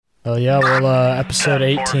Oh yeah, well, episode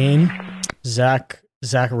 18, Zack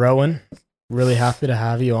Rowan. Really happy to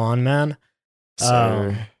have you on, man.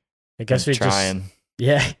 Sir, I been guess we just trying.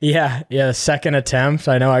 yeah. Second attempt.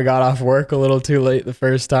 I know I got off work a little too late the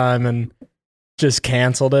first time and just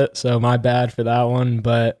canceled it, so my bad for that one.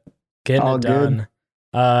 But getting All it good. done.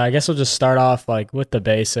 I guess we'll just start off like with the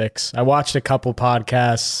basics. I watched a couple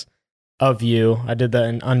podcasts of you. I did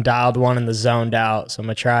the undialed one and the zoned out, so I'm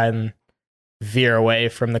gonna try and veer away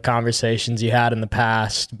from the conversations you had in the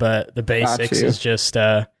past, but the basics you. is just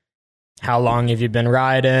how long have you been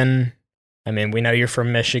riding? I mean, we know you're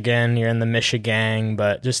from Michigan, you're in the Michigang,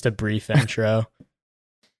 but just a brief intro.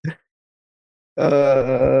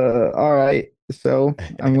 All right. So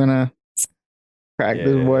I'm gonna crack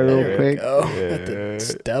this boy real There we quick. go. At the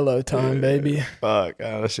Stello time, baby. Fuck,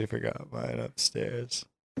 I honestly forgot mine upstairs.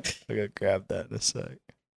 I gotta grab that in a sec.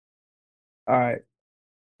 All right.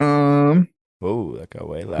 Ooh, that got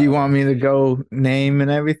way loud. Do you want me to go name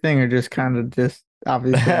and everything, or just kind of just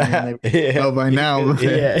obviously? I mean, they know by now.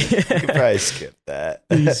 Yeah. You could probably skip that.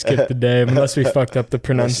 You skip the name unless we fucked up the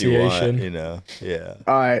Unless you want, pronunciation. yeah.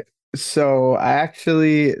 All right. So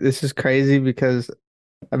this is crazy because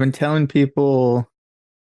I've been telling people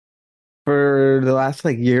for the last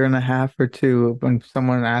like year and a half or two when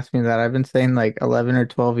someone asked me that I've been saying like 11 or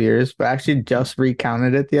 12 years, but I actually just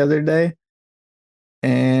recounted it the other day.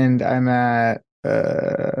 And I'm at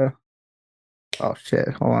oh shit,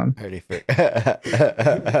 hold on. I already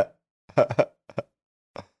forgot.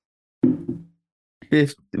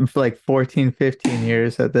 Like 14, 15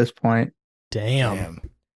 years at this point. Damn.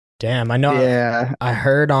 I know. Yeah. I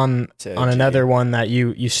heard on It's OG. another one that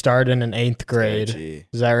you started in 8th grade. OG.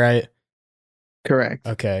 Is that right? Correct.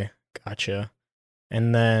 Okay, gotcha.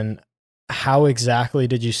 And then how exactly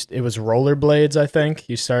did you, it was rollerblades, I think?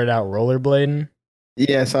 You started out rollerblading?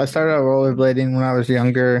 Yeah, so I started out rollerblading when I was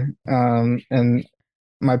younger. And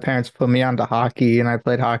my parents put me onto hockey and I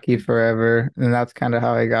played hockey forever. And that's kind of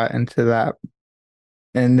how I got into that.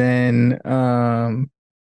 And then from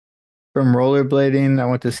rollerblading, I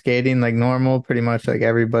went to skating like normal, pretty much like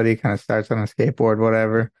everybody kind of starts on a skateboard,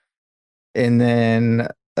 whatever. And then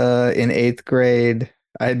in 8th grade,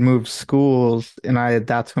 I had moved schools and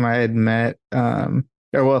that's when I had met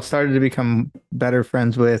started to become better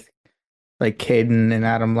friends with like Caden and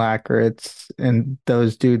Adam Lackeritz and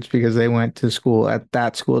those dudes because they went to school at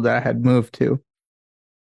that school that I had moved to.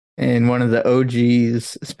 And one of the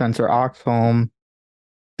OGs, Spencer Oxholm,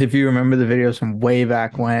 if you remember the videos from way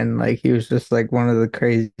back when, like he was just like one of the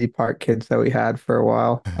crazy park kids that we had for a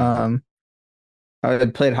while. I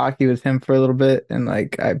had played hockey with him for a little bit and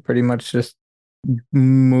like I pretty much just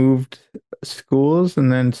moved schools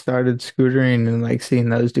and then started scootering and like seeing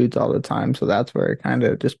those dudes all the time. So that's where it kind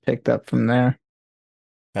of just picked up from there.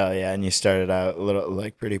 Oh yeah, and you started out a little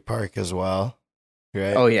like Pretty Park as well,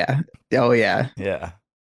 right? Oh yeah. Oh yeah. Yeah.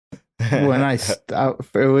 When it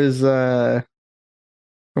was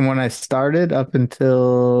from when I started up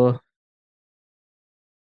until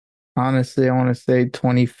honestly, I want to say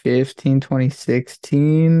 2015,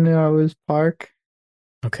 2016, I was park.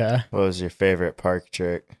 Okay. What was your favorite park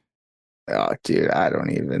trick? Oh, dude, I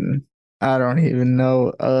don't even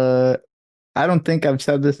know. I don't think I've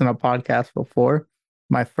said this in a podcast before.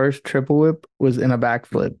 My first triple whip was in a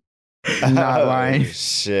backflip. I'm not lying.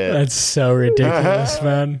 Shit. That's so ridiculous,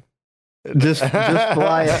 man. Just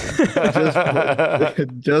fly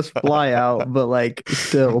just fly out, but like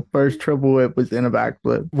still, first triple whip was in a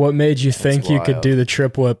backflip. What made you think you could wild. do the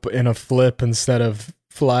trip whip in a flip instead of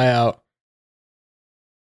fly out?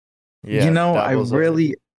 Yeah, doubles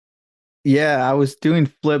I was doing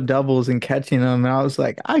flip doubles and catching them, and I was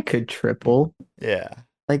like, I could triple. Yeah.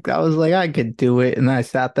 Like I was like, I could do it, and then I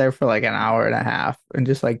sat there for like an hour and a half and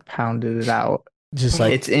just like pounded it out. Just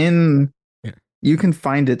like It's in. Yeah. You can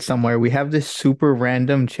find it somewhere. We have this super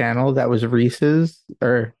random channel that was Reese's,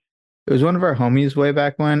 or it was one of our homies way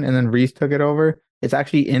back when, and then Reese took it over. It's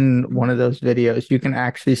actually in one of those videos. You can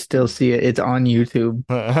actually still see it. It's on YouTube.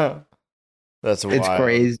 That's wild. It's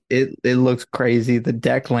crazy. It looks crazy. The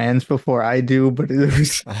deck lands before I do, but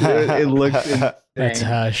it looks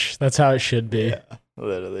insane. that's how it should be. Yeah,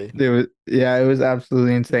 literally. It was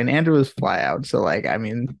absolutely insane. And it was fly out, so like I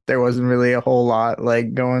mean, there wasn't really a whole lot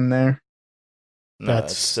like going there. No,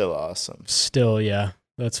 That's that's still awesome. Still, yeah.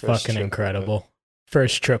 That's First fucking trip incredible.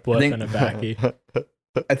 First trip whip and a backy.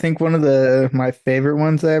 I think one of my favorite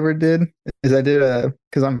ones I ever did is I did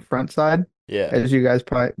because I'm front side, Yeah. as you guys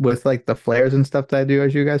probably with like the flares and stuff that I do,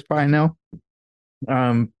 as you guys probably know.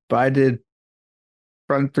 But I did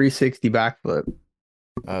front 360 backflip,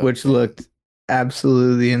 Oh, which looked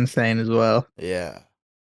absolutely insane as well. yeah.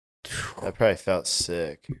 That probably felt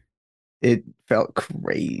sick. it felt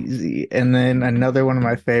crazy. And then another one of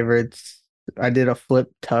my favorites, I did a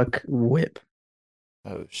flip tuck whip.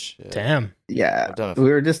 Oh shit. Damn. Yeah, I've done we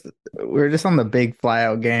were just on the big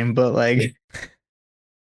flyout game, but like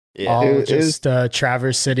yeah. All it was, just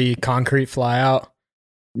Traverse City concrete fly out.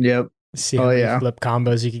 yep. See Oh how many yeah, flip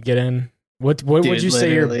combos you could get in. What would dude, you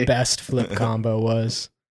say your literally. best flip combo was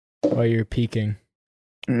while you're peaking?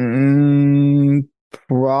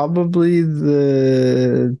 Probably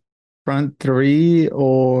the front three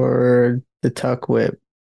or the tuck whip.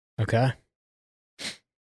 Okay.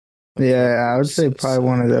 Yeah, I would say So probably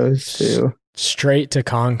one of those two. Straight to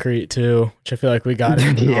concrete too, which I feel like we got to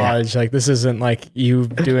Yeah. acknowledge. Like this isn't like you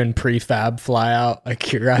doing prefab fly out.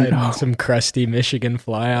 Like you're riding No. some crusty Michigan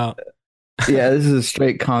fly out. Yeah, this is a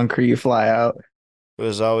straight concrete fly out. It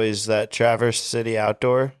was always that Traverse City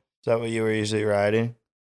Outdoor. Is that what you were usually riding?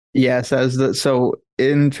 Yes, so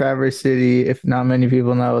in Traverse City, if not many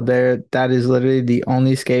people know, that is literally the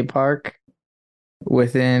only skate park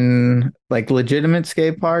within like legitimate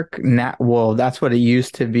skate park. Well, that's what it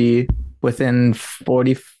used to be within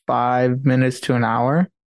 45 minutes to an hour.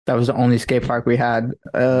 That was the only skate park we had.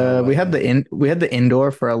 No We had way. we had the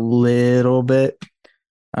indoor for a little bit.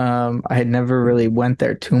 I had never really went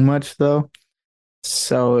there too much though.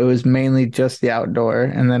 So it was mainly just the outdoor.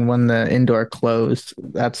 And then when the indoor closed,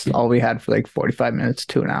 that's all we had for like 45 minutes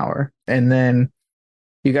to an hour. And then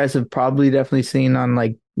you guys have probably definitely seen on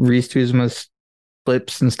like Reese Tuzma's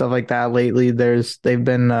clips and stuff like that lately. There's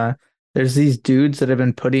these dudes that have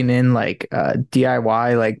been putting in like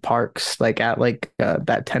DIY like parks like at like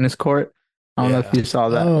that tennis court. I don't know if Yeah. you saw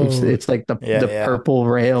that. Oh, It's like the Yeah. purple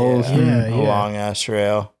rails Yeah, A yeah. long ass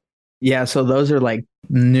rail. yeah, so those are like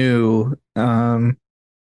new and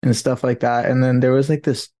stuff like that. And then there was like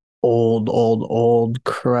this old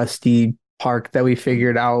crusty park that we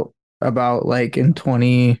figured out about like in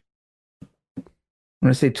 20 I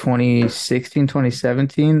want to say 2016,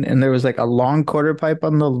 2017, and there was like a long quarter pipe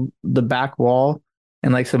on the back wall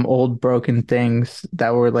and like some old broken things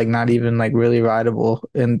that were like not even like really rideable.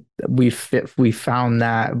 And we found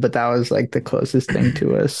that, but that was like the closest thing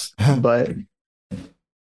to us. But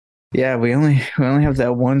yeah, we only have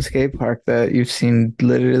that one skate park that you've seen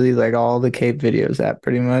literally like all the Cape videos at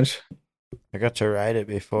pretty much. I got to ride it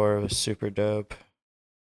before. It was super dope.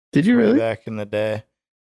 Did you Way really? back in the day.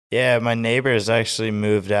 Yeah, my neighbors actually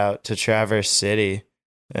moved out to Traverse City.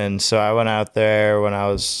 And so I went out there when I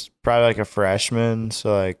was probably like a freshman,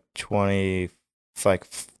 so like 20 like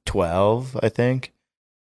 12, I think.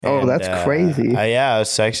 Oh, that's crazy. Yeah,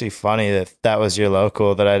 it's actually funny that that was your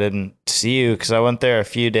local that I didn't see you because I went there a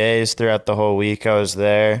few days throughout the whole week I was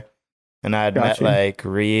there, and I'd met Gotcha. like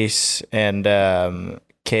Reese and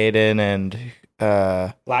Caden and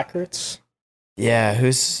Blackhurts. yeah,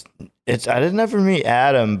 I didn't ever meet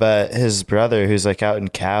Adam, but his brother who's like out in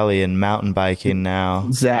Cali and mountain biking now.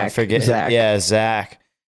 Zach. I forget. Zach. Yeah, Zach.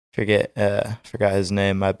 Forgot his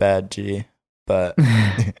name. My bad, G. But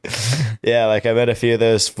yeah, like I met a few of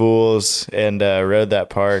those fools and rode that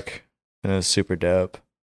park, and it was super dope.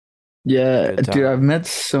 Yeah, Good dude, time. I've met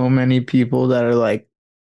so many people that are like,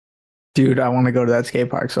 dude, I want to go to that skate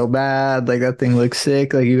park so bad. Like that thing looks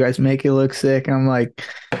sick. Like you guys make it look sick. And I'm like,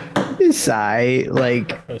 it's aight.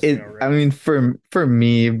 Like it. I mean, for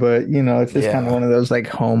me, but you know, it's just kind of Yeah. one of those like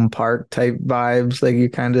home park type vibes. Like you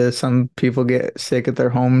kind of some people get sick at their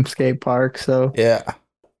home skate park. So Yeah.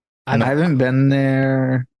 I I know. haven't been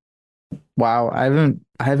there. Wow, I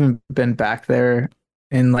haven't been back there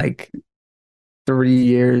in like 3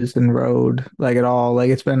 years and rode like at all. Like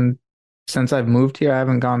it's been since I've moved here, I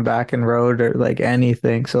haven't gone back and rode or like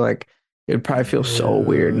anything. So like it would probably feel so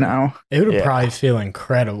weird Dude. now. It would Yeah. probably feel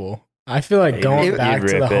incredible. I feel like You'd- going you'd back to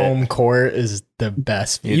the rip it. home court is the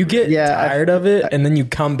best. You'd You get Yeah, tired of it, and then you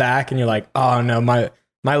come back and you're like, oh no, my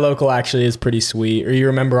local actually is pretty sweet. Or you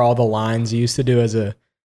remember all the lines you used to do as a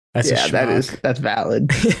Yeah, schmuck. that's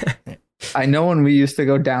valid. I know when we used to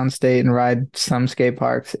go downstate and ride some skate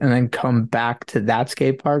parks and then come back to that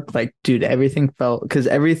skate park, like, dude, everything felt because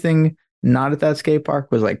everything not at that skate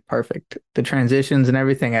park was like perfect. The transitions and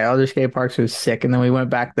everything at other skate parks was sick. And then we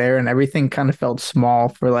went back there and everything kind of felt small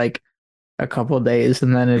for like a couple of days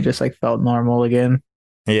and then it just like felt normal again.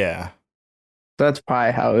 Yeah. So that's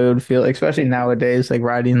probably how it would feel, especially nowadays, like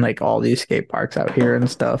riding like all these skate parks out here and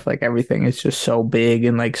stuff. Like everything is just so big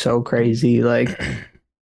and like so crazy. Like,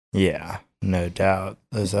 Yeah. No doubt.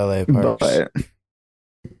 Those LA parks. but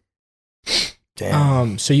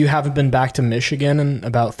Damn. So you haven't been back to Michigan in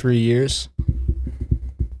about 3 years?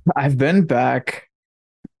 I've been back.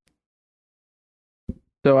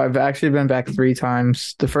 So I've actually been back 3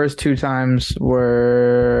 times. The first 2 times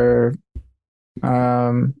were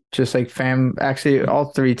Just like actually all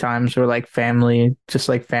three times were like family, just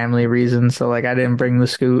like family reasons. So like I didn't bring the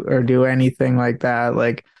scoot or do anything like that.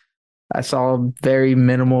 Like I saw very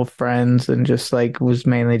minimal friends and just like was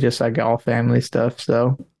mainly just like all family stuff.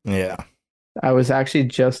 So Yeah. I was actually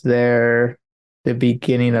just there the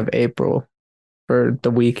beginning of April for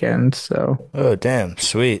the weekend. So Oh, damn.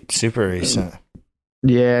 Sweet. Super recent.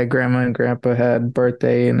 yeah, grandma and grandpa had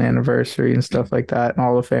birthday and anniversary and stuff like that, and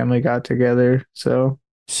all the family got together. So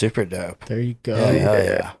Super dope. There you go. Yeah, hell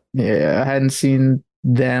yeah, yeah. yeah, I hadn't seen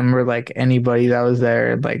them or like anybody that was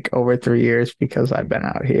there in like over 3 years because I've been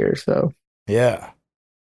out here. So Yeah.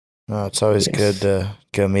 No, it's always good yes, to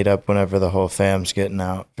go meet up whenever the whole fam's getting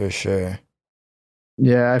out for sure.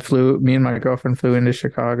 yeah, me and my girlfriend flew into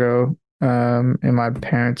Chicago, and my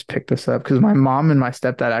parents picked us up because my mom and my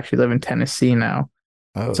stepdad actually live in Tennessee now.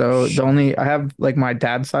 Oh, So I have like my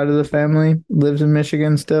dad's side of the family lives in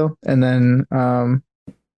Michigan still, and then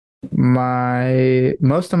my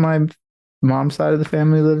most of my mom's side of the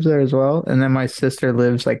family lives there as well, and then my sister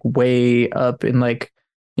lives like way up in like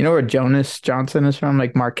you know where Jonas Johnson is from,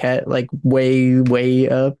 like Marquette, like way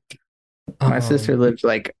up. My sister Um, lives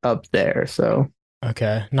like up there, so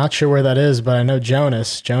okay. Not sure where that is, but I know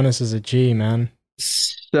Jonas. Jonas is a G, man.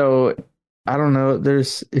 so I don't know.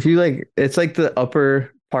 There's if you like, it's like the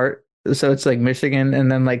upper part. So it's like Michigan,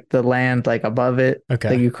 and then like the land like above it, like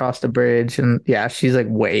Okay. you cross the bridge, and yeah, she's like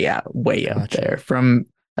way up Gotcha. there. From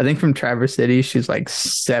I think from Traverse City, she's like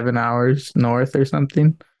 7 hours north or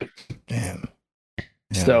something. damn.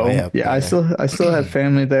 Yeah, way So up yeah, there. I still have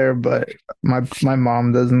family there, but my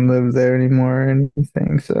mom doesn't live there anymore or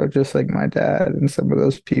anything. So just like my dad and some of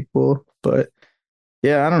those people, but.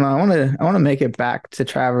 Yeah, I don't know. I want to make it back to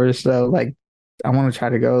Traverse though. Like I want to try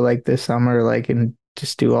to go like this summer, like and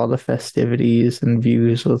just do all the festivities and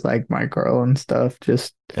views with like my girl and stuff.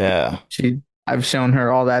 Just Yeah. I've shown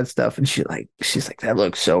her all that stuff and she's like that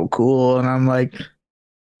looks so cool and I'm like,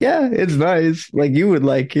 yeah, it's nice. Like you would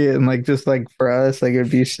like it and like just like for us, like it'd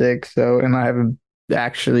be sick. So and I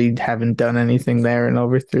haven't done anything there in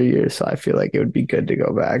over 3 years, so I feel like it would be good to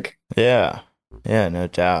go back. Yeah. Yeah, no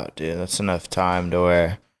doubt, dude. That's enough time to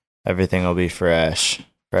where everything will be fresh.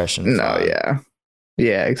 Fresh and No, fun. yeah.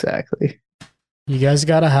 Yeah, exactly. You guys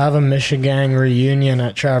got to have a Michigan reunion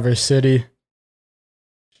at Traverse City.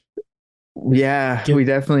 Yeah, Get, we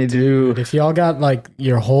definitely do. dude, if y'all got like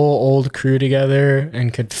your whole old crew together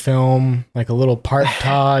and could film like a little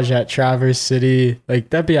partage at Traverse City, like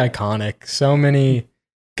that'd be iconic.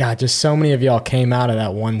 God, just so many of y'all came out of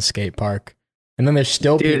that one skate park. And then there's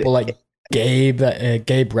still Dude, people like Gabe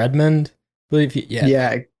Redmond, yeah,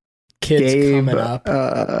 yeah, kids Gabe, coming up.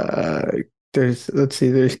 let's see,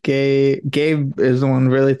 there's Gabe is the one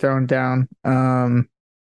really throwing down.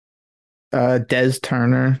 Des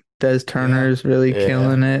Turner Yeah. is really Yeah.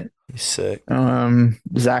 killing it. He's sick.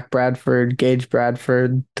 Zach Bradford, Gage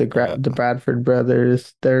Bradford, Yeah. the Bradford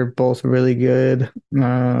brothers, they're both really good.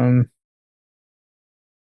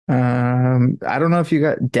 I don't know if you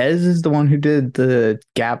got Dez is the one who did the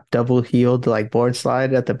gap double heeled like board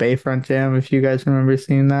slide at the Bayfront Jam. If you guys remember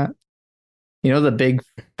seeing that, you know the big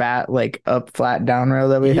fat like up flat down rail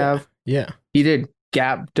that we Yeah. have. Yeah. He did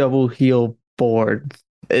gap double heel board.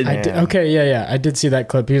 I did. Damn. Okay. Yeah. Yeah. I did see that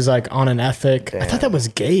clip. He was like on an ethic. I thought that Damn. was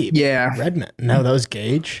Gabe Yeah, Redmond. No, that was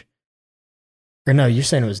Gage. Or no, you're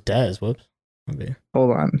saying it was Dez. Whoops. Okay.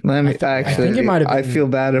 hold on. Let me I think it actually. might have been. I feel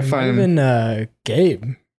bad It if might have I'm. been Gabe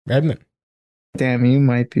Redmond. Damn, you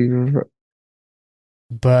might be.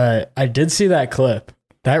 But I did see that clip.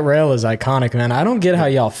 That rail is iconic, man. I don't get how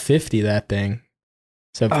y'all 50 that thing.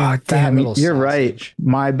 So Oh fat damn, little you're right. sausage.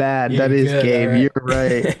 My bad. Yeah, That you're is good, Gabe. all right.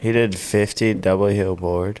 You're right. He did 50 double heel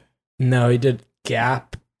board. No, he did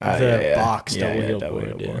gap the box Yeah, double heel double board.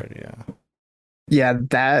 heel Yeah. board. Yeah. Yeah,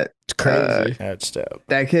 that It's crazy. That's dope.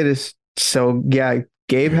 that kid is so yeah.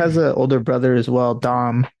 Gabe has an older brother as well,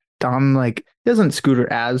 Dom. Dom like doesn't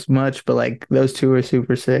scooter as much, but like those two are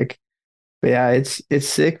super sick. But yeah, it's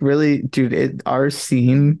sick, really, dude. Our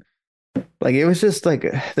scene, like it was just like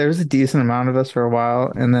there was a decent amount of us for a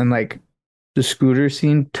while, and then like the scooter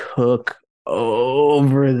scene took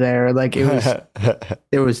over there. Like it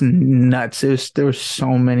was nuts. There was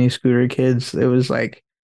so many scooter kids. It was like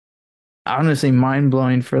honestly mind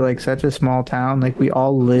blowing for like such a small town. Like we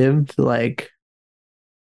all lived like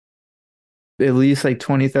at least like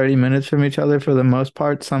 20-30 minutes from each other for the most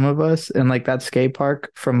part, some of us. And like that skate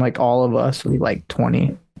park from like all of us would be like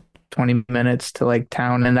 20 minutes to like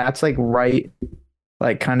town. And that's like right,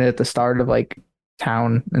 like kind of at the start of like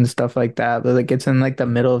town and stuff like that. But like it's in like the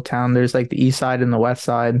middle of town. There's like the east side and the west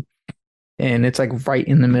side. And it's like right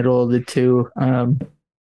in the middle of the two.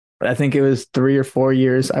 I think it was 3 or 4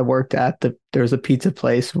 years I worked at there was a pizza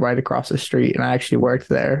place right across the street and I actually worked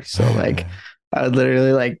there. So like I would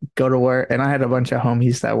literally like go to work and I had a bunch of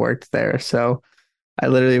homies that worked there. So I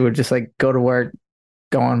literally would just like go to work,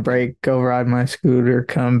 go on break, go ride my scooter,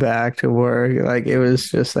 come back to work. Like it was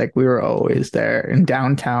just like we were always there. And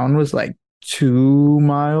downtown was like 2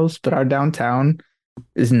 miles, but our downtown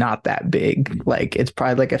is not that big. Like it's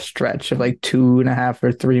probably like a stretch of like 2.5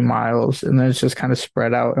 or 3 miles, and then it's just kind of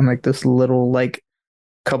spread out in like this little like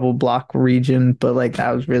couple block region. But like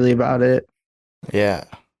that was really about it. Yeah.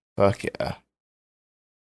 Fuck yeah.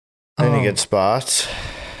 Any Oh, good spots?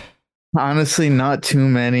 Honestly, not too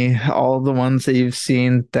many. All the ones that you've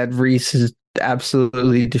seen that Reese is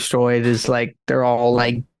absolutely destroyed is like they're all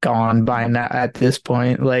like gone by now at this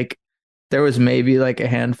point. Like there was maybe like a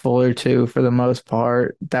handful or two for the most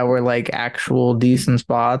part that were like actual decent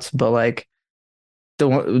spots, but like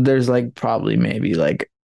there's like probably maybe like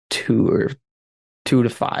 2 to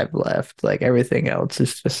 5 left. Like everything else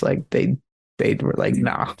is just like they were like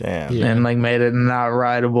nah, Damn. yeah. and like made it not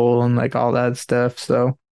rideable and like all that stuff.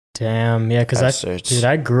 So Damn. Yeah, because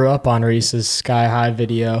I grew up on Reese's Sky High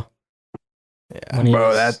video Yeah. when he Bro,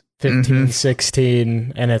 was that 15,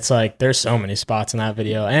 16. And it's like, there's so many spots in that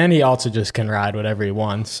video. And he also just can ride whatever he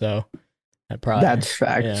wants. So that probably, that's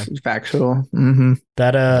yeah. factual. Mm-hmm.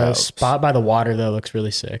 That Helps. spot by the water, though, looks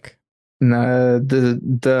really sick. No,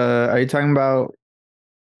 the are you talking about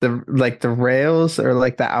the rails or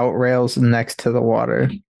like the out rails next to the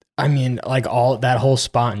water? I mean, like all that whole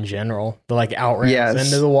spot in general, the like out rails Yes.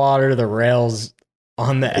 into the water, the rails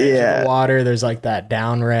on the edge of Yeah. the water. There's like that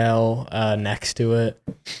down rail next to it.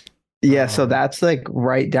 Yeah, so that's like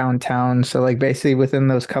right downtown. So like basically within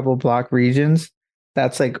those couple block regions,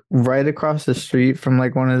 that's like right across the street from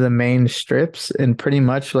like one of the main strips. And pretty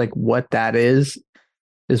much like what that is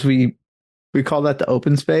we call that the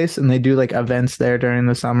open space, and they do like events there during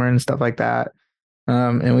the summer and stuff like that.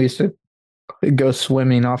 And we used to go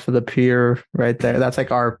swimming off of the pier right there. That's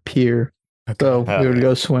like our pier. Okay. So Oh, we would yeah.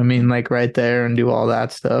 go swimming like right there and do all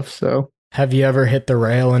that stuff. So Have you ever hit the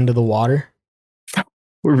rail into the water?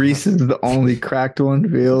 Reese is the only cracked one to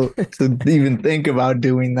be able to even think about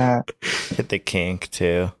doing that. Hit the kink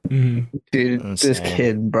too. Mm-hmm. Dude, this Insane.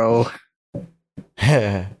 kid, bro.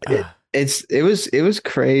 It was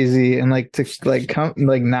crazy. And like to like come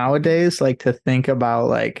like nowadays, like to think about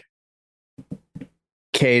like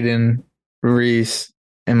Caden, Reese,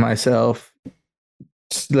 and myself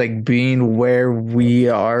like being where we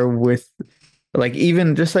are with like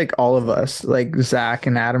even just like all of us, like Zach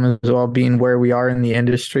and Adam as well, being where we are in the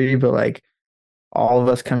industry, but like all of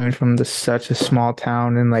us coming from such a small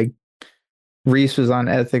town. And like Reese was on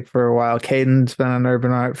Ethic for a while, Caden's been on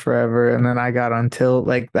Urban Art forever, and then I got on Tilt.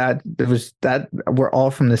 Like that, it was that we're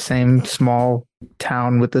all from the same small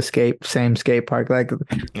town with the same skate park. Like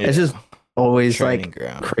it's just always Training like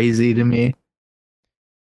ground. crazy to me.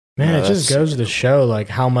 Man, No, it just that's goes to show like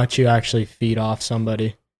how much you actually feed off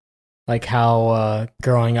somebody. Like how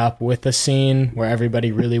growing up with a scene where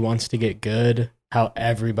everybody really wants to get good, how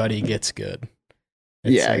everybody gets good.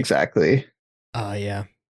 It's Yeah, like, exactly. yeah.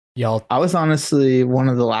 Y'all, I was honestly one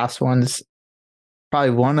of the last ones, probably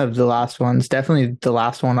one of the last ones, definitely the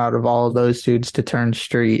last one out of all of those dudes to turn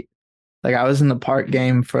street. Like I was in the park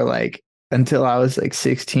game for like until I was like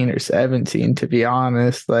 16 or 17, to be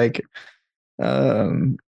honest. Like,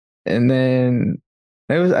 and then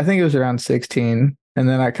I think it was around 16. And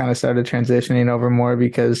then I kind of started transitioning over more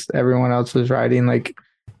because everyone else was riding like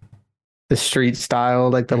the street style,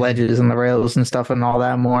 like the ledges and the rails and stuff and all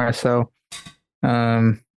that more. So,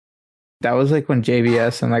 that was like when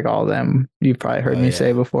JBS and like all them, you've probably heard me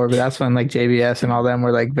say before, but that's when like JBS and all them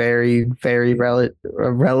were like very, very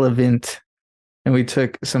relevant. And we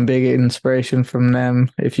took some big inspiration from them,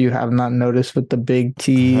 if you have not noticed, with the big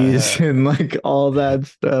T's and like all that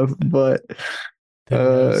stuff. But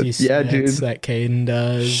yeah, dude. That Caden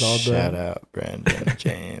does. All Shout out Brandon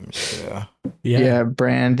James too. Yeah,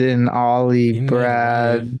 Brandon, Ollie, He made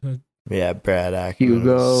Brad, a wave. Yeah, Brad Ackerman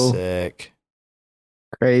Hugo. was sick.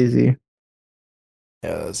 Crazy.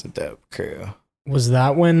 Yeah, that was a dope crew. Was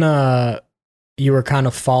that when you were kind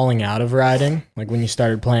of falling out of riding? Like when you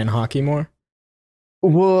started playing hockey more?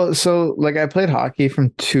 Well, so like I played hockey from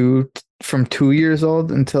 2 years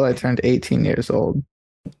old until I turned 18 years old.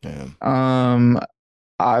 Yeah.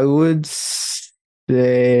 I would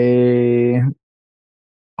say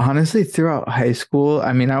honestly throughout high school,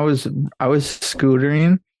 I mean I was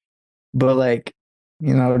scootering, but like,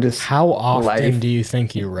 you know, just How often life. do you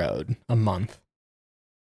think you rode? A month?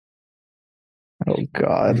 Oh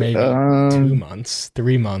God. Maybe 2 months,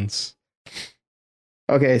 3 months.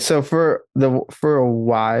 Okay, so for a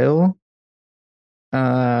while,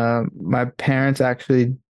 my parents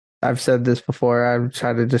actually, I've said this before. I've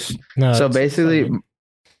tried to just No, so it's all basically, good.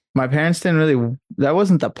 my parents didn't really. That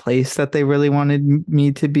wasn't the place that they really wanted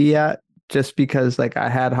me to be at. Just because like I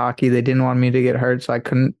had hockey, they didn't want me to get hurt, so I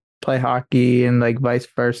couldn't play hockey, and like vice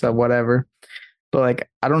versa, whatever. But like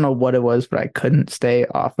I don't know what it was, but I couldn't stay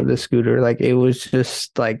off of the scooter. Like it was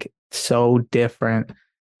just like so different.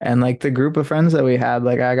 And like the group of friends that we had,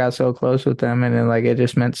 like I got so close with them and then like it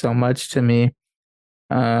just meant so much to me.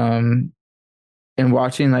 Um and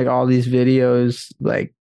watching like all these videos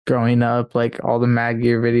like growing up, like all the Mad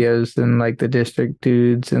Gear videos and like the district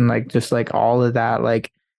dudes and like just like all of that,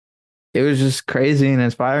 like it was just crazy and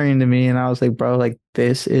inspiring to me. And I was like, bro, like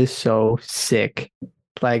this is so sick.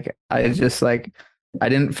 Like I just like I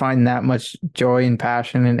didn't find that much joy and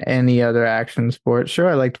passion in any other action sport. Sure,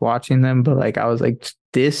 I liked watching them, but like I was like,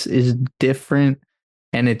 this is different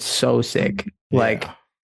and it's so sick. Like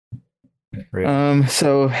Yeah. Really.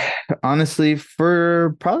 so honestly,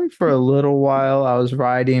 for probably for a little while, I was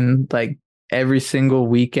riding like every single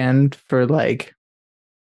weekend for like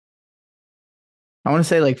I want to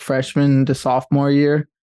say like freshman to sophomore year.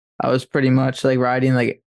 I was pretty much like riding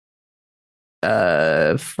like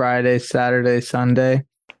Friday, Saturday, Sunday.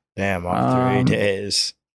 Damn, all three Um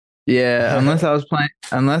days. yeah, unless I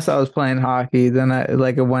was playing hockey, then I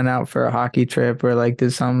like I went out for a hockey trip or like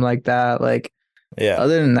did something like that. Like Yeah.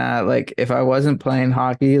 other than that, like if I wasn't playing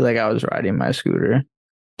hockey, like I was riding my scooter.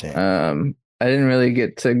 Damn. I didn't really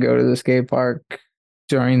get to go to the skate park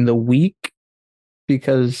during the week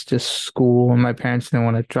because just school and my parents didn't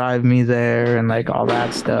want to drive me there and like all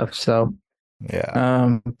that stuff. So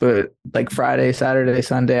Yeah. but like Friday, Saturday,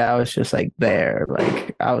 Sunday, I was just like there.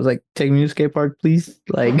 Like I was like, take me to the skate park, please.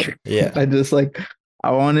 Like Yeah. I just like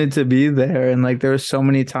I wanted to be there. And like there was so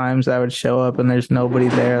many times I would show up and there's nobody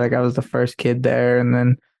there. Like I was the first kid there, and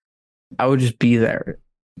then I would just be there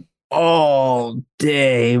all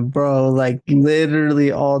day, bro. Like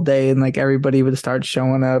literally all day. And like everybody would start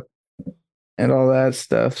showing up and all that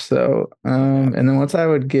stuff. So Yeah. and then once I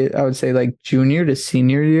would say like junior to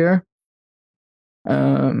senior year,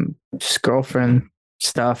 just girlfriend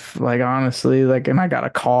stuff, like honestly, like, and I got a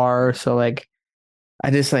car, so like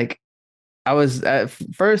I just like I was at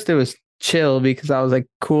first it was chill because I was like,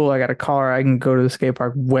 cool, I got a car, I can go to the skate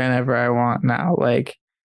park whenever I want now, like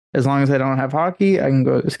as long as I don't have hockey I can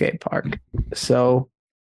go to the skate park. So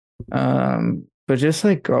but just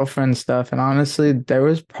like girlfriend stuff, and honestly there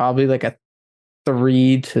was probably like a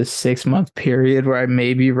 3 to 6 month period where I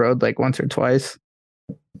maybe rode like once or twice,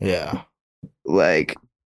 Yeah. like.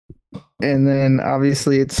 And then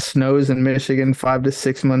obviously it snows in Michigan 5 to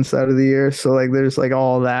 6 months out of the year. So like there's like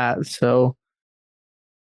all that. So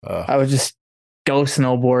I would just go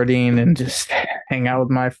snowboarding and just hang out with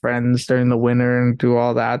my friends during the winter and do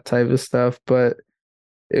all that type of stuff. But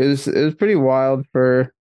it was pretty wild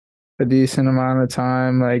for a decent amount of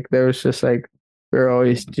time. Like there was just like we were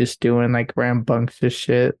always just doing like rambunctious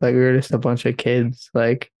shit. Like we were just a bunch of kids.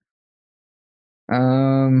 Like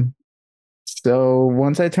um so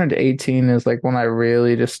once I turned 18 is like when I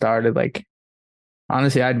really just started like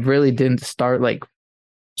honestly, I really didn't start like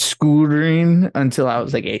scootering until I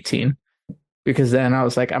was like 18 because then I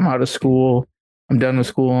was like, I'm out of school. I'm done with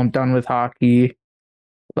school. I'm done with hockey.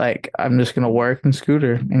 Like, I'm just going to work and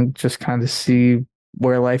scooter and just kind of see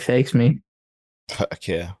where life takes me. Fuck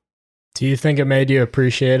yeah. Do you think it made you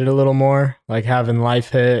appreciate it a little more? Like having life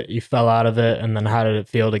hit, you fell out of it, and then how did it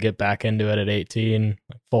feel to get back into it at 18,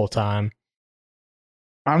 like full time?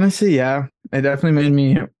 Honestly, yeah, it definitely made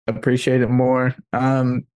me appreciate it more.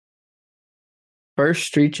 First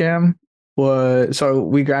street jam was so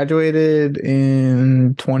we graduated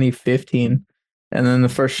in 2015, and then the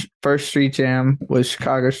first street jam was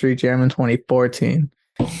Chicago Street Jam in 2014.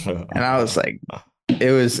 And I was like,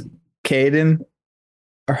 it was Caden,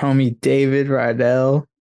 our homie David Rydell,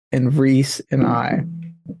 and Reese and I.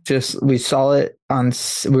 Just we saw it on.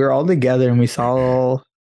 We were all together and we saw all.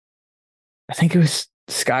 I think it was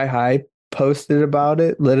Sky High posted about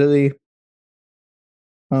it literally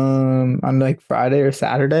on like Friday or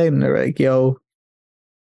Saturday, and they were like, "Yo,"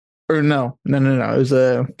 or no. It was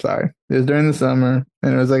sorry, it was during the summer,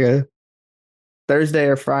 and it was like a Thursday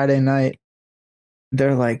or Friday night.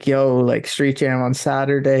 They're like, "Yo, like street jam on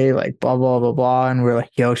Saturday, like blah blah blah blah," and we're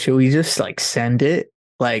like, "Yo, should we just like send it?"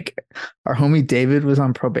 Like our homie David was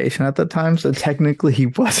on probation at the time, so technically he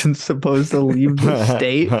wasn't supposed to leave the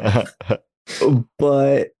state,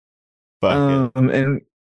 but Fuck it.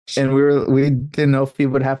 and we didn't know if he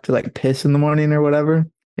would have to like piss in the morning or whatever,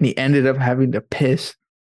 and he ended up having to piss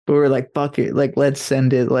But we were like, fuck it, like let's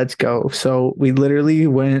send it, let's go. So we literally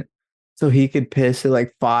went so he could piss at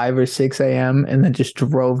like 5 or 6 a.m. and then just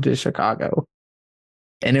drove to Chicago.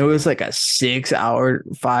 And it was like a 6 hour,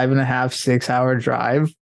 5.5, 6 hour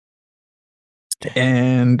drive.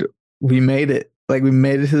 And we made it. Like we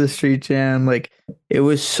made it to the street jam. Like it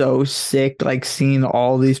was so sick, like seeing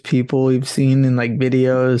all these people we've seen in like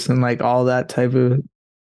videos and like all that type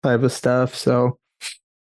of stuff. So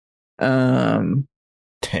Damn.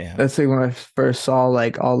 that's like when I first saw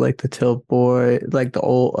like all like the Tilt Boy, like the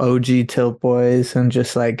old OG Tilt Boys, and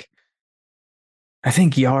just like I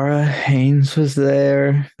think Yara Haynes was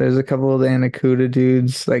there. There's a couple of the Anacuda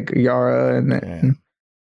dudes, like Yara and then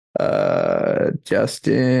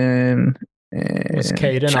Justin and Was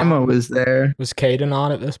Caden Chema on? was there. Was Caden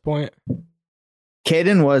on at this point?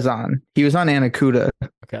 Caden was on. He was on Anacuda.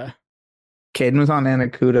 Okay. Caden was on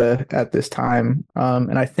Anacuda at this time.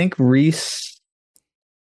 And I think Reese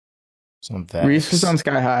was on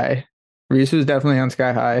Sky High. Reese was definitely on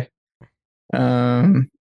Sky High. And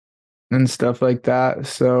stuff like that.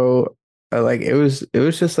 So like it was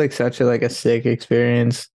just like such a like a sick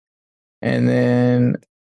experience. And then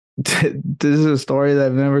this is a story that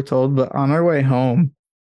I've never told, but on our way home,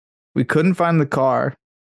 we couldn't find the car.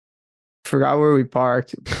 Forgot where we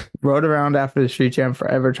parked. Rode around after the street jam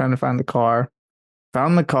forever trying to find the car.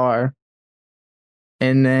 Found the car.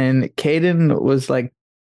 And then Caden was like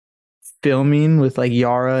filming with like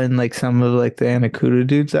Yara and like some of like the Anacuda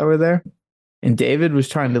dudes that were there. And David was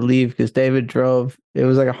trying to leave because David drove. It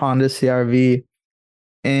was like a Honda CRV.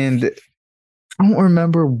 And I don't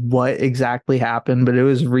remember what exactly happened, but it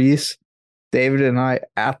was Reese, David, and I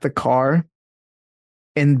at the car.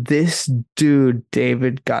 And this dude,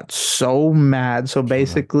 David, got so mad. So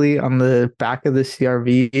basically, on the back of the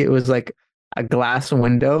CRV, it was like a glass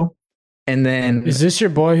window. And then. Is this your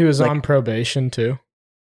boy who was like, on probation too?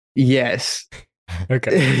 Yes.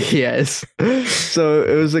 Okay. Yes. So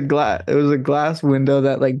it was a glass window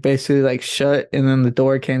that like basically like shut and then the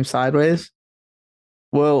door came sideways.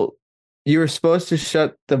 Well, you were supposed to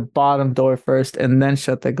shut the bottom door first and then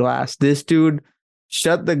shut the glass. This dude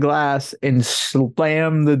shut the glass and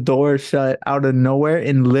slammed the door shut out of nowhere,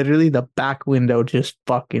 and literally the back window just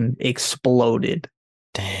fucking exploded.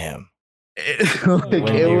 Damn. It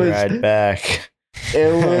was right back.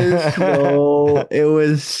 It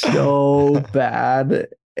was so bad.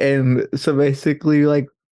 And so basically, like,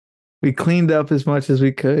 we cleaned up as much as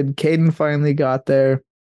we could. Caden finally got there.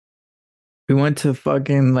 We went to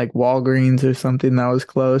fucking like Walgreens or something that was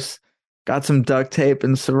close. Got some duct tape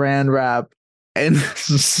and saran wrap, and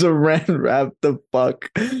saran wrap the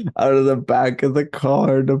fuck out of the back of the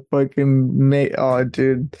car to fucking make. Oh,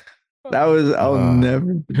 dude, that was I'll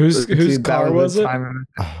never. Whose car was it?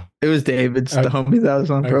 It was David's, the homie that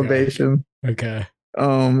was on probation. Okay.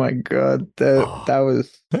 Oh my god,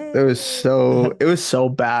 it was so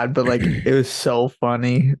bad, but like it was so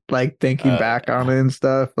funny. Like thinking back on it and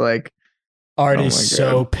stuff. Like Artie's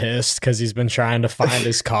so pissed because he's been trying to find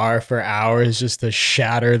his car for hours just to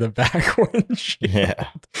shatter the back windshield.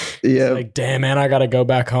 Yeah. Like, damn man, I gotta go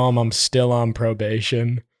back home. I'm still on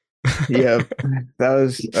probation. Yep. That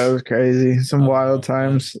was crazy. Some wild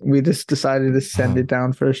times. Man. We just decided to send it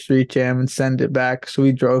down for a street jam and send it back. So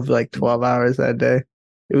we drove like 12 hours that day.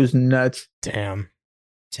 It was nuts. Damn.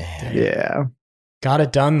 Yeah. Got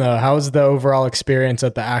it done though. How was the overall experience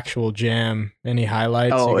at the actual jam? Any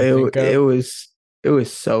highlights? Oh, it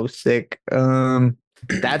was so sick.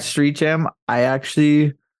 That street jam, I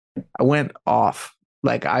went off.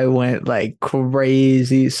 Like I went like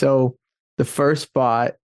crazy. So the first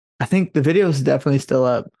spot, I think the video is definitely still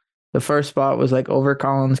up. The first spot was like over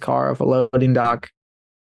Colin's car off a loading dock.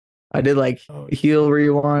 I did like heel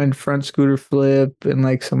rewind, front scooter flip, and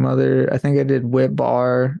like some other. I think I did whip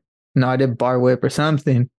bar. No, I did bar whip or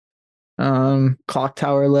something. Clock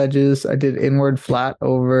tower ledges. I did inward flat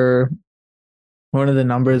over one of the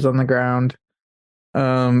numbers on the ground.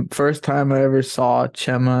 First time I ever saw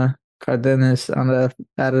Chema Cardenas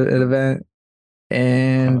at an event,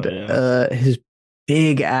 and his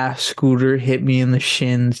big ass scooter hit me in the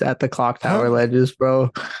shins at the clock tower ledges, bro.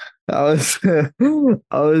 I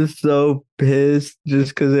was so pissed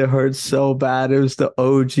just because it hurt so bad. It was the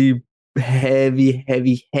OG heavy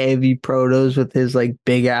protos with his like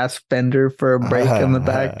big ass fender for a brake in the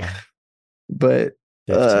back. But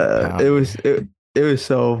it was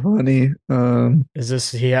so funny. Is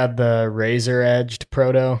this he had the razor edged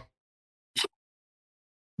proto?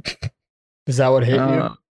 Is that what hit you?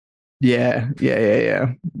 Yeah.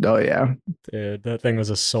 Oh yeah. Dude, that thing was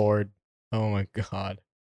a sword. Oh my god.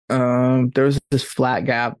 There was this flat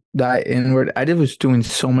gap that I did was doing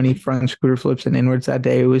so many front scooter flips and inwards that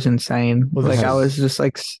day. It was insane. Well, Like I was just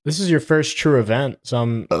like, this is your first true event, so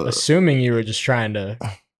I'm assuming you were just trying to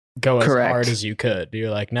go as correct. hard as you could. You're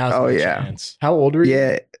like, now's Oh, my yeah. chance. How old were you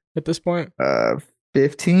Yeah, at this point?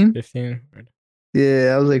 15. 15.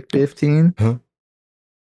 Yeah, I was like 15. Huh?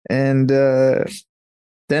 And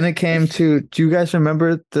then it came to, do you guys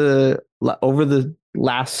remember over the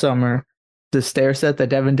last summer, the stair set that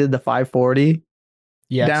Devin did the 540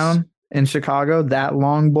 Yes. down in Chicago, that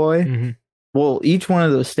long boy? Mhm. Well, each one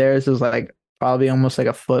of those stairs is like probably almost like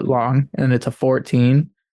a foot long, and it's a 14.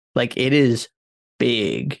 Like it is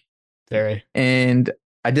big. Very. And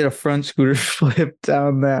I did a front scooter flip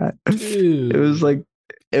down that. Dude. It was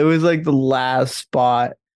like the last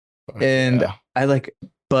spot, and Yeah. I like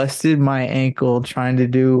busted my ankle trying to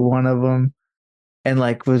do one of them, and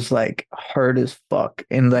like was like hurt as fuck,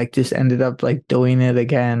 and like just ended up like doing it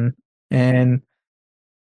again. And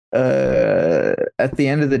at the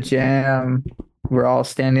end of the jam, we're all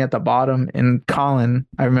standing at the bottom, and Colin,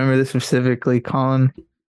 I remember this specifically, Colin,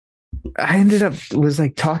 I ended up was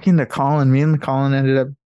like talking to Colin. Me and Colin ended up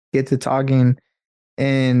get to talking,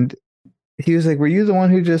 and he was like, "Were you the one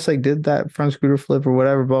who just like did that front scooter flip or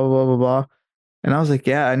whatever?" Blah blah blah blah blah. And I was like,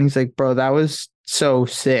 "Yeah." And he's like, "Bro, that was so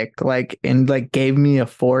sick!" Like, and like gave me a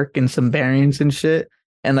fork and some bearings and shit.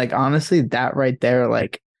 And like honestly, that right there,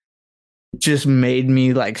 like, just made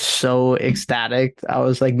me like so ecstatic. I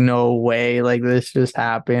was like, "No way! Like this just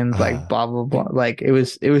happened!" Like blah blah blah. Like it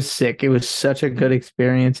was sick. It was such a good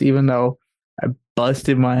experience, even though I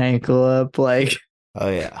busted my ankle up. Like, Oh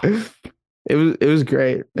yeah. it was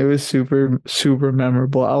great. It was super super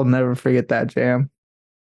memorable. I'll never forget that jam.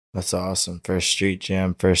 That's awesome. First street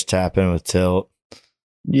jam, first tap in with tilt.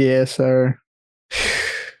 Yes, sir.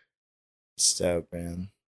 It's dope, man.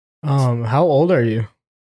 How old are you?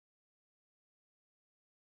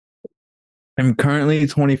 I'm currently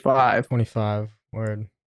 25, 25. Word.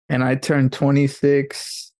 and I turned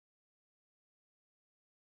 26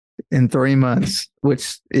 in 3 months,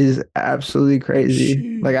 which is absolutely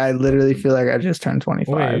crazy. Like I literally feel like I just turned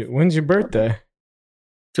 25. Wait, when's your birthday?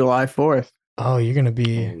 July 4th. Oh, you're gonna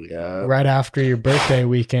be Oh, yeah. right after your birthday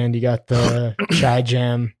weekend. You got the Chai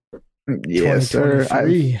Jam Yes, sir.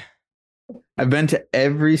 2023. I've been to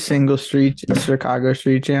every single Chicago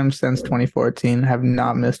street jam since 2014. Have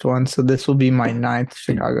not missed one. So this will be my 9th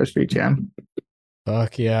Chicago street jam.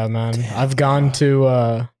 Fuck yeah, man. I've gone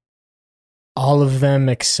to all of them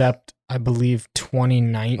except I believe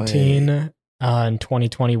 2019 and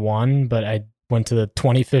 2021, but I went to the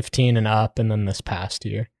 2015 and up, and then this past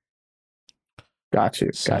year. Got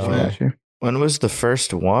you. So- Got you. When was the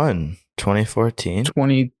first one? 2014?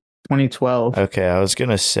 2012. Okay, I was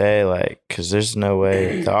gonna say like, cause there's no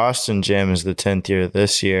way the Austin Jam is the 10th year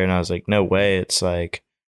this year, and I was like, no way, it's like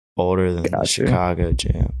older than the Gotcha. Chicago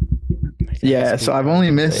Jam. Yeah, so I've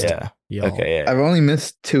only missed Yeah. Yo. Okay. Yeah. I've only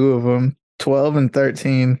missed 2 of them, 12 and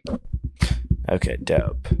 13. Okay.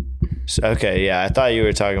 Dope. So, okay. Yeah, I thought you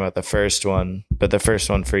were talking about the first one, but the first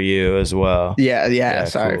one for you as well. Yeah,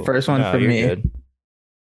 sorry. Cool. First one No, for you're me. good.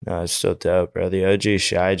 No, it's still dope, bro. The OG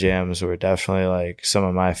Shy Jams were definitely like some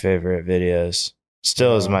of my favorite videos.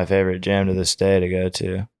 Still is my favorite jam to this day to go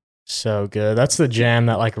to. So good. That's the jam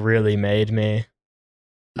that like really made me.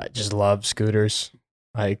 I just love scooters.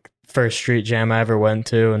 Like first street jam I ever went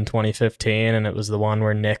to in 2015, and it was the one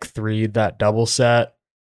where Nick three'd that double set.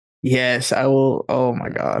 Yes, I will. Oh my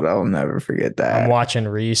God, I'll never forget that. I'm watching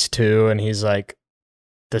Reese too, and he's like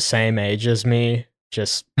the same age as me,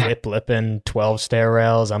 just flipping 12 stair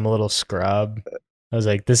rails. I'm a little scrub. I was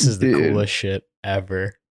like, this is the Dude. coolest shit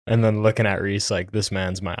ever. And then looking at Reese, like, this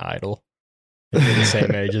man's my idol. If you're the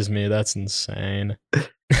same age as me, that's insane.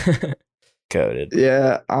 Coded.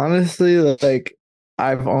 Yeah, honestly, like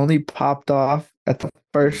I've only popped off at the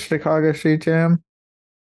first Chicago Street Jam,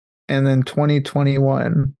 and then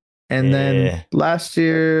 2021, and Yeah. then last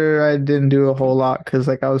year I didn't do a whole lot because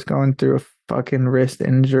like I was going through a fucking wrist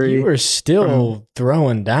injury. You were still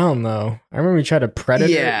throwing down, though. I remember you tried to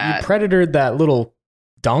predator. Yeah. You predatored that little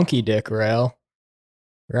donkey dick rail,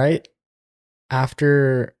 right?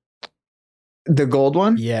 After, The gold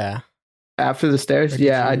one? yeah. After the stairs? Or did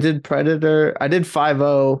Yeah, I you- did Predator. I did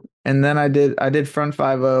 5-0, and then I did front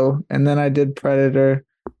 5-0, and then I did Predator.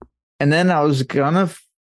 And then I was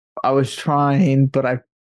trying, but I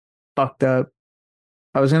fucked up.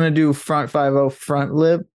 I was gonna do front 5-0 front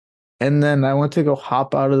lip, and then I went to go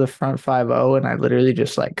hop out of the front 5-0, and I literally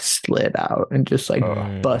just like slid out and just like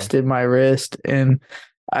busted my wrist. And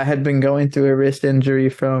I had been going through a wrist injury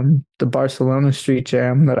from the Barcelona Street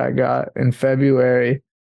Jam that I got in February.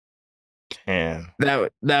 Damn.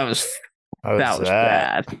 That was How that was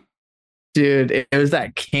that? bad, dude. It was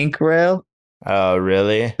that kink rail, Oh,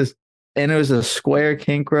 really? and it was a square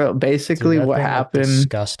kink rail. Basically, Dude, that what thing looked happened,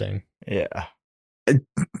 disgusting. Yeah.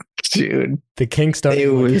 dude? The kinks don't It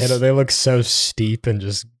even look was, hit. They look so steep and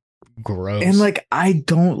just gross. and like I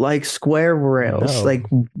don't like square rails. No. Like,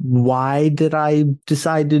 why did I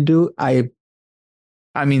decide to do? I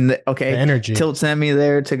mean, The okay, energy. Tilt sent me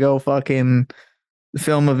there to go fucking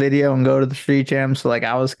film a video and go to the street jam. So like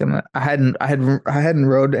I hadn't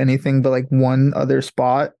rode anything but like one other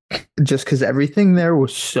spot, just because everything there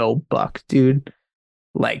was so buck, dude.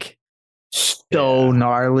 Like so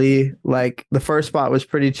gnarly. Like the first spot was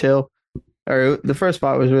pretty chill. Or the first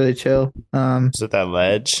spot was really chill. Is it that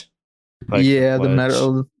ledge? Yeah, ledge?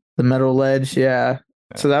 the metal ledge, yeah.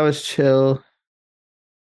 So that was chill.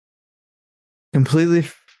 Completely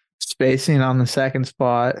spacing on the second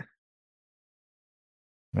spot.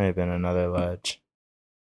 May have been another ledge.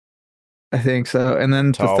 I think so. And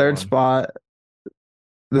then Tall the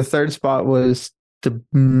third spot was the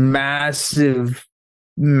massive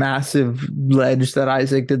ledge that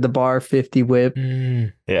Isaac did the bar 50 whip.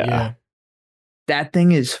 Yeah. That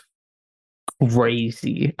thing is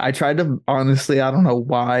crazy. I tried to, honestly, I don't know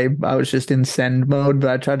why. I was just in send mode, but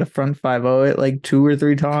I tried to front 5-0 it like 2 or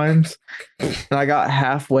 3 times. And I got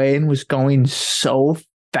halfway and was going so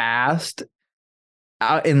fast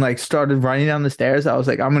out and like started running down the stairs. I was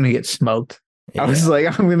like, I'm gonna get smoked. I was like,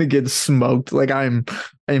 I'm gonna get smoked. Like I'm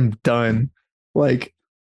done. Like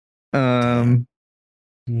and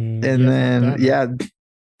then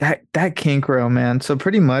that kink rail, man. So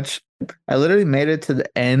pretty much I literally made it to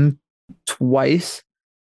the end twice.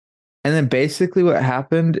 And then basically what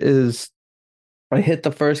happened is I hit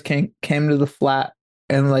the first kink, came to the flat,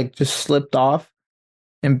 and like just slipped off.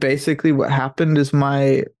 And basically what happened is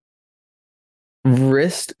my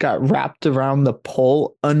wrist got wrapped around the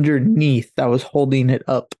pole underneath that was holding it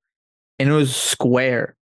up, and it was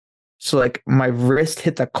square. So like my wrist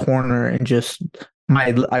hit the corner and just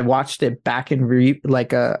I watched it back and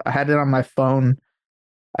I had it on my phone.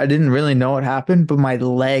 I didn't really know what happened, but my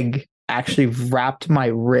leg actually wrapped my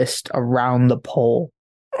wrist around the pole.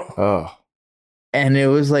 Oh. And it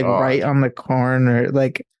was like right on the corner.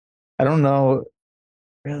 Like, I don't know.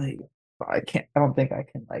 Really, I don't think I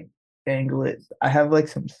can like angle it. I have like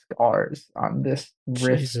some scars on this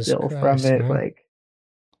wrist still from it. Man. Like,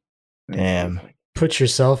 damn. Put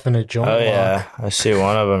yourself in a joint lock. Yeah. I see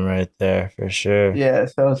one of them right there for sure. Yeah.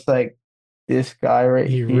 So it's like this guy right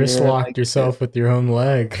here. You wrist locked yourself with your own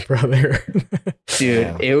leg, brother.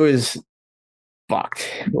 Dude, it was fucked.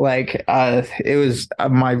 Like, it was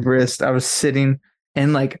my wrist. I was sitting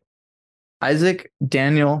and like Isaac,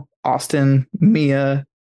 Daniel, Austin, Mia,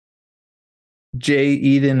 Jay,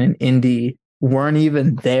 Eden, and Indy weren't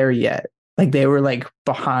even there yet. Like they were like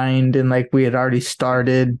behind and like we had already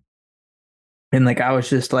started. And like I was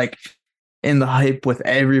just like in the hype with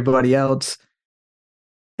everybody else.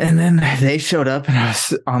 And then they showed up and I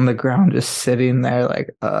was on the ground just sitting there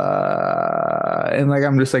like and like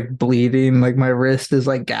I'm just like bleeding. Like my wrist is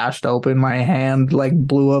like gashed open. My hand like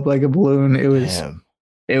blew up like a balloon. It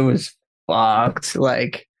was fucked.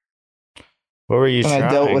 Like what were you trying? I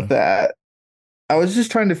dealt with that. I was just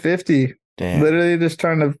trying to 50. Damn. Literally just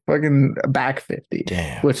trying to fucking back 50.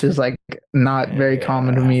 Damn. Which is like not very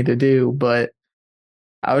common to me to do, but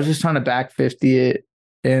I was just trying to back 50 it,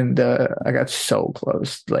 and I got so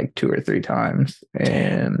close like 2 or 3 times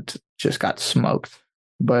and just got smoked.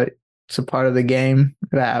 But it's a part of the game.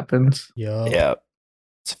 It happens. Yeah.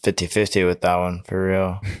 It's a 50-50 with that one for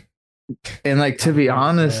real. And like to be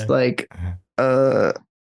honest, like I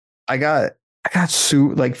got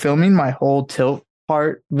like filming my whole tilt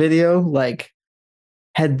part video, like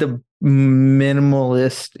had the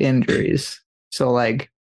minimalist injuries. So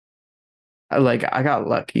like I got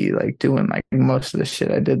lucky like doing like most of the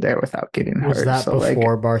shit I did there without getting hurt. Was that so,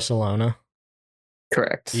 before Barcelona?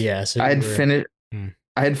 Correct. Yeah. So finished.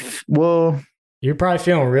 You're probably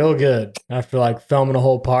feeling real good after like filming a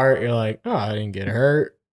whole part. You're like, oh, I didn't get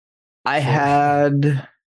hurt. I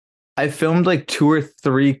filmed like 2 or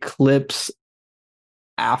 3 clips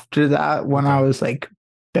after that when I was like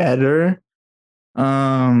better.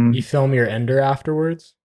 You film your ender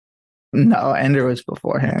afterwards? No, ender was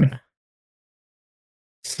beforehand. Okay.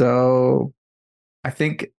 So I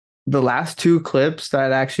think the last 2 clips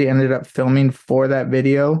that I actually ended up filming for that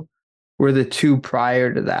video were the 2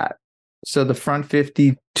 prior to that. So the front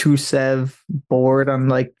 50 2-7 board on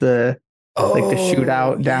like the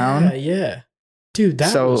shootout down. Yeah. Dude,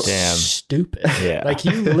 that was stupid. Yeah. Like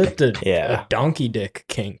you lifted a donkey dick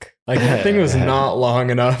kink. Like that thing was not long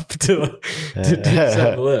enough to do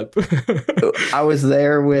some lip. I was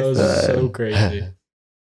there That with was so crazy.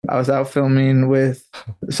 I was out filming with,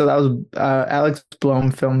 so that was Alex Blom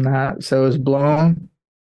filmed that. So it was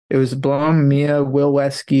Blom, Mia, Will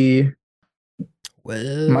Wesky,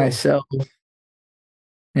 myself,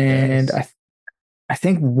 and Yes. I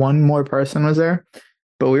think one more person was there,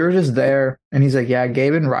 but we were just there. And he's like, "Yeah,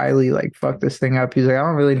 Gabe and Riley like fucked this thing up." He's like, "I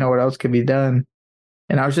don't really know what else could be done,"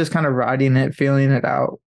 and I was just kind of riding it, feeling it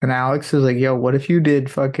out. And Alex was like, "Yo, what if you did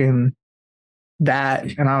fucking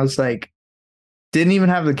that?" And I was like, didn't even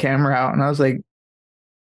have the camera out, and I was like,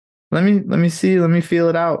 let me see, let me feel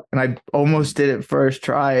it out. And I almost did it first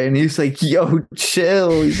try. And he's like, "Yo,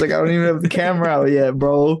 chill." He's like, "I don't even have the camera out yet,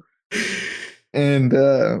 bro." And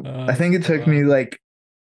I think it took me like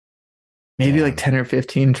maybe like 10 or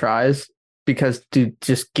 15 tries because dude,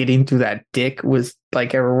 just getting through that dick was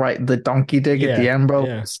like the donkey dick at the end,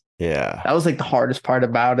 bro. Yeah. That was like the hardest part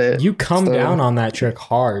about it. You come down on that trick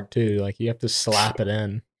hard too. Like you have to slap it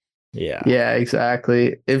in. Yeah. Yeah,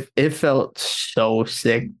 exactly. It felt so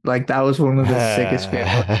sick. Like that was one of the sickest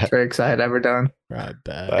tricks I had ever done. I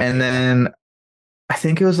bet. And then I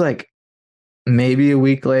think it was like maybe a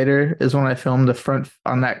week later is when I filmed the front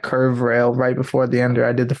on that curve rail right before the ender.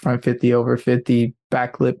 I did the front 50 over 50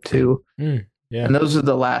 back lip too. Yeah. And those are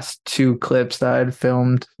the last two clips that I'd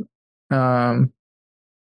filmed. And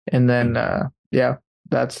then that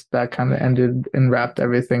kind of ended and wrapped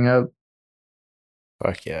everything up.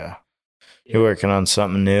 Fuck yeah. You're working on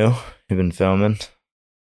something new? You've been filming?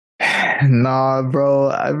 Nah, bro.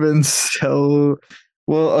 I've been so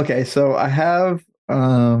well, okay, so I have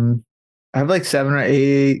like 7 or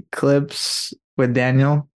 8 clips with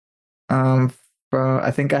Daniel. From I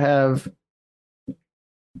think I have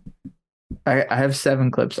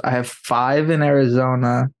 7 clips. I have 5 in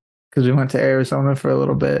Arizona because we went to Arizona for a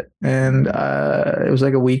little bit, and it was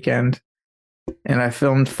like a weekend. And I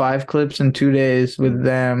filmed 5 clips in 2 days with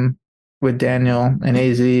them, with Daniel and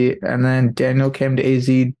AZ. And then Daniel came to AZ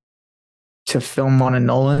to film one of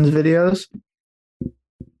Nolan's videos.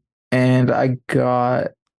 And I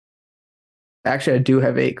do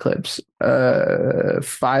have 8 clips.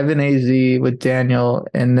 5 in AZ with Daniel,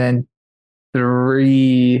 and then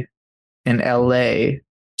 3 in LA.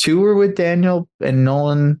 2 were with Daniel, and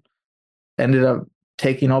Nolan ended up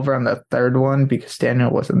taking over on the third one because Daniel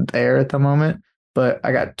wasn't there at the moment. But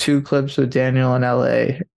I got 2 clips with Daniel in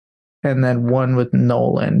LA and then 1 with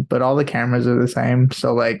Nolan. But all the cameras are the same.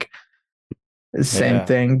 So like same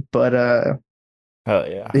thing. But hell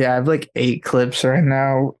yeah. Yeah, I have like 8 clips right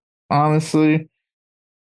now. Honestly,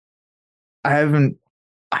 I have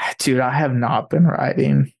not been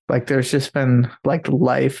writing. Like there's just been like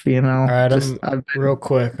life, you know. All right, real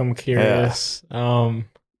quick, I'm curious.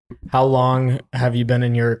 How long have you been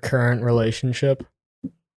in your current relationship?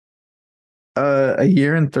 A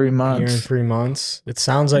year and 3 months. A year and 3 months. It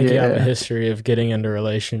sounds like you have a history of getting into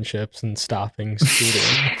relationships and stopping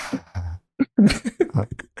shooting.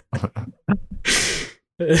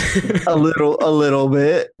 a little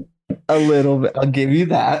bit. I'll give you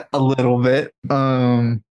that. A little bit.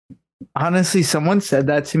 Honestly, someone said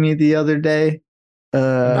that to me the other day.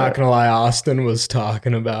 I'm not gonna lie, Austin was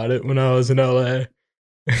talking about it when I was in LA.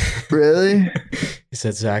 Really? He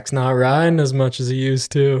said Zach's not riding as much as he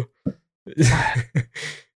used to.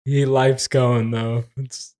 Life's going though.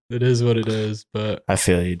 It is what it is. But I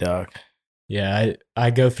feel you, dog. Yeah,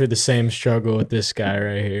 I go through the same struggle with this guy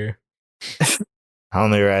right here. I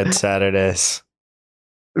only ride Saturdays.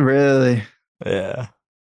 Really? Yeah.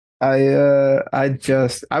 I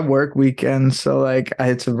work weekends, so like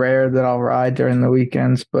it's rare that I'll ride during the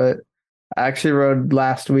weekends, but I actually rode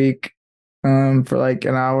last week for like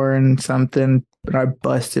an hour and something, but I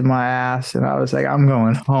busted my ass and I was like, I'm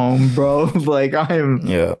going home, bro. Like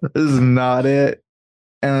this is not it.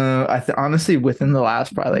 Honestly, within the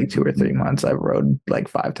last probably like 2 or 3 months, I've rode like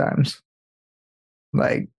 5 times.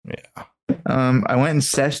 Like, yeah. I went and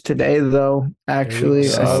seshed today though. Actually,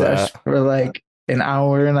 I seshed for like an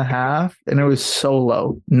hour and a half, and it was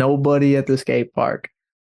solo. Nobody at the skate park.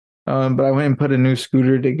 But I went and put a new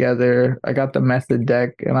scooter together. I got the method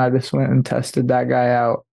deck, and I just went and tested that guy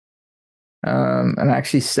out. And I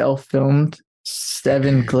actually self-filmed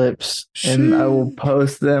 7 clips, and I will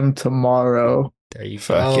post them tomorrow. There you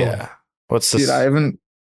go. Yeah. What's I haven't.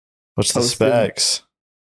 What's the specs?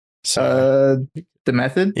 The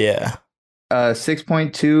method? Yeah.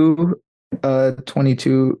 6.2,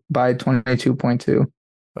 22 by 22.2.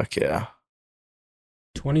 Fuck yeah.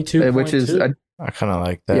 22.2, which is I kind of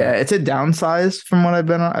like that. Yeah, it's a downsize from what I've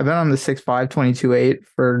been on. I've been on the 6.5 22.8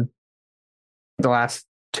 for the last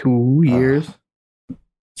 2 years.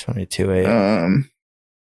 22 a.m. Um,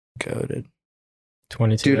 Goated.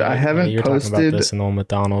 22. dude, I Yeah, haven't you're talking about posted. this in Old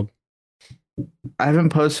McDonald. I haven't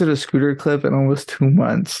posted a scooter clip in almost 2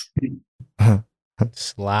 months.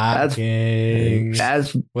 Slacking.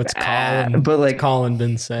 As What's bad, Colin? but What's like, Colin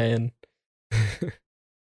been saying?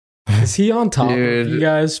 Is he on top of you dude.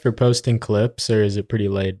 guys for posting clips, or is it pretty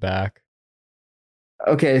laid back?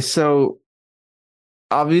 Okay, so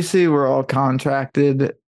obviously we're all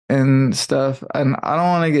contracted and stuff, and I don't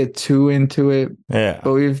want to get too into it, Yeah.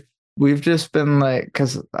 but we've just been like,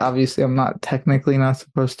 because obviously I'm not technically not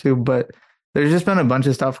supposed to, but there's just been a bunch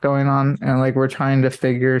of stuff going on, and like we're trying to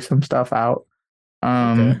figure some stuff out.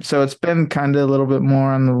 Okay. So it's been kind of a little bit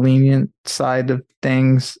more on the lenient side of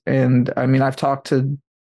things, and I mean I've talked to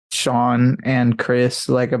Sean and Chris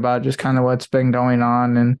like about just kind of what's been going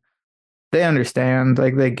on, and they understand,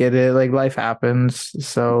 like they get it, like life happens.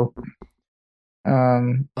 So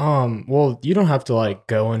Well, you don't have to like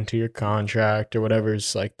go into your contract or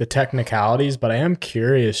whatever's like the technicalities, but I am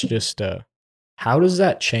curious just how does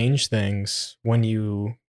that change things when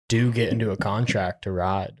you do get into a contract to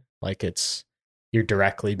ride? Like you're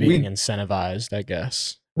directly being we incentivized, I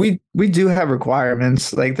guess. we do have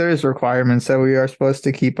requirements. Like there's requirements that we are supposed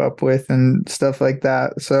to keep up with and stuff like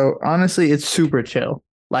that. So honestly, it's super chill.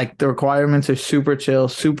 Like the requirements are super chill,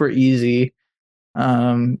 super easy.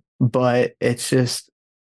 But it's just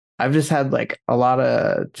I've just had like a lot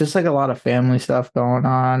of family stuff going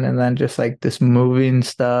on, and then just like this moving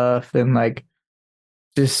stuff, and like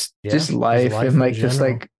Yeah, just just life, life and in like just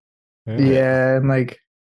general. like Yeah. yeah, and like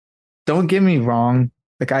don't get me wrong,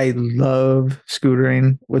 like I love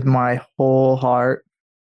scootering with my whole heart,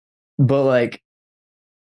 but like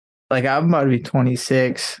I'm about to be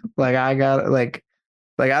 26. Like I got like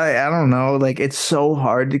I don't know, like it's so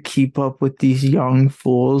hard to keep up with these young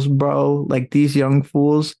fools, bro. Like these young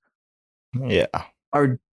fools Yeah.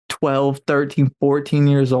 are 12, 13, 14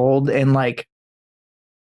 years old, and like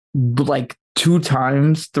two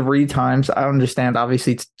times, three times. I understand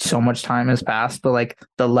obviously so much time has passed, but like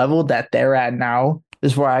the level that they're at now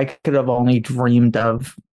is where I could have only dreamed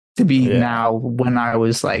of to be Yeah. now when I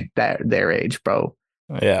was like their age, bro.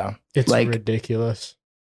 Yeah. It's Like ridiculous.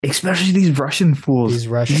 especially these Russian fools. These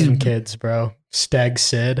Russian kids, bro. Steg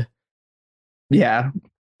Sid. Yeah.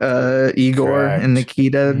 Igor and Correct.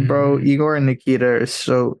 Nikita, bro. Mhm. Igor and Nikita are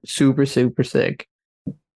so super, super sick.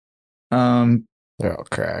 They're all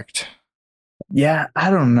cracked. Yeah, I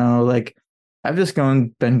don't know. Like I've just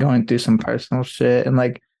been going through some personal shit, and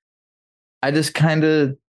like I just kind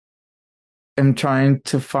of am trying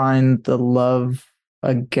to find the love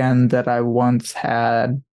again that I once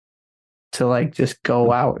had to like just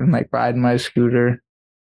go out and like ride my scooter.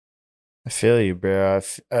 I feel you, bro.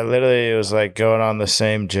 I literally was like going on the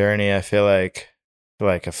same journey. I feel like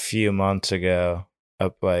a few months ago,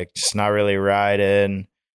 up like just not really riding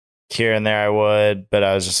here and there. I would, but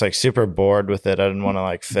I was just like super bored with it. I didn't want to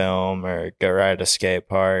like film or go ride a skate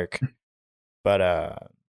park. But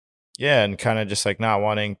yeah, and kind of just like not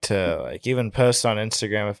wanting to like even post on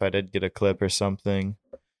Instagram if I did get a clip or something.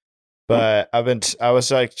 But I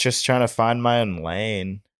was like just trying to find my own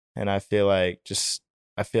lane, and I feel like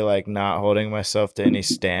not holding myself to any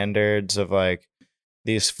standards of like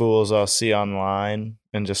these fools I'll see online,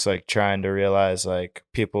 and just like trying to realize like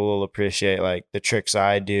people will appreciate like the tricks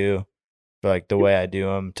I do, like the way I do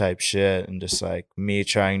them type shit, and just like me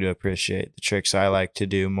trying to appreciate the tricks I like to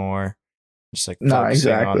do more, just like No,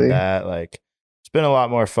 focusing on exactly. that. Like it's been a lot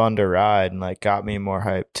more fun to ride, and like got me more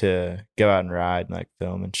hyped to go out and ride and like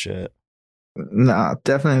film and shit. No,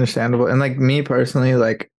 definitely understandable. And like me personally,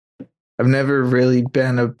 like I've never really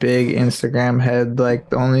been a big Instagram head.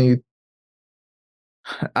 Like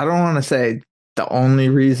I don't want to say the only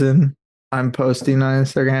reason I'm posting on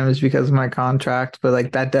Instagram is because of my contract, but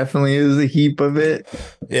like that definitely is a heap of it.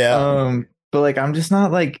 Yeah. But like I'm just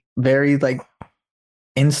not like very like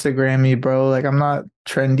Instagrammy, bro. Like I'm not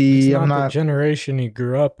It's trendy. I'm not the not generation you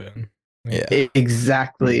grew up in. Yeah.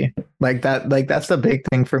 exactly like that. Like that's the big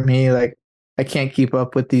thing for me. Like I can't keep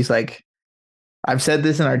up with these like I've said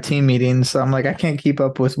this in our team meetings. So I'm like I can't keep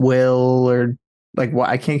up with Will or like what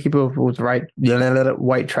I can't keep up with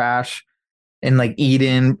white trash and like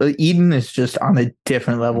Eden. But Eden is just on a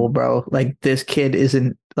different level, bro. Like this kid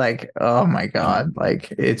isn't like oh my god,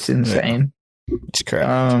 like it's Yeah. insane. It's correct.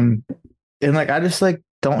 Um, and like I just like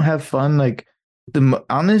don't have fun. Like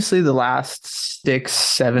honestly, the last 6,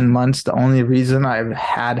 7 months, the only reason I've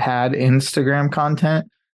had Instagram content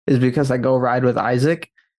is because I go ride with Isaac,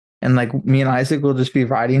 and like me and Isaac will just be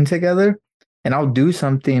riding together, and I'll do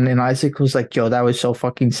something, and Isaac was like, "Yo, that was so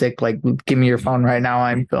fucking sick! Like, give me your phone right now.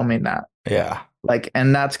 I'm filming that." Yeah. Like,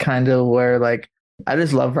 and that's kind of where like I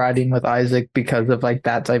just love riding with Isaac because of like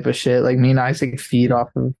that type of shit. Like me and Isaac feed off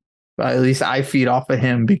of, at least I feed off of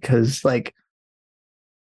him because like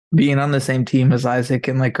being on the same team as Isaac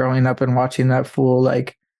and like growing up and watching that fool,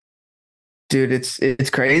 like, dude, it's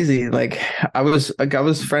crazy. Like I was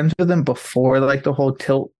friends with him before like the whole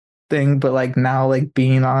tilt thing, but like now like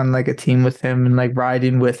being on like a team with him and like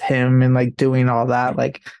riding with him and like doing all that,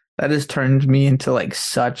 like that has turned me into like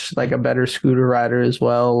such like a better scooter rider as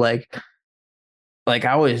well. Like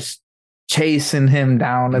I was chasing him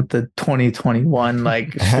down at the 2021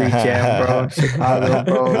 like street jam, bro, in Chicago,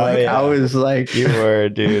 bro. Hell Like yeah. I was like, You were,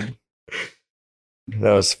 dude.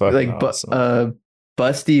 That was fucking like, awesome.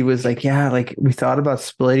 Busty was like, yeah, like we thought about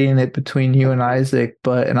splitting it between you and Isaac,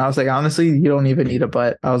 and I was like, honestly, you don't even need a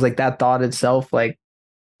but. I was like, that thought itself, like,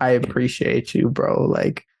 I appreciate you, bro.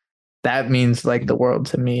 Like that means like the world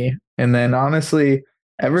to me. And then honestly,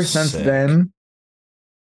 ever since Sick. then,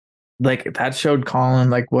 like that showed Colin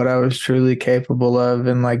like what I was truly capable of,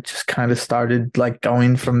 and like just kind of started like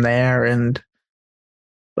going from there. And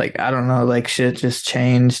like I don't know, like shit just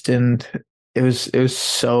changed, and it was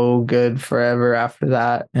so good forever after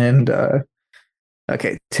that. And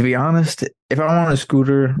okay, to be honest, if I want a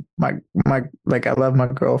scooter, my like I love my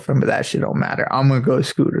girlfriend, but that shit don't matter. I'm gonna go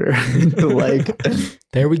scooter. Like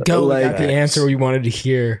There we go. We got like the answer we wanted to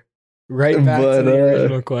hear. Right back to the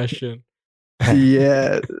original question.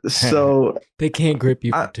 yeah. So They can't grip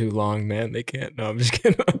you for too long, man. They can't. No, I'm just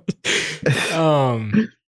kidding.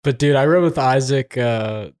 But dude, I rode with Isaac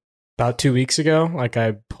about 2 weeks ago. Like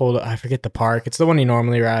I forget the park. It's the one he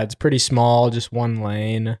normally rides. Pretty small, just one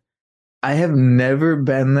lane. I have never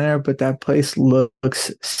been there, but that place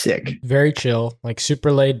looks sick. Very chill, like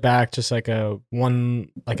super laid back, just like a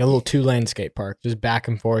little 2-lane skate park, just back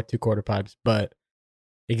and forth, 2 quarter pipes. But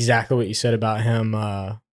exactly what you said about him.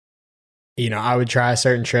 I would try a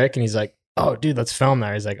certain trick and he's like, oh, dude, let's film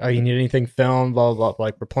there. He's like, oh, you need anything filmed? Blah, blah, blah.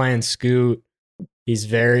 Like we're playing Scoot. He's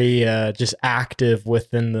very just active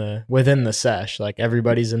within the sesh. Like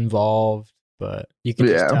everybody's involved, but you can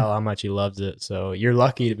just tell how much he loves it. So you're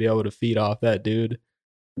lucky to be able to feed off that dude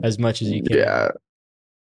as much as you can. Yeah.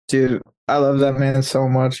 Dude, I love that man so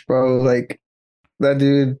much, bro. Like that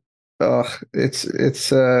dude, oh,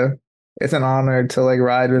 it's an honor to like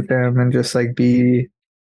ride with him and just like be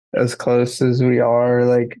as close as we are.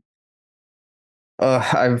 Like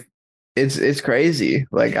it's crazy.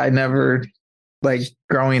 Like I never like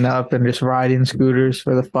growing up and just riding scooters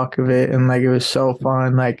for the fuck of it, and like it was so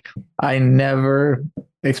fun. Like I never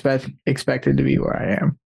expected to be where I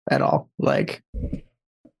am at all. Like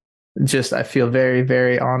just I feel very,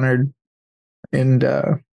 very honored, and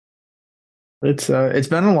it's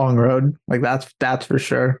been a long road. Like that's for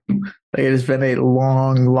sure. Like it has been a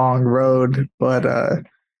long road, but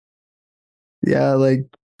yeah, like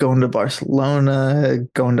going to Barcelona,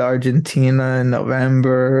 going to Argentina in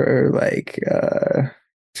November, or like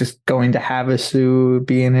just going to Havasu,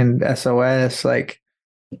 being in SOS. Like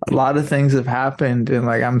a lot of things have happened, and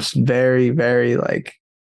like I'm very, very like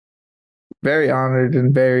very honored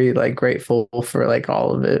and very like grateful for like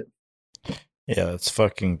all of it. Yeah, that's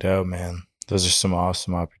fucking dope, man. Those are some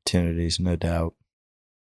awesome opportunities, no doubt.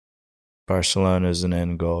 Barcelona is an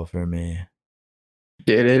end goal for me.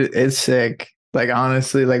 Dude, it's sick. Like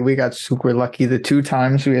honestly, like we got super lucky the 2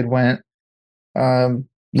 times we had went.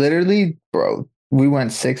 Literally, bro, we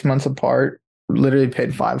went 6 months apart. Literally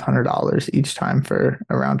paid $500 each time for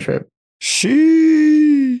a round trip.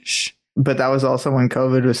 Sheesh. But that was also when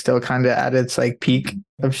COVID was still kind of at its like peak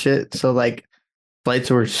of shit. So like flights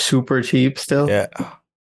were super cheap still. Yeah.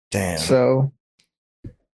 Damn. So.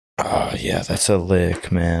 Oh yeah, that's a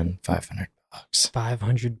lick, man. $500.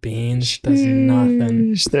 500 beans. That's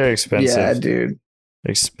nothing. They're expensive. Yeah, dude.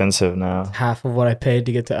 Expensive now. Half of what I paid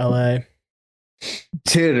to get to LA.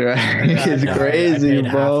 Dude, right? It's crazy, I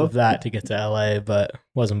paid bro. half of that to get to LA, but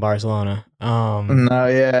wasn't Barcelona. No,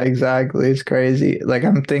 yeah, exactly. It's crazy. Like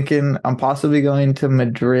I'm thinking I'm possibly going to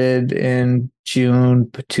Madrid in June,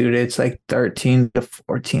 but dude, it's like 13 to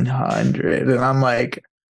 1400. And I'm like,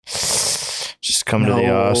 just come to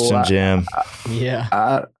the Austin Jam.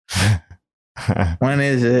 Yeah. When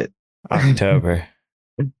is it? October.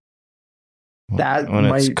 That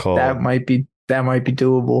might be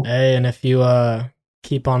doable. Hey, and if you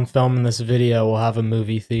keep on filming this video, we'll have a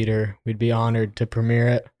movie theater. We'd be honored to premiere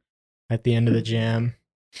it at the end of the jam.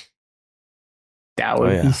 That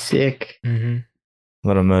would be sick. Mm-hmm. A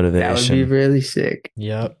little motivation. That would be really sick.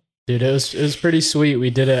 Yep. Dude, it was pretty sweet.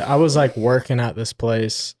 We did it. I was like working at this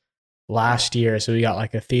place last year, so we got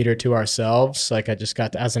like a theater to ourselves. Like I just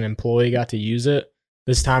got to, as an employee, got to use it.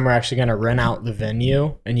 This time we're actually going to rent out the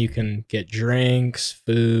venue, and you can get drinks,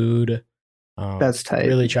 food, That's tight.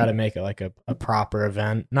 Really try to make it like a proper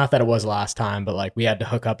event. Not that it was last time, but like we had to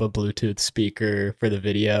hook up a Bluetooth speaker for the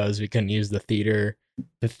videos. We couldn't use the theater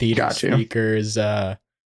Got you. speakers.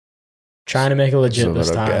 Trying to make it legit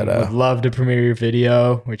this time. Would love to premiere your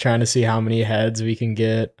video. We're trying to see how many heads we can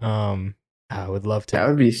get. I would love to. That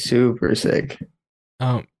would be super sick.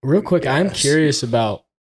 Real quick, I'm curious about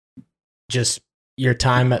just your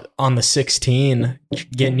time on the 16,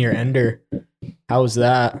 getting your ender. How was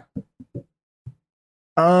that?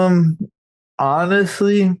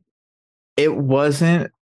 Honestly, it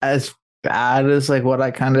wasn't as bad as like what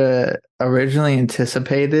I kind of originally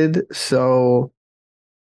anticipated. So,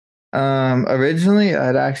 originally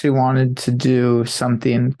I'd actually wanted to do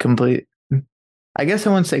something I guess I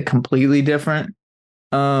wouldn't say completely different.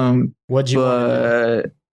 What'd you want to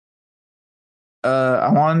do?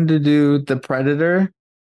 I wanted to do the Predator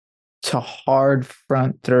to hard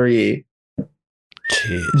front three.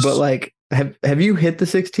 Jeez. But like, have you hit the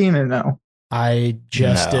 16 or no? I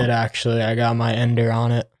just did actually. I got my ender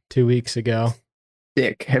on it 2 weeks ago.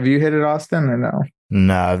 Dick, have you hit it, Austin, or no?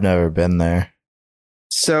 No, I've never been there.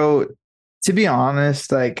 So, to be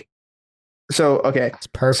honest, like, okay. It's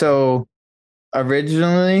perfect. So,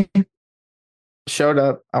 originally showed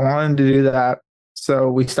up. I wanted to do that. So,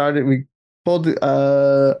 we pulled,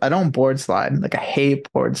 I don't board slide. Like, I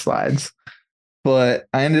hate board slides. But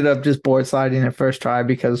I ended up just board sliding at first try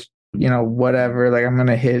because, whatever. Like, I'm going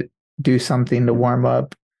to do something to warm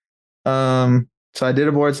up. So, I did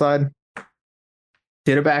a board slide.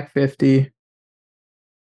 Did a back 50.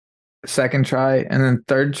 Second try, and then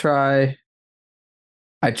third try,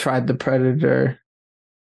 I tried the Predator,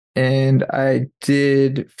 and I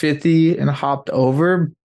did 50 and hopped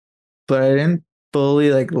over, but I didn't fully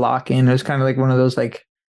like lock in. It was kind of like one of those like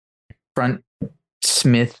front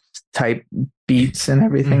Smith type beats and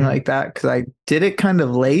everything like that because I did it kind of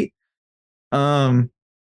late. And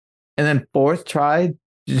then fourth try,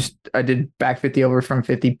 I did back 50 over from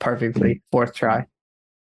 50 perfectly. Fourth try,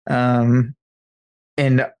 and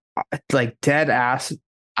like dead ass,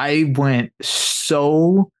 I went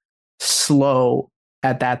so slow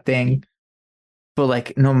at that thing, but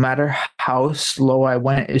like no matter how slow I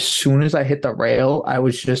went, as soon as I hit the rail, I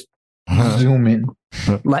was just zooming.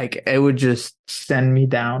 Like it would just send me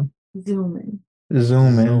down. Zooming.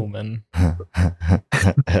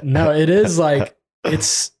 No, it is like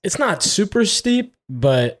it's not super steep,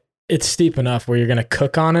 but it's steep enough where you're gonna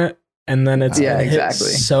cook on it, and then it's hit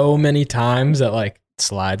so many times that like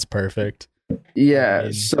slides perfect. Yeah,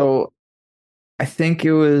 so I think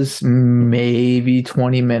it was maybe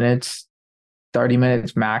 20 minutes, 30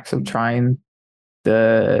 minutes max of trying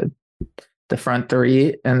the front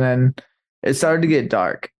three, and then it started to get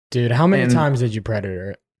dark. Dude, how many times did you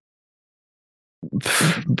Predator it?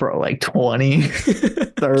 Bro, like 20,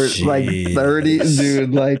 30, like 30,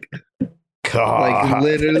 dude, like God, like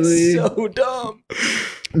literally that's so dumb.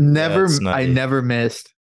 I never missed.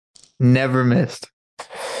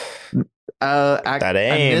 That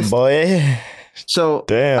aim, boy. So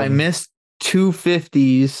damn. I missed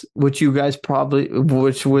 250s, which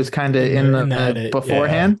was kind of in the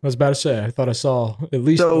beforehand. Yeah. I was about to say, I thought I saw at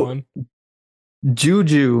least one.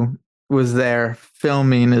 Juju was there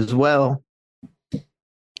filming as well,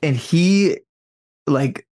 and he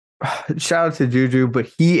like shout out to Juju, but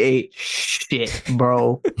he ate shit,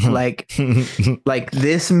 bro. like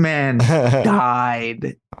this man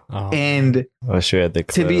died. And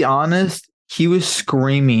to be honest, he was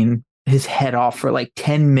screaming his head off for like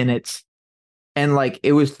 10 minutes, and like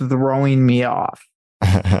it was throwing me off.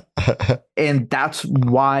 And that's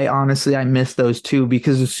why honestly I missed those two,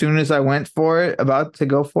 because as soon as I went for it, about to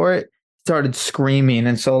go for it, started screaming,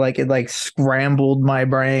 and so like it like scrambled my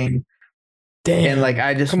brain. Damn. And like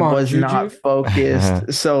I just was not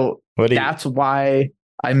focused. So that's why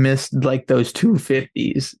I missed like those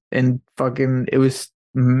 250s, and fucking it was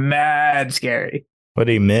mad scary. What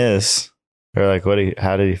did he miss? Or like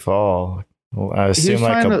how did he fall? I assume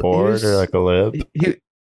like a board or like a lip.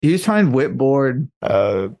 He was trying to whip board.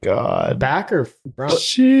 Oh God. Back or front?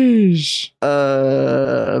 Sheesh.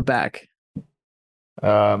 Back.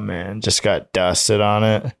 Oh man, just got dusted on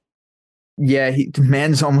it. Yeah,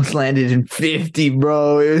 man's almost landed in 50,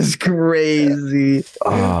 bro. It was crazy.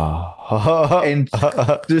 Oh. And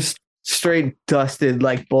just straight dusted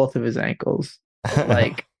like both of his ankles.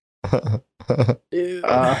 Like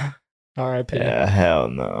R.I.P. Yeah, hell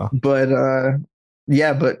no. But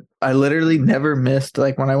but I literally never missed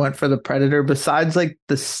like when I went for the Predator. Besides like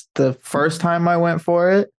the first time I went for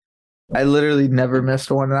it, I literally never missed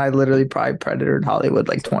one, and I literally probably Predatored Hollywood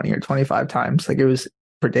like 20 or 25 times. Like it was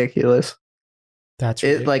ridiculous. That's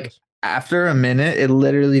ridiculous. It like after a minute, it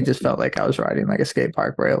literally just felt like I was riding like a skate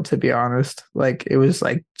park rail, to be honest. Like it was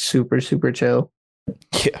like super, super chill.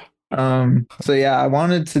 Yeah. So yeah, I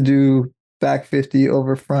wanted to do back 50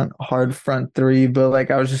 over front, hard front three, but like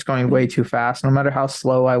I was just going way too fast. No matter how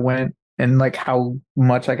slow I went and like how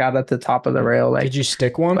much I got at the top of the rail, like Did you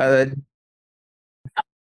stick one?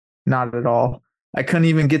 not at all. I couldn't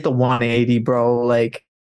even get the 180, bro. Like,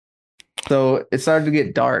 so it started to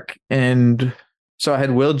get dark, and so I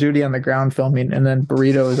had Will Judy on the ground filming, and then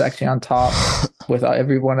Burrito was actually on top with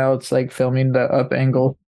everyone else like filming the up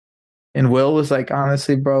angle. And Will was like,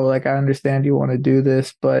 honestly, bro, like I understand you want to do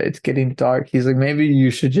this, but it's getting dark. He's like, maybe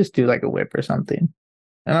you should just do like a whip or something.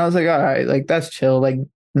 And I was like, all right, like that's chill. Like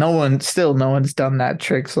no one's done that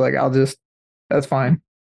trick. So like that's fine.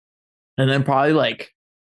 And then probably like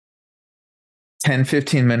 10,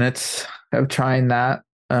 15 minutes of trying that.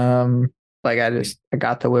 Like I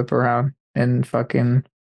got the whip around and fucking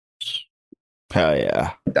Hell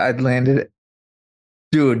yeah. I landed it.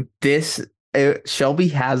 Dude, Shelby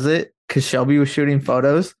has it because Shelby was shooting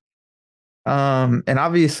photos. And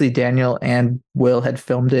obviously Daniel and Will had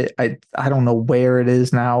filmed it. I don't know where it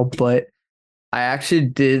is now, but I actually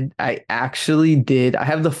did. I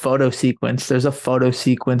have the photo sequence. There's a photo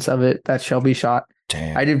sequence of it that Shelby shot.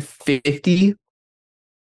 Damn. I did 50,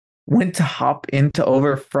 went to hop into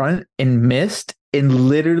over front and missed, and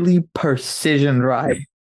literally precision ride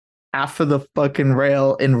half of the fucking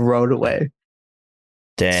rail and rode away.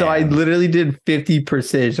 Damn. So I literally did 50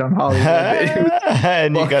 precision on Hollywood.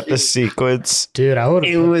 And you got the sequence. Dude, I would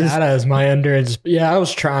have put that as my endurance. Yeah, I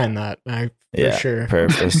was trying that. For sure.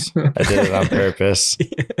 Purpose. I did it on purpose.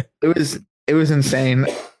 It was insane.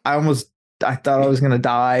 I thought I was gonna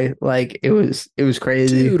die. Like it was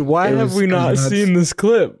crazy. Dude, why have we not seen this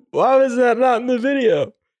clip? Why was that not in the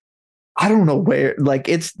video? I don't know where. Like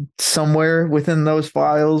it's somewhere within those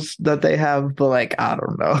files that they have, but like I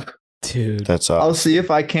don't know. Dude, that's awesome. I'll see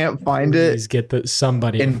if I can't find it. Please get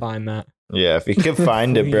somebody to find that. Yeah, if you can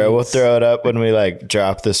find it, bro, we'll throw it up when we like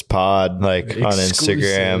drop this pod like on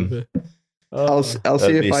Instagram. I'll see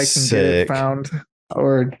if I can get it found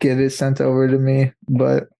or get it sent over to me.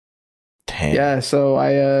 But damn. Yeah, so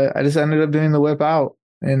I just ended up doing the whip out,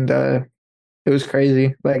 and it was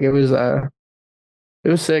crazy. Like it was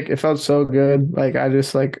sick. It felt so good. Like I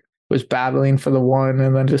just like was battling for the one,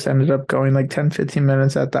 and then just ended up going like 10, 15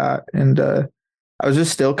 minutes at that. And I was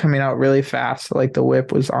just still coming out really fast. Like the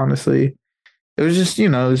whip was honestly, it was just, it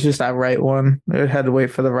was just that right one. I had to wait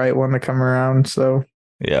for the right one to come around. So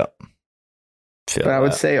yeah. But I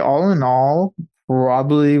would say all in all,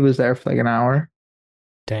 probably was there for like an hour.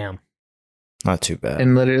 Damn. Not too bad.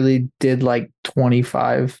 And literally did like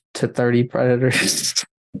 25 to 30 predators.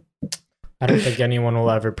 I don't think anyone will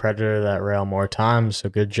ever predator that rail more times. So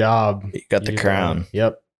good job. You got the crown.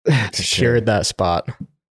 Yep. Secured that spot.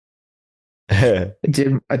 I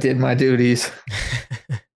did my duties.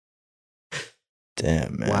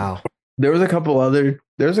 Damn, man. Wow. There was a couple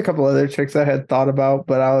other tricks I had thought about,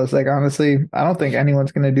 but I was like, honestly, I don't think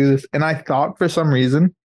anyone's gonna do this. And I thought for some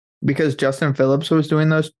reason, because Justin Phillips was doing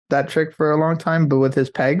that trick for a long time, but with his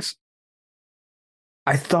pegs,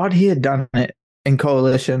 I thought he had done it in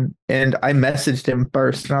Coalition, and I messaged him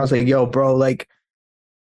first, and I was like, "Yo, bro, like,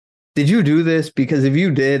 did you do this? Because if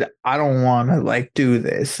you did, I don't want to like do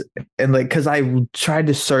this." And like, because I tried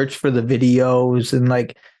to search for the videos, and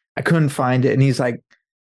like, I couldn't find it, and he's like,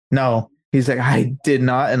 "No." He's like, I did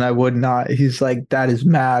not, and I would not. He's like, that is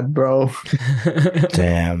mad, bro.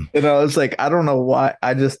 Damn. And I was like, I don't know why.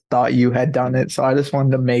 I just thought you had done it. So I just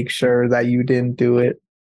wanted to make sure that you didn't do it.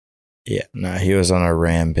 Yeah, no, he was on a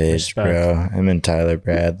rampage, bro. Him and Tyler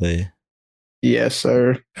Bradley. Yes,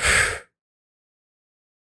 sir.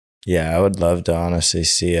 Yeah, I would love to honestly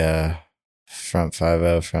see a front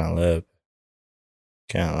 5-0 front lip.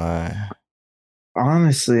 Can't lie.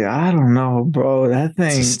 Honestly, I don't know, bro. That thing,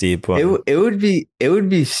 it's a steep one. It would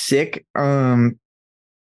be sick. That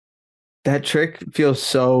trick feels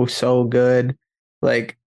so good.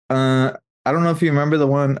 Like, I don't know if you remember the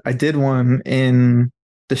one I did one in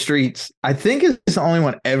the streets. I think it's the only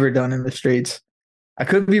one ever done in the streets. I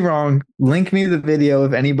could be wrong. Link me the video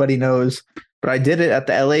if anybody knows. But I did it at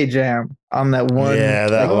the LA Jam on that one. Yeah,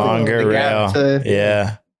 that like, longer rail.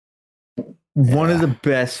 Yeah. One of the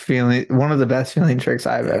best feeling tricks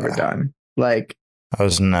I've ever done. Like, I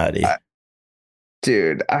was nutty.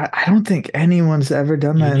 Dude, I don't think anyone's ever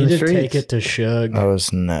done that in the streets. Take it to Shug. I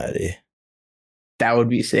was nutty. That would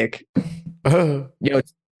be sick. Yo,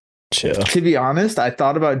 chill. To be honest, I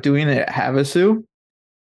thought about doing it at Havasu,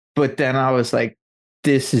 but then I was like,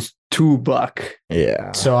 this is $2.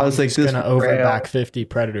 Yeah. So I was like, gonna over back 50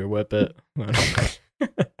 predator whip it.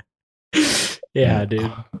 Yeah,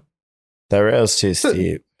 dude. That rail's too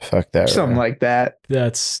steep. Fuck that Something rail. like that.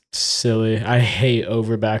 That's silly. I hate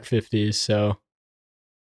over back 50s, so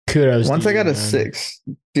kudos Once to I you, got a man.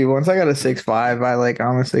 6'5", I like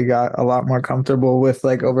honestly got a lot more comfortable with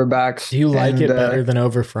like overbacks. Do you like and, it better than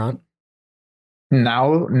over front?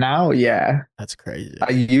 Now, yeah. That's crazy. I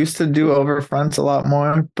used to do over fronts a lot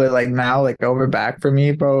more, but like now, like over back for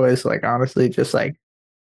me, bro, is like honestly just like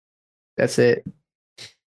that's it.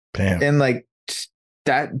 Damn. And like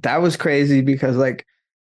that was crazy because like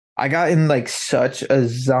I got in like such a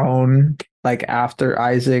zone like after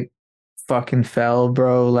Isaac fucking fell,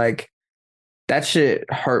 bro. Like that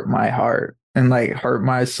shit hurt my heart and like hurt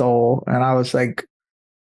my soul. And I was like,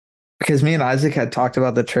 because me and Isaac had talked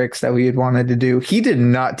about the tricks that we had wanted to do. He did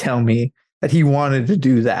not tell me that he wanted to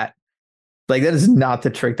do that. Like that is not the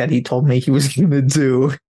trick that he told me he was gonna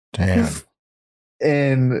do. Damn.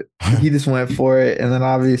 And he just went for it. And then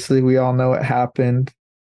obviously we all know what happened.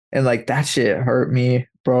 And like that shit hurt me,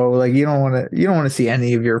 bro. Like you don't want to see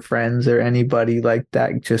any of your friends or anybody like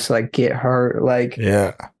that just like get hurt. Like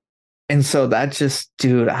Yeah. And so that just,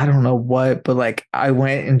 dude, I don't know what, but like I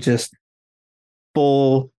went and just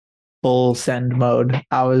full send mode.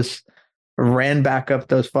 Ran back up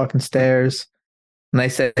those fucking stairs and they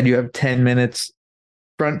said you have 10 minutes,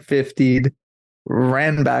 front 50'd,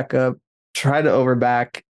 ran back up, tried to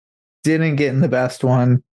overback, didn't get in the best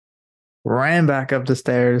one, ran back up the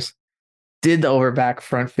stairs, did the overback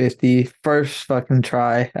front 50, first fucking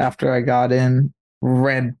try after I got in,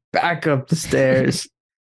 ran back up the stairs.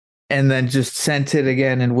 And then just sent it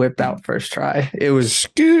again and whipped out first try. It was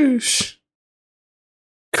Scoosh.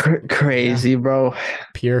 crazy, bro.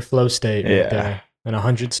 Pure flow state right Yeah. there. And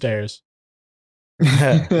 100 stairs.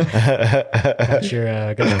 Yeah. Got your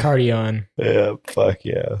cardio on. Yeah. Fuck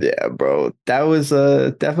yeah. Yeah, bro. That was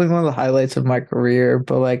definitely one of the highlights of my career.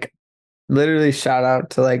 But like literally shout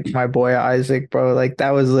out to like my boy Isaac, bro. Like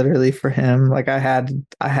that was literally for him. Like I had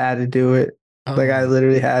to do it. Like I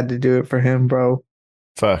literally had to do it for him, bro.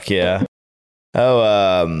 Fuck yeah. Oh,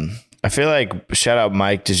 I feel like shout out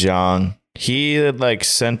Mike DeJong. He like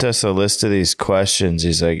sent us a list of these questions.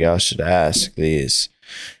 He's like, y'all should ask these.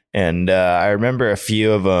 And I remember a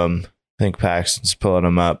few of them. I think Paxton's pulling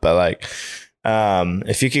them up. But like,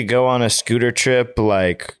 if you could go on a scooter trip,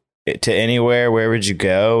 like to anywhere, where would you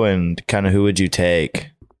go? And kind of who would you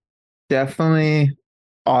take? Definitely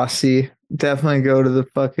Aussie. Definitely go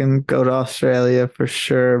to Australia for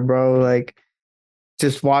sure, bro. Like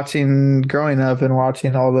just growing up and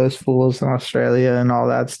watching all those fools in Australia and all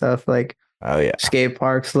that stuff. Like, Oh yeah. skate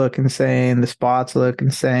parks look insane. The spots look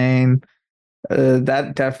insane.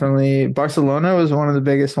 That definitely Barcelona was one of the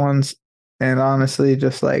biggest ones. And honestly,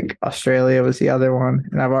 just like Australia was the other one.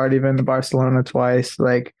 And I've already been to Barcelona twice.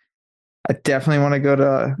 Like, I definitely want to go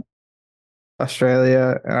to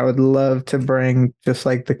Australia. And I would love to bring just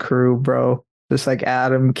like the crew, bro. Just like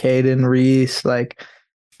Adam, Caden, Reese, like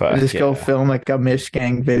just go film like a Mish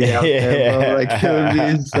Gang video out there, bro. Like it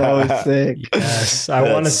would be so sick. Yes, I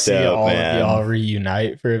want to That's see dope, all man. of y'all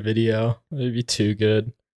reunite for a video. It'd be too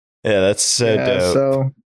good. Yeah, that's so dope. So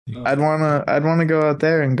I'd wanna go out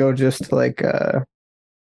there and go just to like I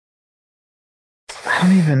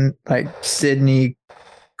don't even like Sydney,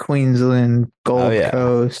 Queensland, Gold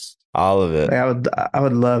Coast. All of it. Like, I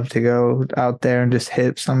would love to go out there and just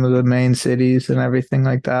hit some of the main cities and everything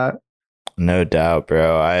like that. No doubt,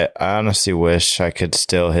 bro. I honestly wish I could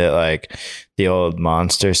still hit like the old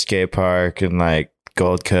Monster skate park and like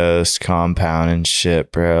Gold Coast compound and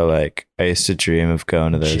shit, bro. Like I used to dream of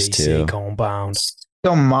going to those JC two. compound.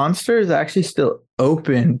 So Monster is actually still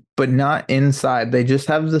open, but not inside. They just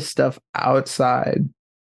have the stuff outside.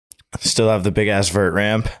 Still have the big ass vert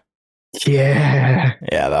ramp. Yeah.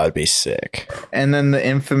 Yeah, that would be sick. And then the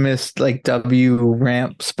infamous like W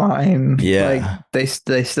ramp spine. Yeah. Like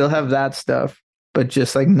they still have that stuff, but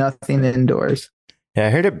just like nothing indoors. Yeah, I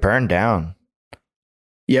heard it burned down.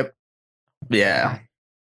 Yep. Yeah.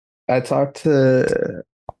 I talked to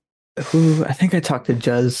I think I talked to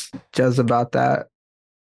Juz about that.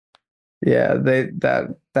 Yeah,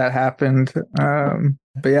 that happened.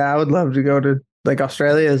 But yeah, I would love to go to like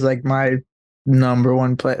Australia is like my number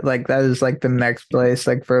one place. Like that is like the next place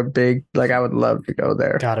like for a big like I would love to go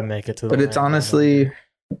there. Gotta make it to the But it's honestly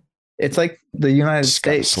it's like the United Just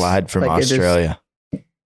gotta States. slide from Like, Australia.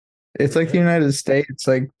 It's like the United States.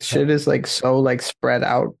 Like shit is like so like spread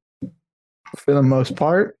out for the most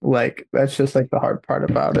part. Like that's just like the hard part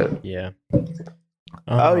about it. Yeah.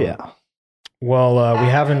 Oh yeah. Well, we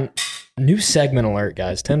have a new segment alert,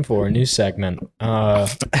 guys. 10-4, new segment. We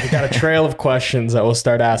got a trail of questions that we'll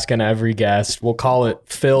start asking every guest. We'll call it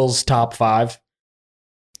Phil's Top 5.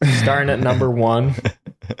 Starting at number 1,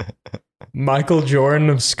 Michael Jordan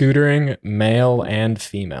of scootering, male and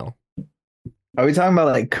female. Are we talking about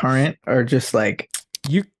like current or just like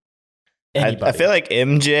I feel like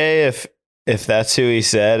MJ, if that's who he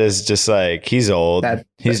said, is just like he's old.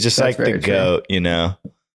 He's just like the GOAT, you know.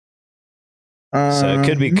 So it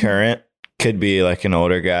could be current, could be like an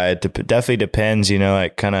older guy. It definitely depends, you know,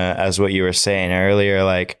 like kind of as what you were saying earlier,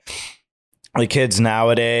 like kids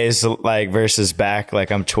nowadays, like versus back,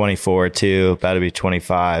 like I'm 24 too, about to be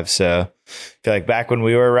 25. So I feel like back when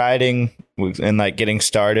we were riding and like getting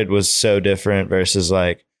started was so different versus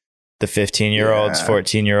like the 15-year-olds,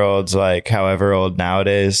 14-year-olds, like however old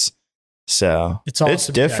nowadays. So it's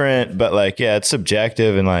different, but like, yeah, it's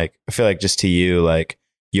subjective. And like, I feel like just to you, like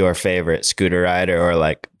your favorite scooter rider or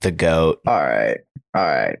like the GOAT. All right.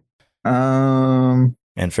 And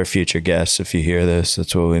for future guests, if you hear this,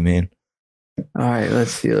 that's what we mean. All right,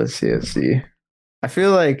 let's see. I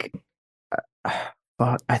feel like,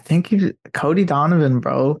 I think Cody Donovan,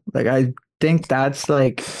 bro. Like, I think that's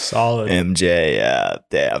like solid. MJ, yeah,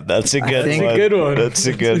 damn, that's a good one. That's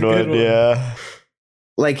a good one, yeah.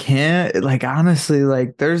 Like him, like honestly,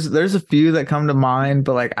 like there's a few that come to mind,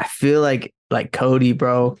 but like I feel like Cody,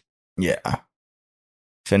 bro. Yeah.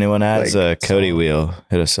 If anyone has a Cody wheel,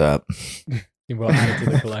 hit us up. You will add it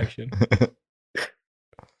to the collection.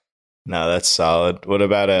 No, that's solid. What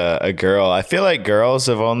about a girl? I feel like girls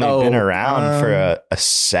have only been around for a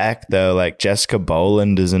sec, though. Like Jessica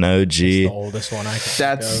Boland is an OG. That's the oldest one I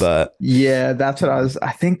can think of. Yeah, that's what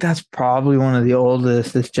I think that's probably one of the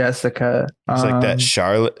oldest is Jessica. It's like that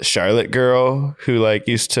Charlotte girl who like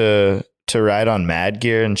used to ride on Mad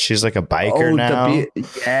Gear, and she's like a biker now.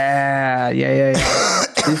 Yeah.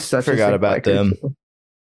 She's such forgot about them. Too.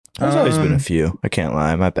 There's always been a few. I can't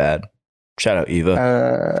lie. My bad. Shout out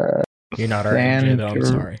Eva. You're not our MJ, though. I'm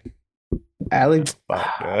sorry.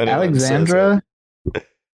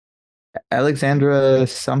 Alexandra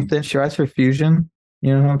something. She rides for Fusion.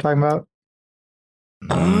 You know what I'm talking about?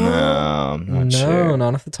 No, I'm not sure. No,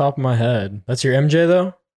 not off the top of my head. That's your MJ,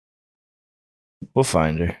 though? We'll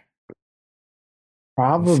find her.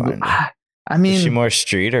 Probably. We'll find her. I mean, is she more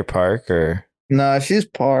street or park or? No, she's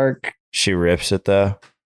park. She rips it though.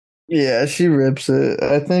 Yeah, she rips it.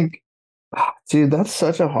 I think, dude, that's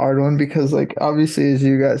such a hard one because, like, obviously, as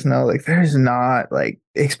you guys know, like, there's not like,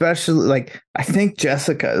 especially like, I think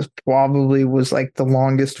Jessica's probably was like the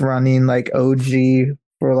longest running like OG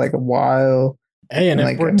for like a while. Hey, and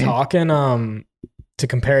if we're talking to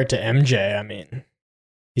compare it to MJ, I mean,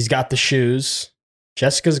 he's got the shoes.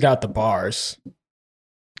 Jessica's got the bars.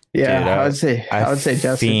 Yeah, dude, I would say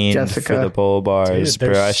Jessica for the bull bars,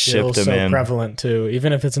 dude, bro. I shipped them in. Prevalent too.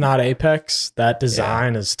 Even if it's not Apex, that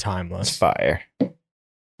design is timeless. It's fire.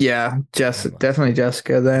 Yeah, definitely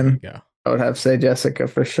Jessica. Then I would have to say Jessica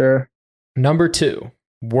for sure. Number 2,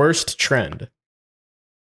 worst trend.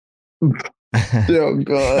 Oh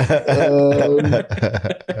god.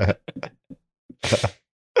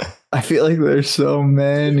 I feel like there's so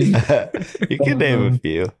many. You can name a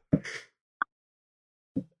few.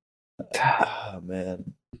 Oh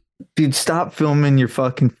man, dude, stop filming your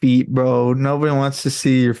fucking feet, bro. Nobody wants to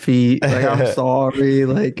see your feet. Like, I'm sorry.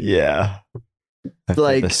 Like, yeah, I feel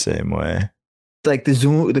like the same way. Like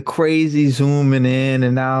the crazy zooming in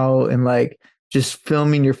and out, and like just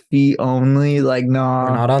filming your feet only. Like, nah,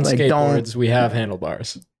 we're not on like, skateboards. We have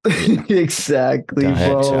handlebars. Exactly,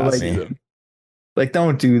 bro. Like,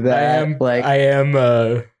 don't do that. I am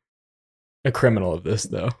a criminal of this,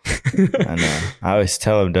 though. I know. I always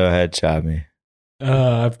tell him, don't headshot me.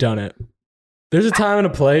 I've done it. There's a time and a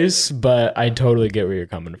place, but I totally get where you're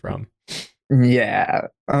coming from. Yeah.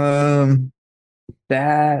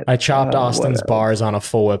 That I chopped Austin's bars on a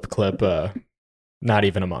full whip clip not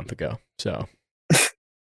even a month ago. So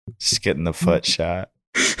just getting the foot shot.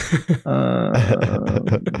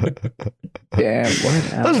 Yeah, what else?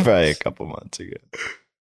 That was probably a couple months ago.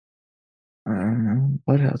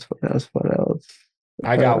 What else?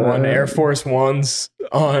 I got one. Air Force Ones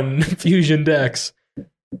on Fusion decks.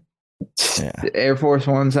 Yeah. Air Force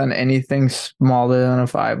Ones on anything smaller than a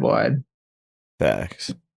 5 wide.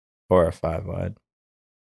 Facts. Or a 5 wide.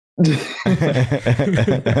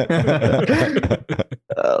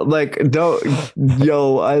 I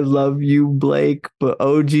love you, Blake, but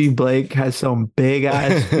OG Blake has some big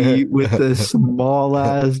ass feet with the small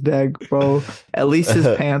ass deck, bro. At least his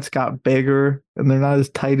pants got bigger and they're not as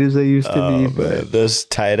tight as they used to be. But man, those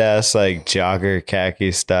tight ass like jogger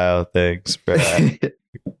khaki style things, bro.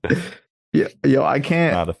 Yeah, yo, I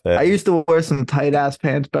can't. Not a fan. I used to wear some tight ass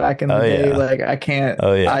pants back in the day. Yeah. Like, I can't.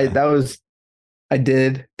 Oh yeah, that was I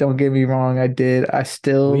did. Don't get me wrong. I did. I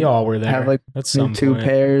still We all were there have like at some two point.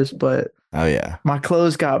 pairs, but Oh yeah. my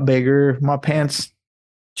clothes got bigger. My pants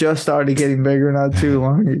just started getting bigger not too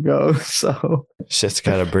long ago. So Shit's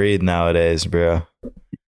gotta breathe nowadays, bro.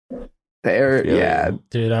 there, Feel yeah. you.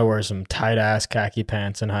 Dude, I wore some tight ass khaki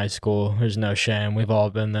pants in high school. There's no shame. We've all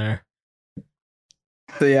been there.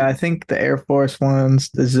 So yeah, I think the Air Force ones,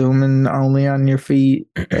 the zooming only on your feet.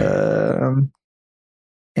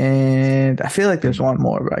 And I feel like there's one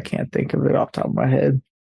more, but I can't think of it off the top of my head.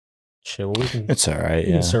 Shit, well, we can It's all right.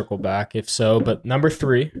 we Yeah. can circle back if so. But number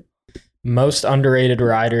 3, most underrated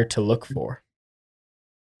rider to look for.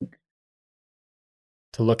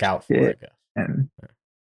 To look out for, Yeah. I guess. And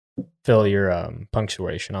Phil, your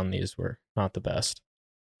punctuation on these were not the best.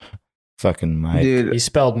 Fucking Mike. dude, He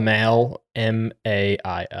spelled male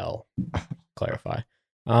MAIL. Clarify.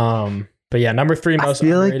 But yeah, number 3 I most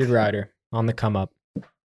feel like- underrated rider on the come up.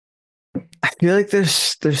 I feel like there's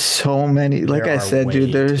so many. Like There I are said, way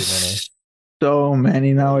dude, too there's so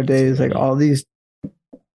many nowadays. Like many. all these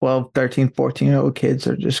 12, 13, 14-year-old kids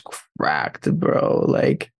are just cracked, bro.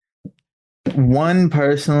 Like one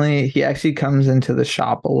personally, he actually comes into the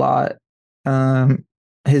shop a lot.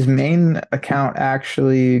 His main account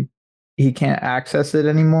actually, he can't access it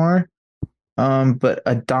anymore. But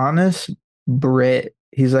Adonis Britt,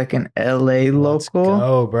 he's like an LA Let's local.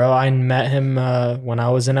 go, bro. I met him when I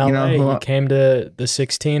was in LA. You know who He I- came to the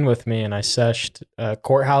 16 with me, and I seshed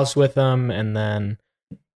Courthouse with him, and then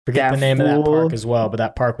forget That the name of that park fool- as well, but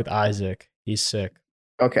that park with Isaac. He's sick.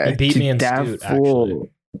 Okay. He beat me in that Scoot, fool,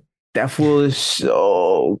 that fool is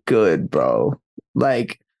so good, bro.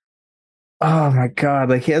 Like, oh my God.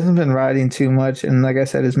 Like he hasn't been riding too much. And like I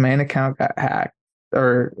said, his main account got hacked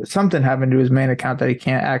or something happened to his main account that he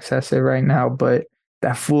can't access it right now. But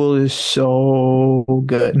that fool is so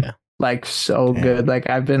good. Yeah. Like so Damn. good. Like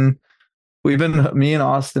me and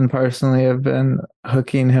Austin personally have been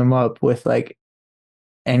hooking him up with like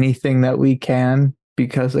anything that we can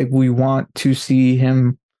because like we want to see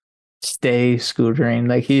him stay scootering.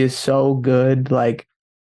 Like he is so good. Like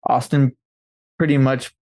Austin pretty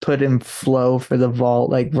much put him flow for the vault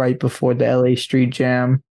like right before the LA Street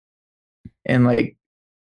Jam. And like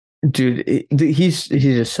dude, he's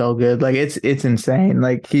just so good. Like it's insane.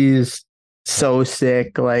 Like he's so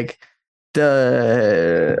sick. Like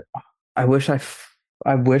I wish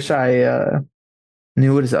I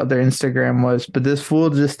knew what his other Instagram was, but this fool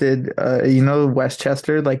just did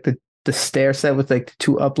Westchester, like the stair set with like the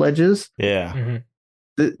 2 up ledges. Yeah.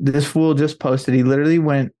 Mm-hmm. This fool just posted. He literally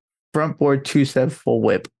went front board 2-step full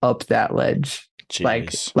whip up that ledge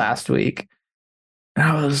like Jeez. last week. And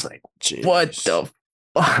I was like, Jeez. what the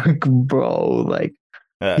fuck, bro? Like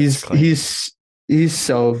That's clean. he's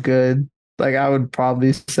so good. Like I would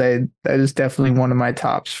probably say that is definitely one of my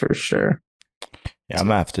tops for sure. Yeah, I'm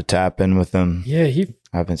gonna have to tap in with him. Yeah,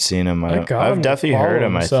 I haven't seen him. I got I've him definitely to heard follow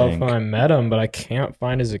him. I himself think. when I met him, but I can't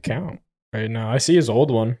find his account right now. I see his old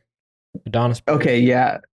one. Adonis. Okay,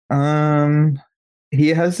 yeah. He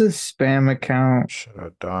has a spam account. Shout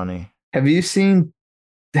out Donnie. Have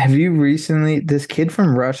you recently this kid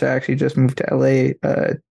from Russia actually just moved to LA,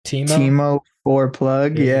 Timo for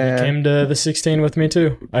plug? Yeah. He came to the 16 with me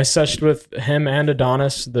too. I seshed with him and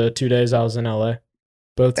Adonis the 2 days I was in LA.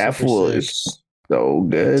 Both That super fool sick. is so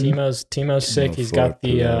good. Timo's sick. He's got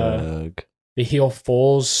the heel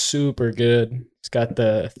fulls super good. He's got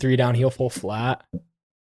the 3 down heel full flat.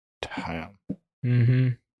 Damn. Mm-hmm.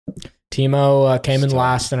 Timo came in Stop.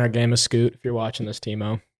 last in our game of Scoot. If you're watching this,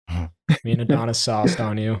 Timo, me and Adonis sauced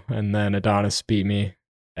on you, and then Adonis beat me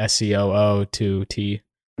SEOO to T.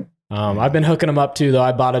 I've been hooking him up too, though.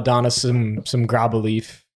 I bought Adonis some grabba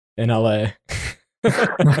leaf in LA.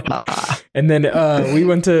 And then we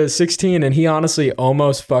went to 16, and he honestly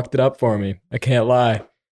almost fucked it up for me. I can't lie.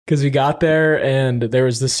 Because we got there, and there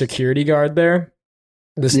was this security guard there,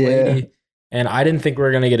 this lady, and I didn't think we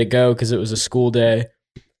were going to get a go because it was a school day.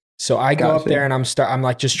 So I go up there, and I'm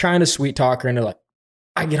like just trying to sweet talk her into like,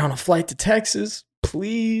 I get on a flight to Texas,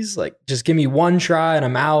 please. Like, just give me one try, and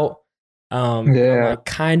I'm out. I'm like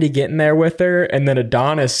kind of getting there with her. And then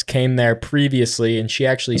Adonis came there previously, and she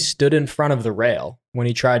actually stood in front of the rail when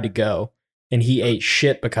he tried to go, and he ate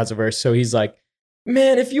shit because of her. So he's like,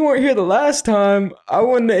 man, if you weren't here the last time, I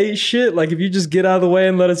wouldn't have ate shit. Like, if you just get out of the way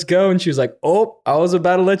and let us go. And she was like, oh, I was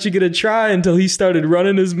about to let you get a try until he started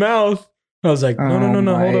running his mouth. I was like, no,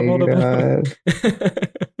 hold up.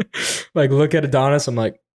 Like, look at Adonis. I'm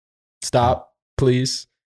like, stop, please.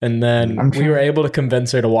 And then we were able to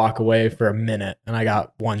convince her to walk away for a minute, and I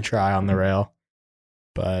got one try on the rail.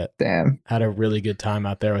 But damn, had a really good time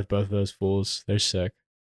out there with both of those fools. They're sick.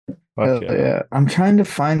 Fuck Yeah. I'm trying to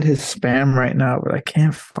find his spam right now, but I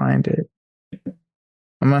can't find it.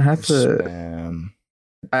 I'm gonna have to. Spam.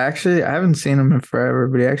 I haven't seen him in forever,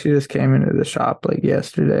 but he actually just came into the shop like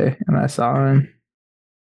yesterday, and I saw him.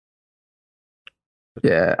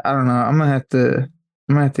 Yeah, I don't know. I'm gonna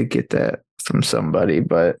have to get that from somebody,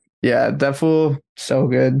 but yeah, that fool so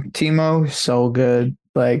good. Timo so good.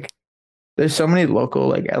 Like, there's so many local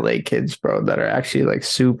like LA kids, bro, that are actually like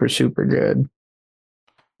super super good.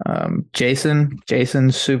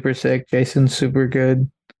 Jason's super sick. Jason's super good.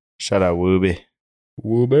 Shout out Wooby.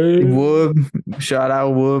 Wood, shout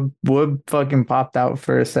out Wood. Wood fucking popped out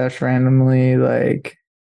for a sesh randomly like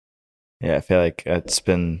Yeah, I feel like it's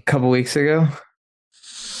been. a couple weeks ago.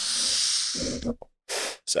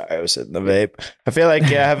 Sorry, I was hitting the vape. I feel like I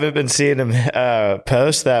haven't been seeing him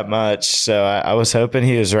post that much, so I was hoping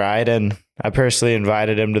he was riding. I personally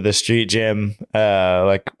invited him to the street gym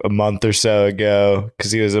like a month or so ago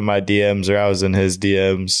because he was in my DMs or I was in his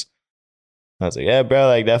DMs. I was like, yeah, bro,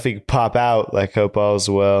 like definitely pop out. Like, hope all's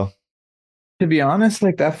well. To be honest,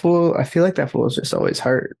 like that fool, I feel like that fool is just always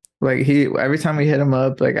hurt. Like every time we hit him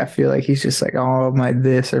up, like I feel like he's just like, oh, my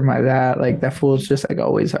this or my that. Like that fool's just like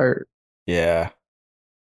always hurt. Yeah.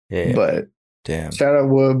 Yeah. But damn. shout out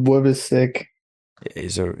Wood. Wood is sick. Yeah,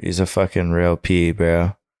 he's a fucking real P,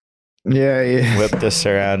 bro. Yeah. Whipped us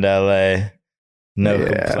around LA. No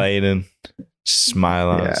complaining. Smile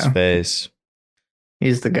on his face.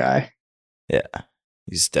 He's the guy. Yeah.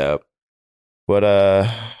 He's dope. What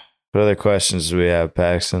other questions do we have,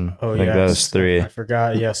 Paxton? Oh, I think that was 3. I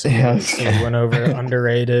forgot. Yes. Yes. So we went over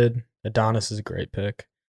underrated. Adonis is a great pick.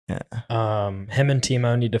 Yeah. Him and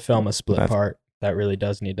Timo need to film a split part. That really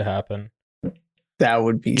does need to happen. That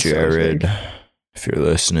would be Jared, so sick. if you're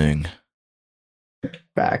listening,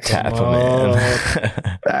 Back tap him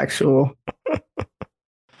in. Actual.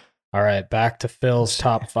 All right, back to Phil's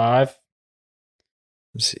top 5.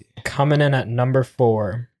 Let's see. Coming in at number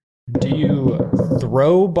 4. Do you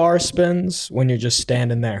throw bar spins when you're just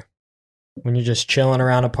standing there? When you're just chilling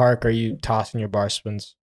around a park, or are you tossing your bar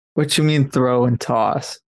spins? What you mean throw and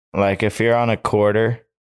toss? Like if you're on a quarter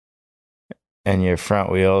and your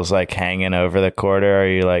front wheel is like hanging over the quarter, are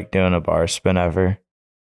you like doing a bar spin ever?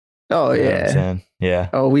 Oh, You know what I'm yeah. saying? Yeah.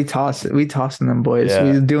 Oh, we tossing them boys. Yeah.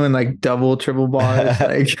 We doing like double, triple bars.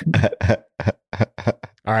 Like,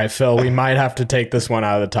 All right, Phil, we might have to take this one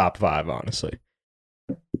out of the top 5, honestly.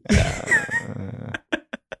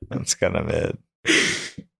 That's kind of it.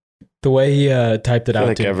 The way he typed it out,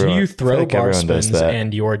 like do everyone- you I feel throw like bar everyone does spins that.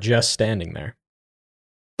 and you're just standing there?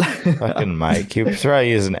 Fucking Mike. He was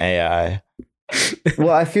probably using AI. well,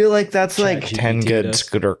 I feel like that's like, ChatGPT 10 good does.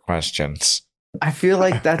 scooter questions. I feel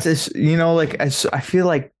like that's I feel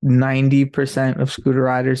like 90% of scooter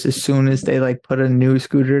riders, as soon as they like put a new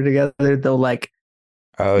scooter together, they'll like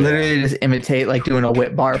Oh, literally just imitate like doing a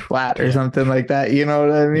whip bar flat or something like that. You know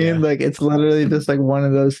what I mean? Yeah. Like it's literally just like one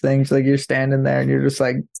of those things. Like you're standing there and you're just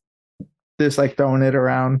like throwing it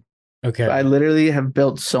around. Okay. I literally have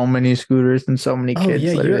built so many scooters and so many Oh, kids.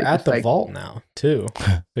 yeah, you're literally at just, the like, vault now, too.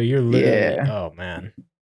 So you're literally, Yeah. oh, man.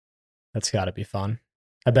 That's got to be fun.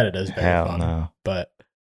 I bet it is very Hell fun. no. But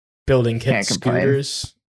building Can't kids' complain.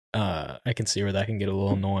 scooters, I can see where that can get a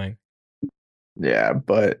little annoying. Yeah,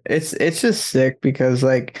 but it's just sick because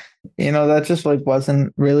like, you know, that just like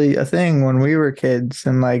wasn't really a thing when we were kids,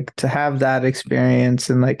 and like to have that experience,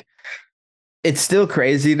 and like it's still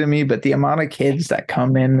crazy to me, but the amount of kids that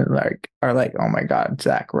come in like are like, oh my God,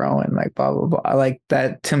 Zack Rowan, like blah blah blah. Like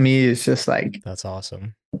that to me is just like That's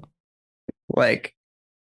awesome.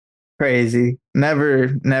 crazy.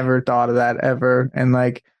 Never thought of that ever. And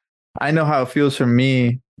like I know how it feels for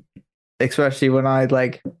me, especially when I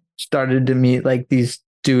like started to meet like these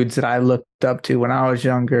dudes that I looked up to when I was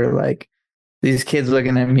younger, like these kids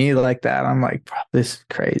looking at me like that. I'm like, bro, this is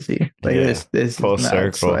crazy. Like Yeah, this full is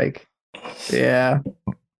nuts. circle. Like, yeah.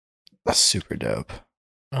 That's super dope.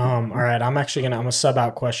 All right, I'm gonna sub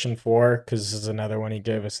out question 4 because this is another one he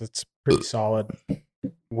gave us. It's pretty solid.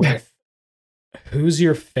 With who's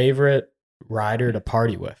your favorite rider to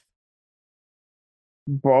party with?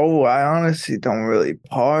 Bro, I honestly don't really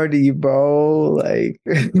party, bro. Like,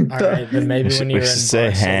 All right, then maybe when We you're in should say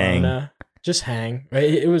hang. Barcelona, just hang. Right?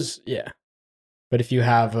 It was, yeah. But if you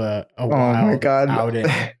have a oh my wild God. outing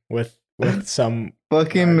with some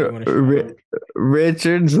Fucking rider you wanna show out.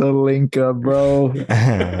 Richard Zelinka, bro.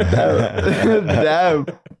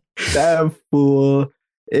 that fool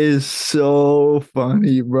is so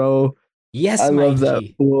funny, bro. Yes, I my love that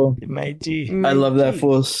G. fool. My G. I love that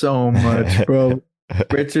fool so much, bro.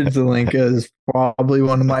 Richard Zelinka is probably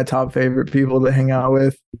one of my top favorite people to hang out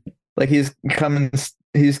with. Like he's coming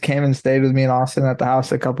he's came and stayed with me in Austin at the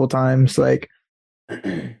house a couple times. Like,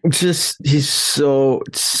 he's so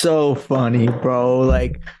funny, bro.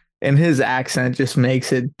 Like, and his accent just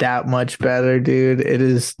makes it that much better, dude. It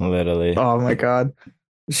is Literally. oh my god.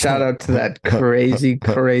 Shout out to that crazy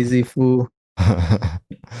fool.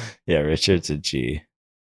 Yeah, Richard's a G.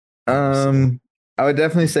 I would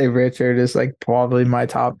definitely say Richard is like probably my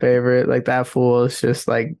top favorite. Like that fool is just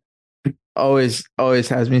like always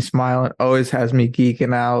has me smiling, always has me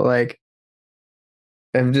geeking out. Like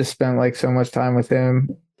I've just spent like so much time with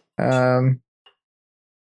him. Damn,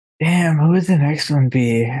 who would the next one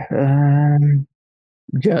be?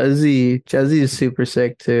 Juzzy. Juzzy is super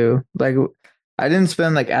sick too. Like I didn't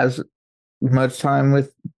spend like as much time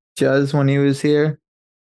with Juzz when he was here.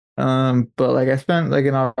 But like I spent like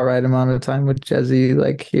an all right amount of time with Juzzy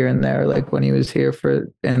like here and there, like when he was here for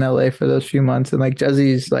in LA for those few months. And like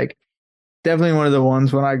Juzzy's like definitely one of the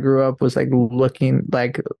ones when I grew up was like looking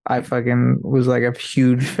like I fucking was like a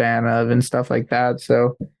huge fan of and stuff like that.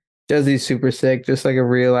 So Juzzy's super sick, just like a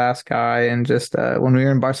real ass guy. And just when we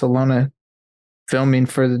were in Barcelona filming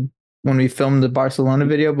when we filmed the Barcelona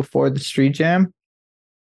video before the street jam,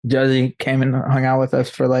 Juzzy came and hung out with us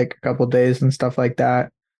for like a couple days and stuff like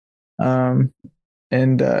that. And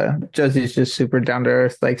Juzzy's just super down to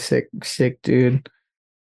earth, like sick dude.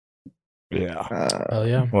 Yeah. Oh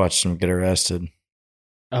yeah. Watched him get arrested.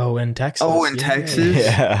 Oh, in Texas. Oh, in Texas?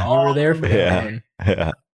 Yeah. You were there for that one.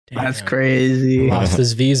 Yeah. That's crazy. Lost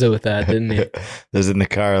his visa with that, didn't he? Was in the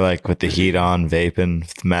car like with the heat on, vaping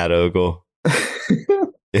with Matt Ogle.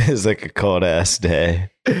 It was like a cold ass day.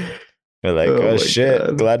 We're like, oh shit,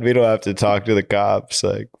 God. Glad we don't have to talk to the cops.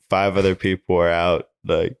 Like 5 other people were out,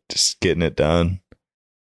 like just getting it done,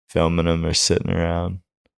 filming them or sitting around.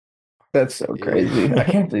 That's so crazy. I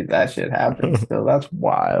can't believe that shit happened still. That's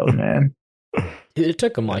wild, man. It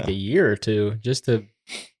took him like a year or two just to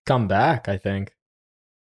come back, I think.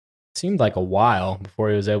 It seemed like a while before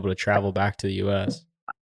he was able to travel back to the US.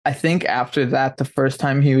 I think after that, the first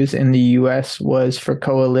time he was in the US was for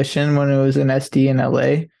Coalition when it was in SD in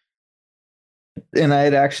LA. And I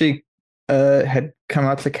had actually had come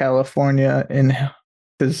out to California and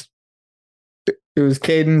because it was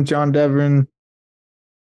Caden, John Devon,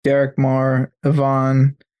 Derek Marr,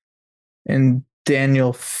 Yvonne, and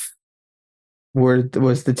Daniel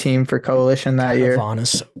was the team for Coalition that year. Yvonne is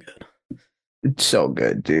so good. It's so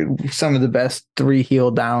good, dude. Some of the best 3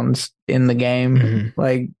 heel downs in the game,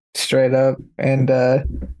 like straight up. And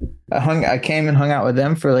I came and hung out with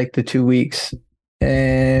them for like the 2 weeks,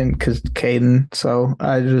 and because Caden, so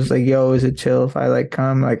I was just like, yo, is it chill if I like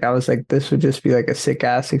come? Like I was like, this would just be like a sick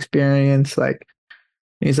ass experience. Like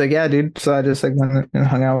he's like, yeah, dude. So I just like went and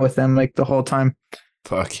hung out with them like the whole time.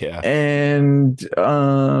 Fuck yeah. And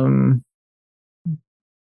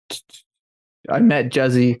I met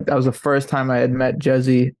Juzzy. That was the first time I had met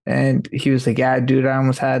Juzzy, and he was like, yeah, dude, I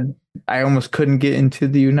almost couldn't get into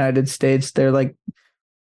the United States. They're like,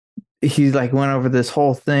 he like went over this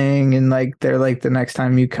whole thing, and like they're like, the next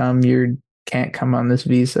time you come, you can't come on this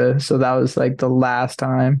visa. So that was like the last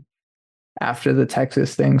time after the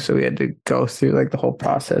Texas thing. So we had to go through like the whole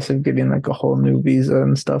process of getting like a whole new visa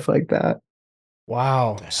and stuff like that.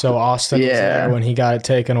 Wow. So Austin was there when he got it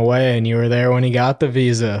taken away, and you were there when he got the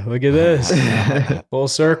visa. Look at this. Full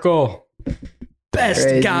circle. Best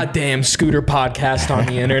crazy. Goddamn scooter podcast on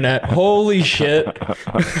the internet. Holy shit.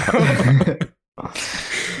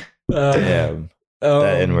 Damn.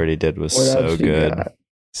 That inward he did was so good.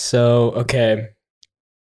 So, okay.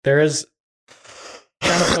 There is, I'm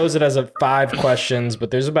trying to pose it as 5 questions,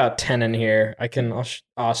 but there's about 10 in here.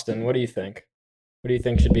 Austin, what do you think? What do you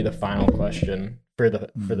think should be the final question for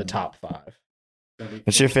the top 5?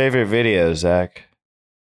 What's your favorite video, Zach?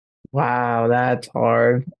 Wow, that's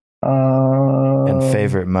hard. And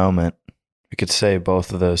favorite moment. We could say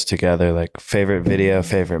both of those together, like favorite video,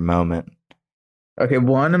 favorite moment. Okay,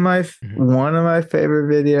 one of my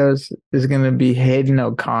favorite videos is gonna be Hayden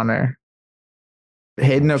O'Connor.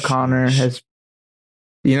 Hayden O'Connor has,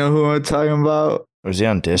 you know who I'm talking about? Was he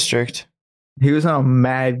on District? He was on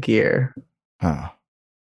Mad Gear. Huh.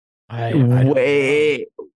 He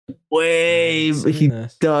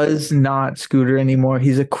does not scooter anymore.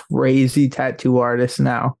 He's a crazy tattoo artist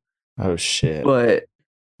now. Oh shit. But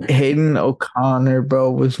Hayden O'Connor,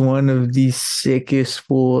 bro, was one of the sickest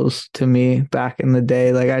fools to me back in the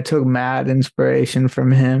day. Like I took mad inspiration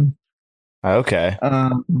from him. Okay.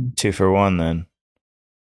 2 for 1 then.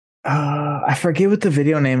 I forget what the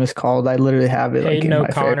video name is called. I literally have it. Hayden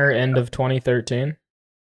O'Connor, end of 2013.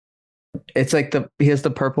 It's like he has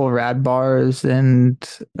the purple rad bars and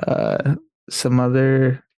some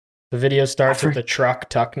other. The video starts with the truck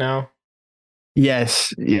tuck now.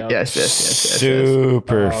 Yes. Yep. Yes.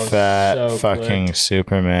 Super Oh, fat so fucking clicked.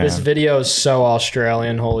 Superman. This video is so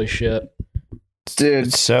Australian. Holy shit. Dude,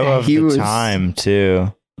 It's so of he the was time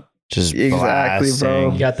too. Just exactly,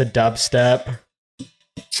 bro. You blasting. got the dubstep.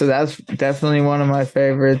 So that's definitely one of my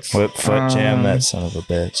favorites. Whip foot jam that son of a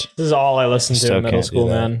bitch. This is all I listened to Still in middle can't do school,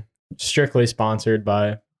 that. man. Strictly sponsored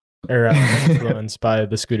by, or influenced by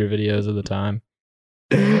the scooter videos of the time.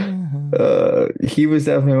 He was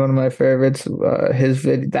definitely one of my favorites.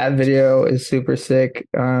 That video is super sick.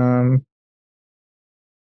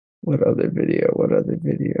 What other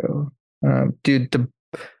video? Dude,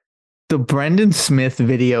 the Brendan Smith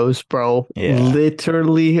videos, bro. Yeah.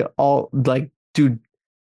 Literally all like, dude,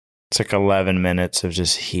 It's like 11 minutes of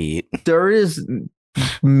just heat. there is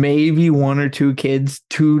maybe one or two kids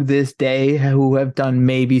to this day who have done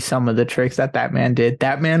maybe some of the tricks that man did.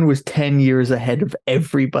 That man was 10 years ahead of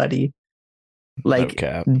everybody. Like No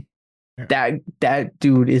cap. that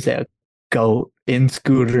dude is a goat in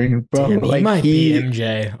scootering, bro. Damn, he like might be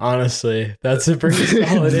MJ, honestly. That's a pretty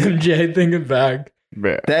solid MJ thinking back.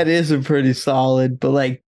 Yeah. that is a pretty solid, but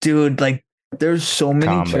like, dude, like there's so many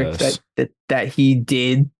Combos. tricks that he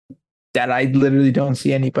did that I literally don't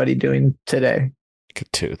see anybody doing today. Like a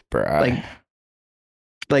tooth, bro.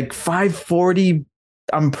 Like 540.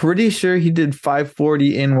 I'm pretty sure he did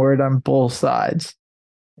 540 inward on both sides,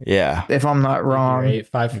 Yeah. if I'm not wrong. Figure eight,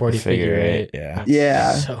 540 figure eight. Yeah.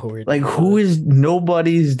 Yeah. So ridiculous. Like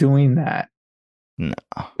nobody's doing that. No.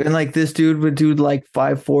 And like this dude would do like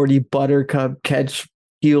 540 buttercup catch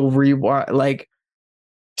heel rewind. Like,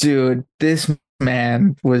 dude, this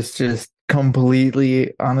man was just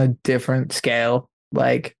completely on a different scale.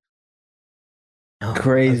 Like, Oh,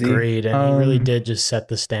 crazy. Agreed. And he really did just set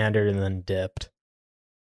the standard and then dipped.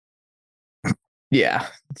 yeah.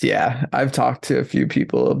 I've talked to a few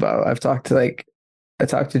people I talked to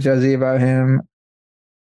Jezzy about him.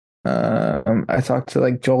 I talked to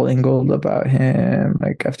like Joel Ingold about him.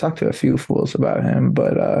 Like I've talked to a few fools about him,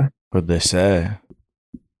 but What'd they say?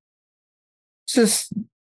 just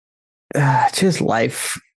life, just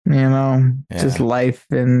life.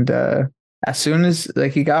 And as soon as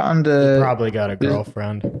like he got onto, He probably got a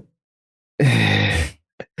girlfriend. it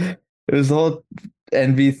was the whole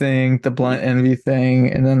envy thing, the blunt envy thing,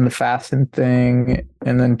 and then the fasten thing,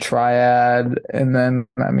 and then triad, and then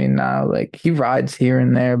I mean now like he rides here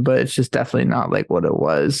and there, but it's just definitely not like what it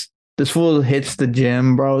was. This fool hits the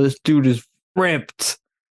gym, bro. This dude is ripped.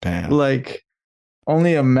 Damn. Like,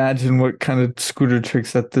 only imagine what kind of scooter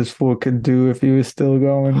tricks that this fool could do if he was still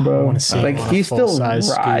going, I bro. wanna see him Like on a he still full-size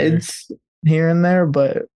rides here and there,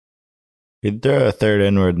 but He'd throw a third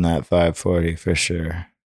inward in that 540 for sure.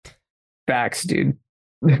 backs, dude.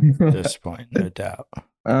 At this point, no doubt.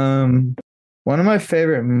 One of my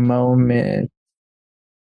favorite moments.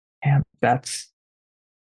 Damn, that's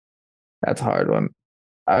a hard one.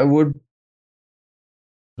 I would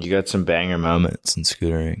You got some banger moments in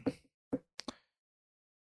scootering.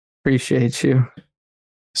 appreciate you.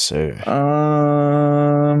 So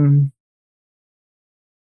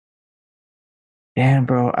Damn,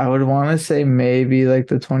 bro. I would want to say maybe like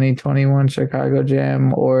the 2021 Chicago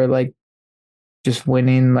Jam, or like just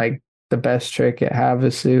winning like the best trick at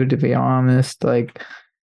Havasu, to be honest. Like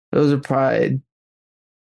those are probably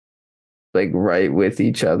like right with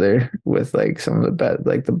each other with like some of the best,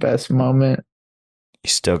 like the best moment. you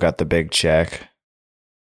still got the big check.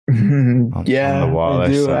 Yeah, on the wall I or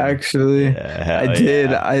do something. actually. Yeah, I hell did.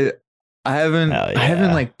 yeah. I haven't Hell I haven't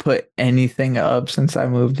yeah. like put anything up since I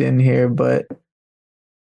moved in here, but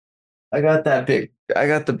I got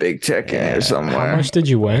the big check in Yeah. here somewhere. How much did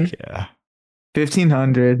you win? Yeah.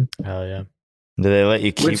 1,500. Hell yeah. Do they let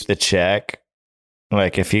you keep Which- the check?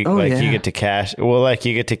 Like if you Oh, you yeah. get to cash,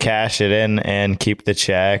 you get to cash it in and keep the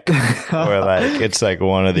check, or like it's like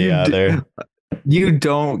one or the You other. You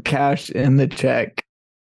don't cash in the check.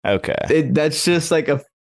 Okay. That's just like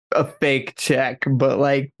a fake check, but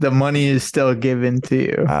like the money is still given to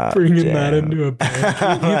you. Bringing Damn. that into a bank.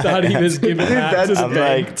 He thought he was giving that to the I'm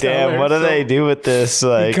bank like, damn, teller. what do they do with this?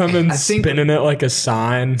 Like, Come in I think- spinning it like a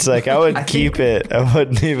sign. it's like I would I keep think- it. I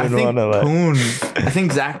wouldn't I even think want to like. Poon. I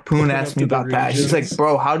think Zach Poon Bring asked up me to the about that. She's like, regions.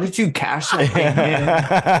 "Bro, how did you cash that thing in?"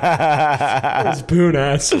 As Boone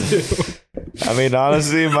asked too. I mean,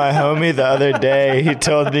 honestly, my homie the other day, he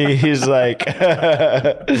told me, he's like,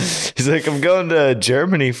 I'm going to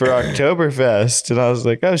Germany for Oktoberfest. And I was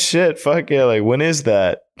like, oh shit, fuck yeah. Like, when is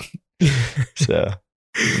that? So,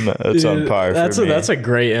 no, it's on Dude, par for me. That's a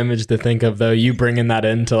great image to think of, though. You bringing that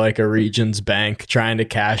into like a region's bank, trying to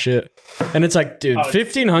cash it. And it's like, dude,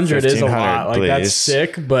 1,500 is a lot. Like, that's please.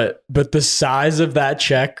 sick. But the size of that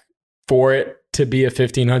check for it to be a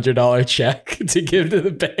 $1,500 check to give to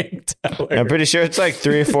the bank teller. I'm pretty sure it's like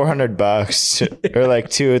 $300 or $400 or like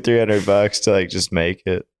 $200 or $300 to like just make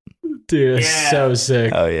it. Dude, it's so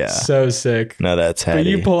sick. Oh yeah, so sick. No, that's heady. But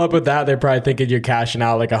you pull up with that, they're probably thinking you're cashing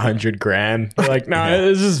out like $100,000. You're like, no,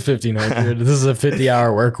 this is $1,500. This is a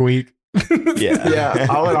 50-hour work week. Yeah,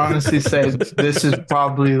 I would honestly say this is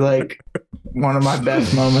probably like one of my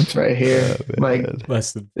best moments right here. Like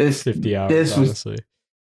less than this 50 hours, this honestly.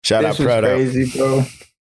 Shout out Proto. Crazy, bro.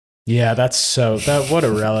 Yeah, what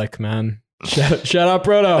a relic, man. Shout out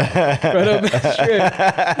Proto. Proto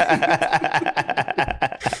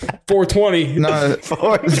 420. No,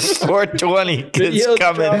 420 kids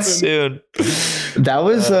coming dropping. soon. That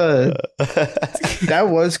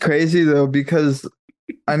was crazy though, because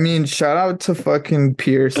I mean, shout out to fucking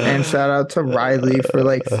Pierce and shout out to Riley for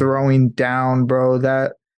like throwing down, bro.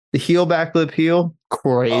 That the heel backflip heel,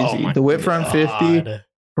 crazy. Oh the whip front 50,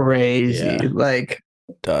 crazy. Yeah. Like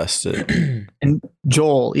Dusted. and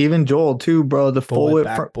Joel too, bro. The full whip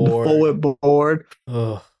board.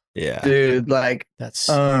 Oh, Yeah. Dude, like that's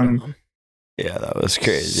so dumb. Yeah, that was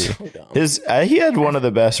crazy. So dumb. He had one of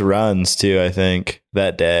the best runs too, I think,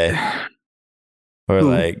 that day. Or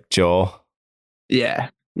Who? like Joel. Yeah.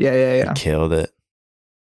 He killed it.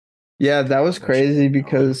 Yeah, that was crazy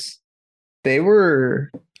because they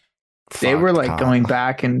were like going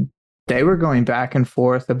back and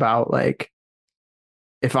forth about like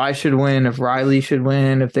if I should win, if Riley should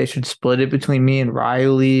win, if they should split it between me and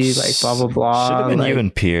Riley, like blah blah blah. Should have been like, you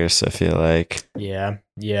and Pierce, I feel like. Yeah.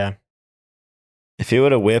 If he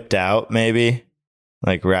would have whipped out, maybe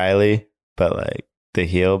like Riley, but like the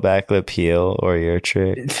heel backlip heel or your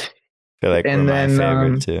trick, I feel like And were my then,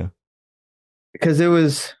 favorite too. because it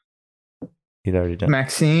was He'd already done.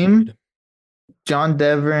 Maxime, John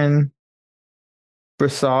Devrin,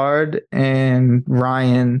 Broussard, and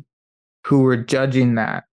Ryan who were judging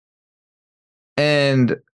that.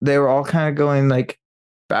 And they were all kind of going like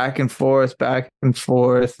back and forth.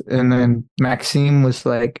 And then Maxime was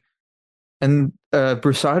like, and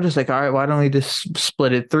Broussard was like, all right, why don't we just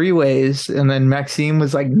split it 3 ways? And then Maxime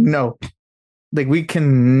was like, no, like we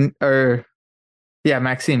can,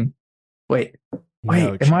 Maxime. Wait,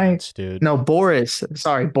 No chance, dude. No, Boris.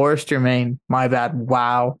 Sorry, Boris Germain. My bad.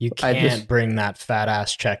 Wow. You can't bring that fat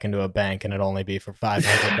ass check into a bank and it only be for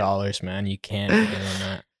 $500, man. You can't be doing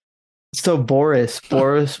that. So Boris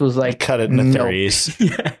was like, Cut it into threes.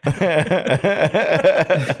 Split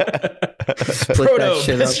that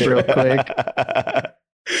shit up real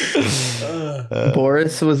quick.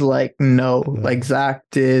 Boris was like, no, like Zack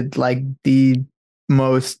did like the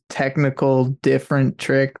most technical different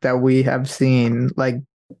trick that we have seen. Like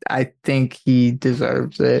I think he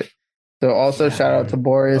deserves it. So also shout out to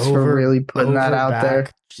Boris for really putting that out there.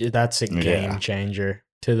 That's a game changer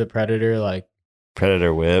to the Predator. Like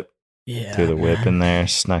Predator whip. Yeah. Threw the whip in there,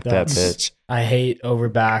 snuck that bitch. I hate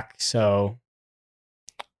overback, so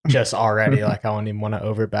just already like I wouldn't even want to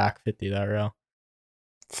overback 50 that rail.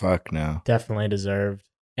 Fuck no. Definitely deserved.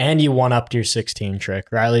 And you one-upped your 16 trick.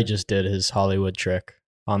 Riley just did his Hollywood trick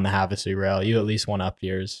on the Havasu rail. You at least one-upped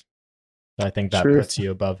yours. So I think that puts you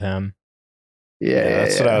above him. Yeah,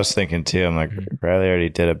 that's what I was thinking too. I'm like, Riley already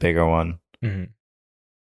did a bigger one. Mm-hmm.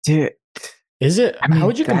 Dude. Is it? I mean, how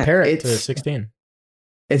would you compare it to the 16?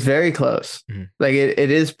 It's very close. Mm-hmm. Like it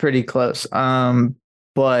is pretty close.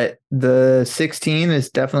 But the 16 is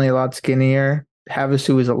definitely a lot skinnier.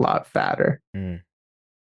 Havasu is a lot fatter.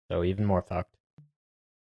 So even more fucked.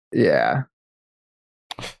 Yeah.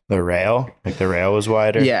 The rail? Like the rail was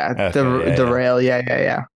wider? Yeah, okay, the rail.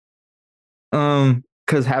 Yeah.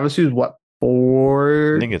 Because Havasu is what,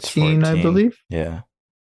 14? I think it's 14, I believe. Yeah.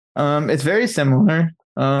 It's very similar.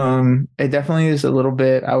 It definitely is a little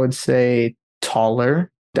bit, I would say, taller.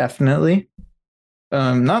 Definitely.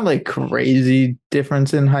 Not like crazy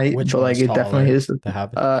difference in height, but like it definitely is.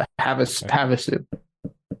 The Havasu.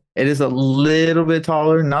 It is a little bit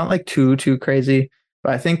taller, not like too crazy,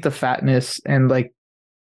 but I think the fatness and like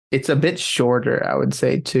it's a bit shorter, I would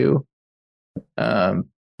say too. But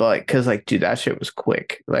like, cause like, dude, that shit was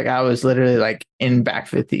quick. Like I was literally like in back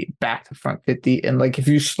 50, back to front 50, and like if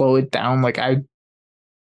you slow it down, like I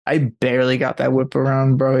barely got that whip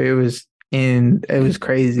around, bro. It was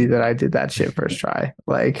crazy that I did that shit first try.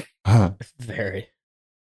 Like very.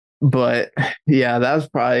 But yeah, that was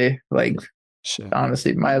probably like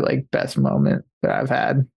honestly my like best moment that I've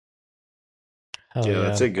had. Yeah,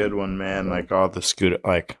 that's a good one, man. Like all the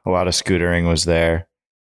like a lot of scootering was there.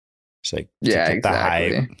 It's like to get the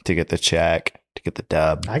hype, to get the check, to get the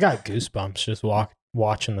dub. I got goosebumps just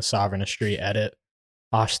watching the Sovereignty edit.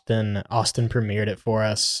 Austin premiered it for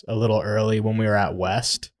us a little early when we were at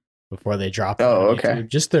West. before they dropped it Oh, on okay. YouTube.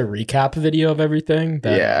 Just the recap video of everything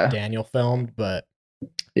that Yeah. Daniel filmed, but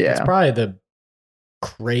Yeah. it's probably the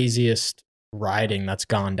craziest riding that's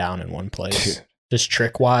gone down in one place. Dude. Just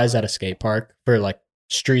trick wise at a skate park for like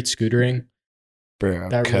street scootering. Bro,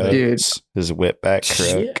 That really- Coates, his whip back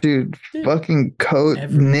crook. Yeah. Dude, Dude. fucking coat,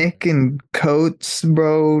 Everything. Nick and Coates,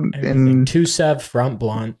 bro. Everything. And 2-7 front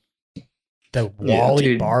blunt. The Wally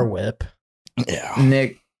dude. bar whip. Yeah.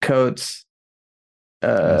 Nick, Coates,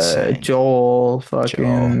 Insane. Joel,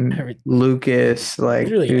 fucking Every- Lucas, like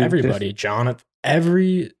Literally dude, everybody. Jonathan.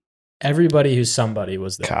 Everybody who's somebody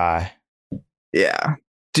was there. Kai. yeah.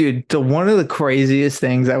 Dude, one of the craziest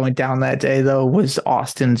things that went down that day though was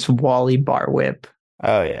Austin's Wally bar whip.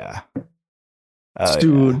 Oh, yeah. Oh,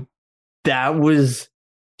 Dude, yeah. that was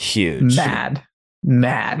Huge. mad,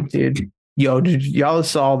 dude. Yo, did y'all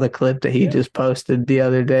saw the clip that he just posted the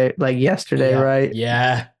other day, like yesterday, Yeah. right?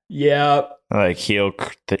 Yeah. Yeah. Like heel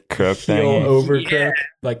crook Heel thing. over Yeah. crook.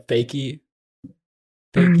 Like fakey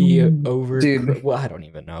over. Dude. Crook. Well, I don't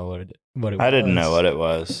even know what it was. I didn't know what it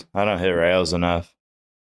was. I don't hit rails enough.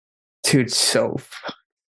 Dude,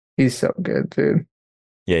 he's so good, dude.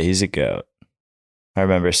 Yeah, he's a goat. I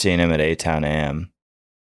remember seeing him at A-Town AM.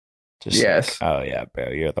 Just Yes. like, oh, yeah, bro,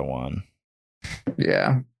 you're the one.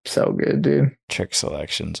 Yeah, so good, dude. Trick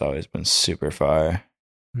selection's always been super fire.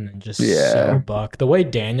 And then just Yeah. so buck. The way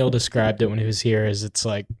Daniel described it when he was here is it's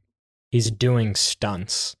like he's doing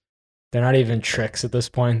stunts. They're not even tricks at this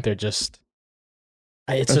point. They're just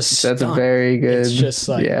it's a stunt. That's a very good. It's just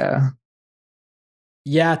like yeah,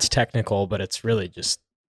 it's technical, but it's really just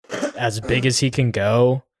as big as he can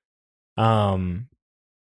go on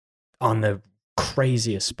the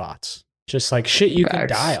craziest spots. Just like shit you can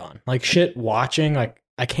Facts. die on. Like shit watching, like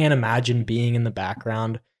I can't imagine being in the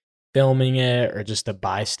background filming it or just a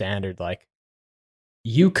bystander. Like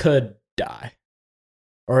you could die.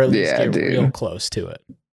 Or at least Yeah, get dude. real close to it.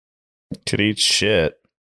 Could eat shit.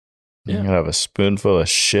 You Yeah. could have a spoonful of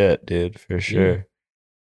shit, dude, for sure.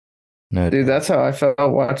 No, dude, that's how I felt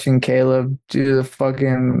watching Caleb do the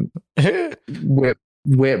fucking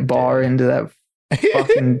whip bar into that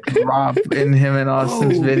fucking drop in him and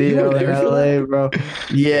Austin's Oh, video you were in there for LA, bro.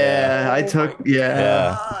 Yeah, Yeah. I took.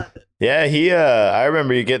 Yeah. Yeah, I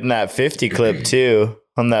remember you getting that 50 clip too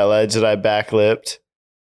on that ledge that I backlipped.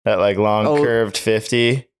 That like long curved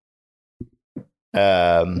 50.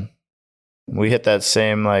 We hit that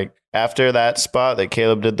same like after that spot that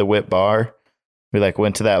Caleb did the whip bar. We like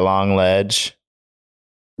went to that long ledge.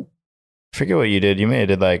 I forget what you did. You may have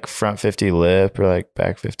did like front 50 lip or like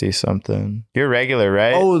back 50 something. You're regular,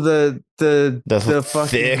 right? Oh, the fucking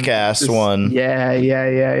thick ass one.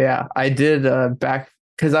 Yeah. I did back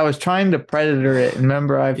because I was trying to predator it. And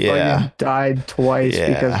remember, I fucking died twice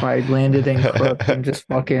because I landed in crook and just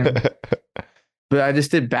fucking. But I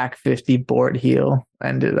just did back 50 board heel. I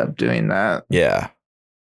ended up doing that. Yeah.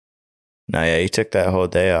 No, yeah, you took that whole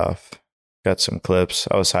day off. Got some clips.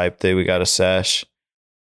 I was hyped that we got a sesh.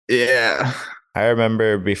 Yeah. I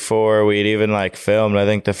remember before we'd even like filmed, I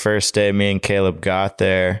think the first day me and Caleb got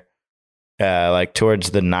there, like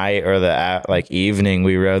towards the night or the like evening,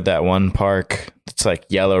 we rode that one park. It's like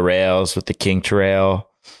yellow rails with the kinked rail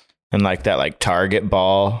and like that like target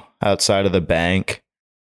ball outside of the bank.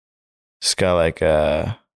 It's got like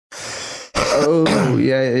Oh,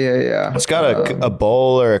 yeah. It's got a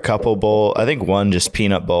bowl or a couple bowl. I think one just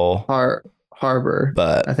peanut bowl. Harbor.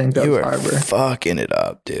 But I think that you was were Harbor. fucking it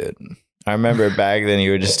up, dude. I remember back then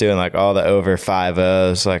you were just doing like all the over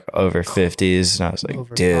 5.0s, like over 50s. And I was like,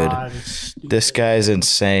 Over dude, five is stupid. this guy's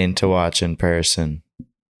insane to watch in person.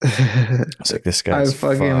 It's like, this guy's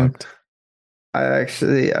fucked. I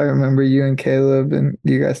remember you and Caleb and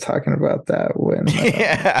you guys talking about that when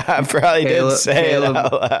Yeah, I probably did say it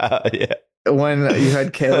out loud. Yeah. When you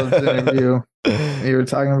had Caleb's interview, you were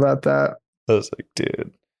talking about that. I was like,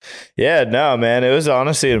 dude. Yeah, no, man. It was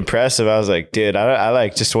honestly impressive. I was like, dude, I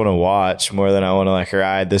like just want to watch more than I want to like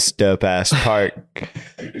ride this dope ass park.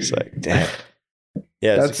 It's like, damn.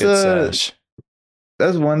 Yeah, it's a good sesh.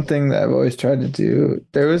 That's one thing that I've always tried to do.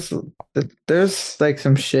 There's like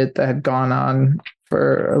some shit that had gone on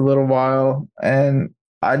for a little while, and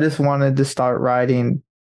I just wanted to start riding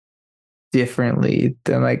differently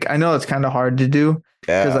than like I know it's kind of hard to do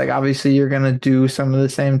because like obviously you're gonna do some of the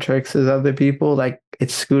same tricks as other people. Like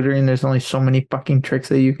it's scootering, there's only so many fucking tricks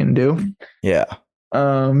that you can do. Yeah.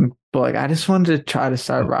 But like I just wanted to try to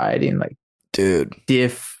start riding like dude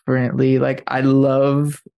differently. Like I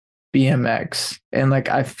love BMX and like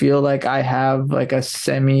I feel like I have like a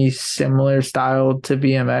similar style to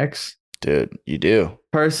BMX. Dude, you do.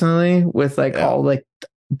 Personally, with like all like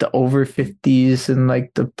the over 50s and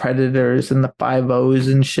like the Predators and the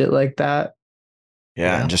 5.0s and shit like that.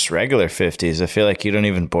 Yeah, and just regular 50s. I feel like you don't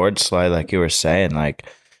even board slide like you were saying. Like,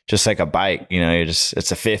 just like a bike, you know, it's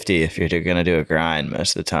a 50 if you're going to do a grind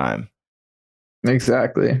most of the time.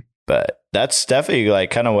 Exactly. But that's definitely like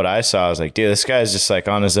kind of what I saw. I was like, dude, this guy's just like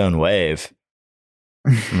on his own wave.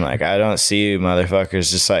 I'm like, I don't see you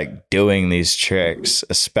motherfuckers just like doing these tricks,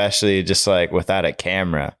 especially just like without a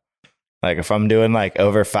camera. Like if I'm doing like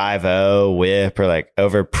over 5.0 whip or like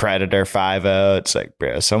over Predator 5.0, it's like,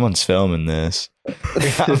 bro, someone's filming this.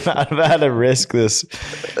 I'm not about to risk this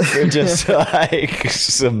for just like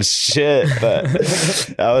some shit.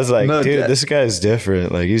 But I was like, no, dude, this guy's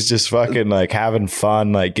different. Like he's just fucking like having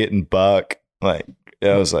fun, like getting buck. Like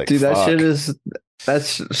I was like, dude, fuck.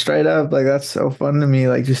 That's straight up. Like that's so fun to me.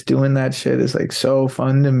 Like just doing that shit is like so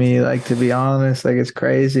fun to me. Like to be honest, like it's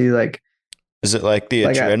crazy. Like, is it like the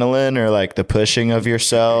adrenaline or like the pushing of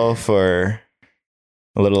yourself or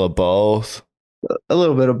a little of both? A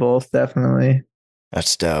little bit of both, definitely.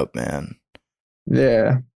 That's dope, man.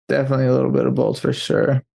 Yeah, definitely a little bit of both for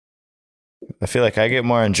sure. I feel like I get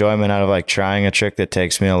more enjoyment out of like trying a trick that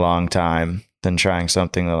takes me a long time than trying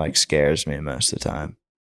something that like scares me most of the time.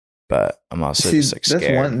 But I'm also just like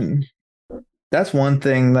scared. That's one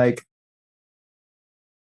thing. Like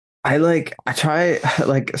I try,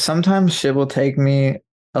 like sometimes shit will take me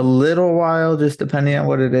a little while, just depending on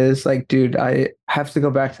what it is. Like, dude, I have to go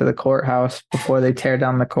back to the courthouse before they tear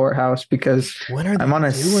down the courthouse because when are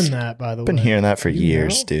they doing that, by the way? I've been hearing that for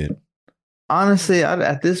years, dude. Honestly,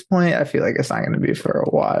 at this point, I feel like it's not going to be for a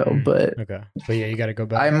while, but okay. But yeah, you got to go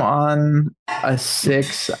back. I'm on a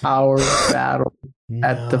 6-hour battle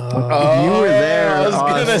at the. Oh, you were there. I was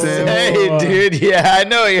gonna say, dude. Yeah, I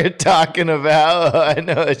know what you're talking about. I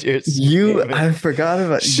know what you're saying. I forgot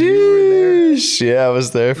about. Sheesh. Yeah, I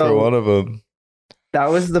was there for one of them. That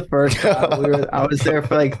was the first battle. I was there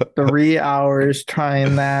for like 3 hours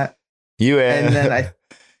trying that. You and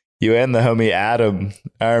the homie Adam.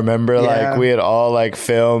 I remember like we had all like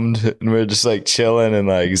filmed and we are just like chilling and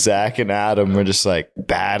like Zach and Adam were just like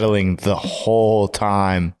battling the whole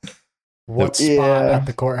time. What spot at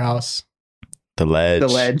the courthouse? The ledge. The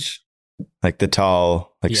ledge. Like the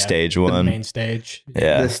tall, like stage one. The main stage.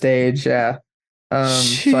 Yeah. The stage, yeah.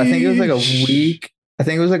 So I think it was like a week. I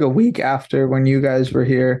think it was like a week after when you guys were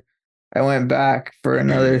here. I went back for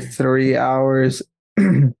another 3 hours.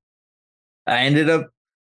 I ended up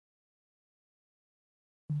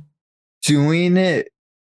doing it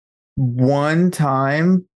one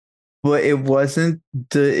time, but it wasn't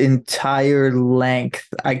the entire length.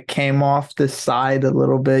 I came off the side a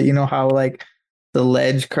little bit. You know how like the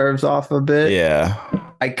ledge curves off a bit? Yeah.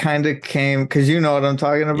 I kind of came, because you know what I'm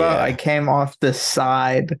talking about. Yeah. I came off the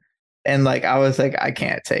side and like I was like, I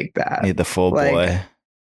can't take that. Need the full boy.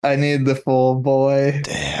 I need the full boy.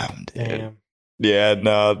 Damn, dude. Yeah,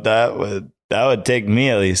 no, that would take me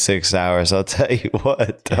at least 6 hours. I'll tell you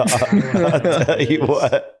what, dog. I'll tell you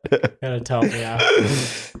what. Gotta tell me out.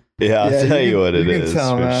 Yeah, I'll tell you what it is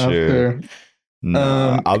for sure.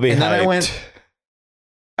 No, I'll be hyped.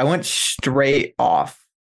 I went straight off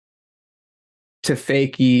to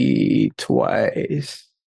fakie twice.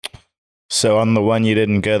 So on the one you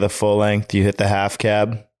didn't go the full length, you hit the half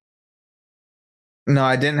cab? No,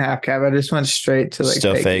 I didn't half cab. I just went straight to like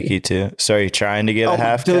still fakie too. So are you trying to get a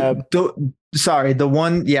half cab? Sorry, the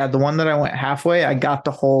one that I went halfway, I got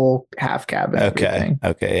the whole half cab and everything.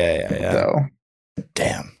 Okay, yeah. So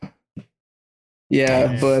damn. Yeah,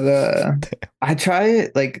 damn. But I try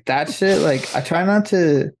like that shit. Like I try not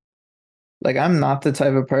to. Like I'm not the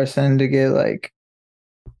type of person to get like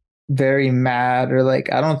very mad or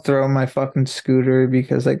like I don't throw my fucking scooter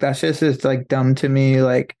because like that shit is like dumb to me.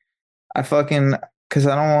 Like I fucking because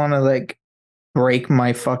I don't want to like break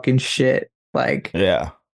my fucking shit. Like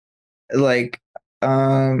like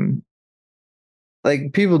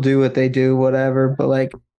people do what they do, whatever. But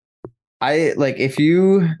like I like if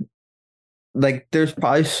you like there's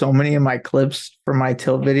probably so many of my clips from my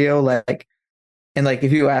tilt video like. And like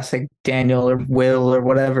if you ask like Daniel or Will or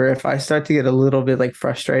whatever, if I start to get a little bit like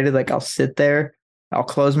frustrated, like I'll sit there, I'll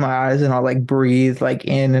close my eyes and I'll like breathe like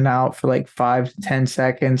in and out for like 5 to 10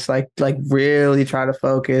 seconds, like really try to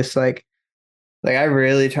focus, like I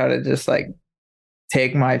really try to just like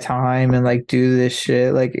take my time and like do this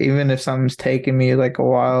shit. Like even if something's taking me like a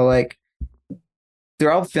while, like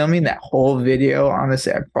throughout filming that whole video,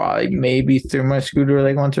 honestly, I probably maybe threw my scooter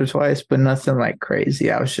like once or twice, but nothing like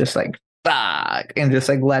crazy. I was just like fuck and just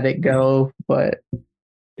like let it go. But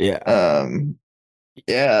yeah,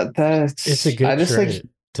 that's it's a good trait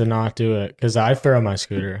to not do it because I throw my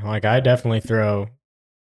scooter. Like I definitely throw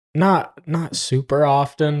not super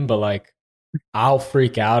often, but like I'll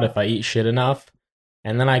freak out if I eat shit enough.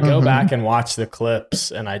 And then I go back and watch the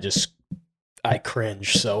clips and I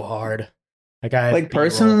cringe so hard. Like I have Like, B-roll for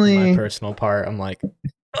personally, my personal part. I'm like,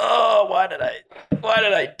 oh, why did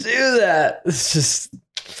I do that? It's just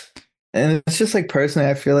and it's just like, personally,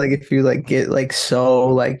 I feel like if you like get like so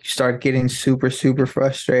like start getting super super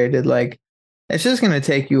frustrated, like it's just gonna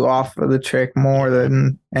take you off of the trick more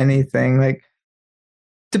than anything. Like,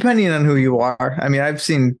 depending on who you are. I mean, I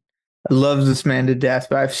love this man to death,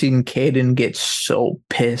 but I've seen Caden get so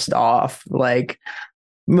pissed off. Like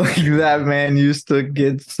that man used to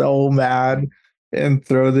get so mad and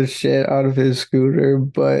throw the shit out of his scooter,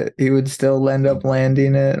 but he would still end up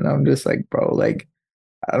landing it. And I'm just like, bro, like,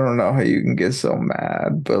 I don't know how you can get so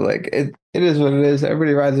mad, but like it is what it is.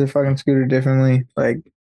 Everybody rides their fucking scooter differently. Like,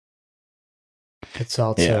 it's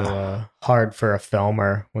also hard for a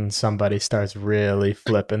filmer when somebody starts really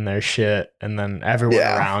flipping their shit and then everyone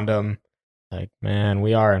around them, like, man,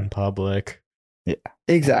 we are in public. Yeah,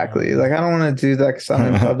 exactly. Like, I don't want to do that because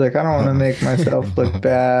I'm in public. I don't want to make myself look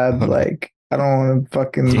bad. Like, I don't want to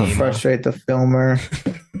fucking frustrate the filmer.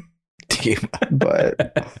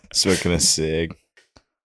 But smoking a cig.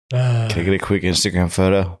 Can I get a quick Instagram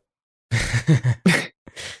photo?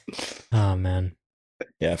 Oh man.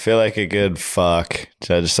 Yeah, I feel like a good fuck.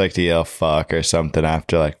 So I just like to yell fuck or something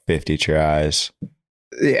after like 50 tries.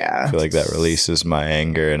 Yeah. I feel like that releases my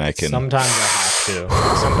anger and I can... Sometimes I have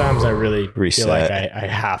to. Sometimes I really reset. Feel like I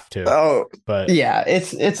have to. Oh, but yeah,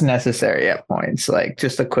 it's necessary at points. Like,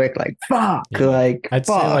 just a quick, like, fuck. Yeah. Like, I'd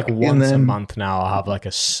fuck. say like once a month now I'll have like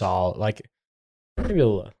a solid, like maybe a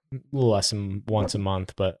little less than once a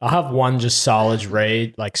month, but I'll have one just solid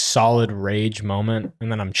rage moment,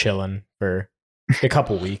 and then I'm chilling for a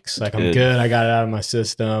couple weeks. Like, I'm good. I got it out of my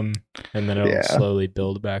system, and then it'll slowly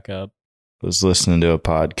build back up. I was listening to a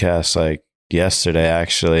podcast like yesterday,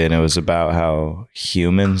 actually, and it was about how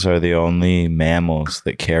humans are the only mammals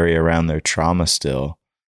that carry around their trauma still.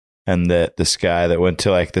 And that this guy that went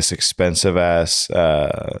to like this expensive ass,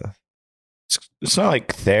 it's not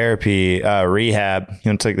like therapy, rehab. He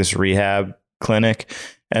went to like this rehab clinic.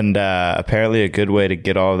 And apparently a good way to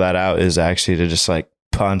get all of that out is actually to just like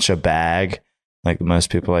punch a bag. Like most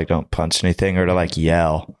people like don't punch anything, or to like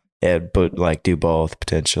yell, but like do both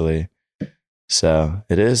potentially. So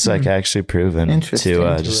it is like actually proven to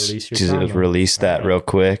just release that real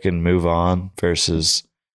quick and move on versus,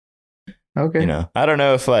 okay. You know, I don't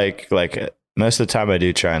know if like most of the time I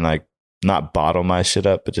do try and like not bottle my shit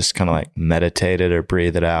up, but just kind of like meditate it or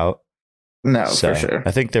breathe it out. No, so, for sure.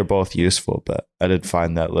 I think they're both useful, but I did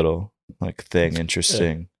find that little like thing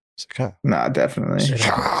interesting. It's like, no, definitely.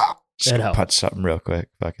 Just punch something real quick.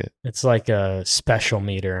 Fuck it. It's like a special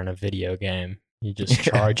meter in a video game. You just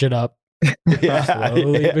charge it up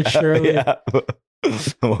slowly but surely. Yeah.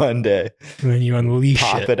 One day. And then you unleash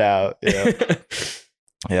Pop it out. Yeah.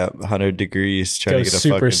 Yeah, 100 degrees trying to get a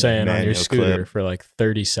Super fucking Saiyan on your scooter clip. for like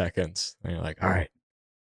 30 seconds. And you're like, all right,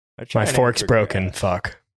 my fork's broken.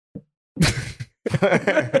 Fuck.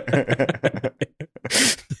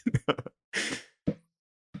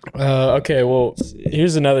 Okay, well,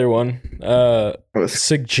 here's another one.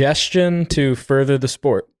 Suggestion to further the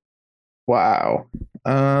sport. Wow.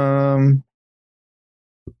 Damn,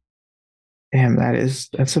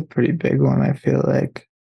 that's a pretty big one, I feel like.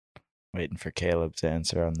 Waiting for Caleb's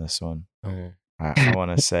answer on this one. I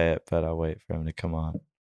want to say it, but I'll wait for him to come on.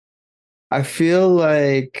 I feel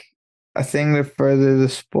like a thing to further the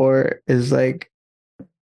sport is like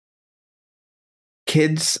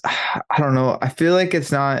kids. I don't know. I feel like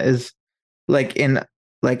it's not as like in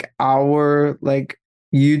like our like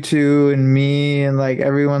you two and me and like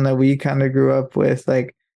everyone that we kind of grew up with.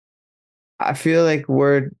 Like, I feel like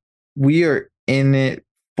we are in it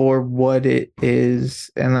for what it is,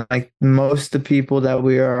 and like most of the people that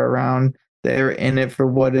we are around, they're in it for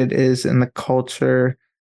what it is in the culture,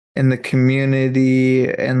 in the community,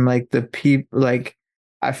 and like the people. Like,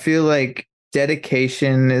 I feel like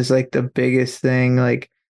dedication is like the biggest thing. Like,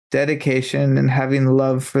 dedication and having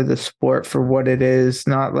love for the sport for what it is,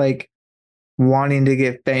 not like wanting to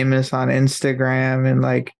get famous on Instagram and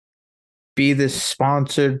like be this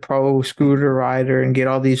sponsored pro scooter rider and get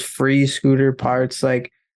all these free scooter parts. Like,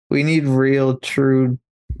 we need real, true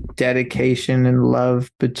dedication and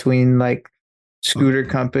love between like scooter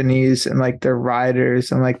companies and like their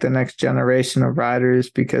riders and like the next generation of riders,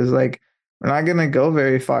 because like we're not gonna go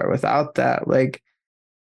very far without that. Like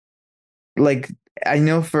I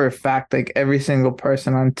know for a fact like every single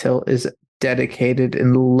person on Tilt is dedicated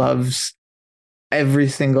and loves every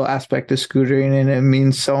single aspect of scootering, and it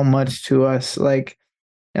means so much to us. Like,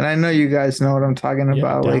 And I know you guys know what I'm talking Yeah,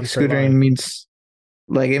 about. Like down for scootering life. means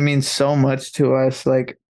like it means so much to us.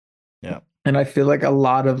 Like, Yeah. and I feel like a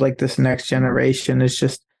lot of like this next generation is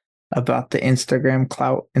just about the Instagram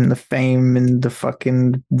clout and the fame and the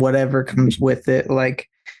fucking whatever comes with it. Like,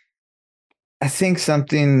 I think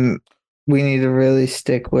something we need to really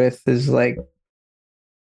stick with is like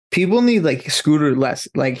people need like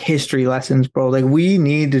like history lessons, bro. Like we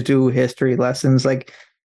need to do history lessons. Like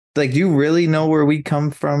do you really know where we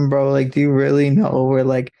come from, bro? Like do you really know where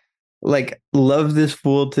like love this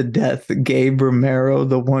fool to death, Gabe Romero,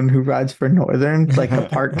 the one who rides for Northern, like the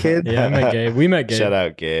park kid. Yeah, I met Gabe. We met Gabe. Shout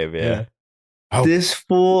out Gabe. Yeah. Oh. This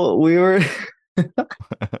fool, we were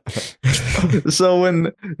so when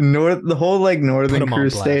the whole like Put northern him on crew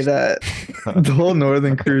blast. stayed at the whole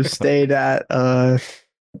northern crew stayed at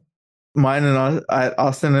mine and at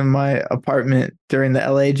Austin in my apartment during the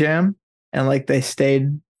LA Jam, and like they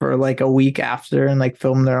stayed for like a week after and like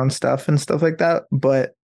filmed their own stuff and stuff like that.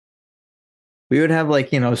 But we would have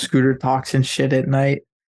like, you know, scooter talks and shit at night.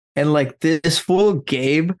 And like this fool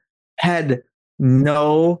Gabe had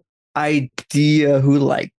no idea who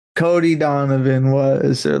like Cody Donovan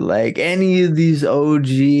was or like any of these OG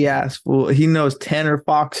ass fool. He knows Tanner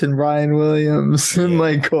Fox and Ryan Williams and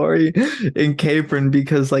like Corey and Capron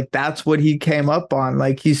because like that's what he came up on.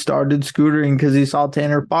 Like he started scootering because he saw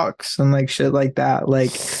Tanner Fox and like shit like that.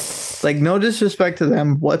 Like no disrespect to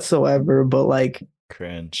them whatsoever, but like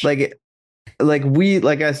cringe. Like we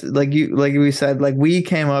we said, like we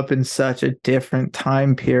came up in such a different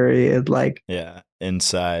time period. Like yeah,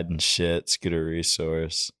 inside and shit, scooter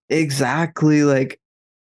resource. Exactly. Like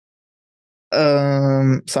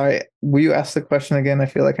sorry, will you ask the question again? I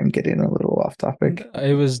feel like I'm getting a little off topic.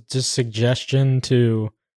 It was just suggestion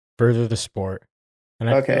to further the sport. And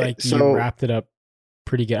I feel like you wrapped it up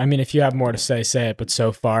pretty good. I mean, if you have more to say it, but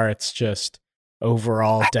so far it's just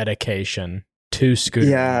overall dedication to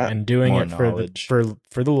scootering and doing more it knowledge. for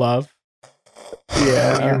the love.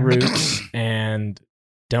 Yeah. Your roots, and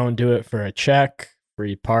don't do it for a check,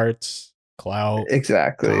 free parts, clout.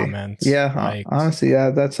 Exactly. Comments. Yeah. Likes. Honestly,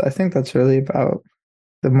 yeah, I think that's really about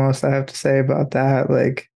the most I have to say about that.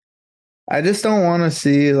 Like I just don't want to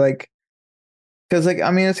see like because like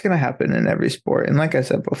I mean it's gonna happen in every sport. And like I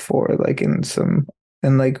said before, like in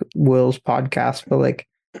like Will's podcast, but like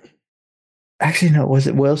actually, no, was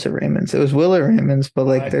it Will's or Raymond's? It was Will or Raymond's, but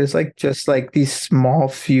like there's like just like these small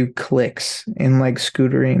few clicks in like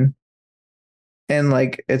scootering. And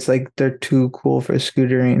like it's like they're too cool for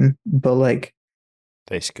scootering, but like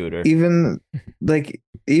they scooter. Even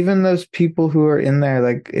those people who are in there,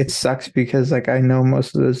 like it sucks because like I know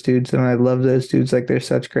most of those dudes and I love those dudes, like they're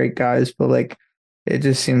such great guys, but like it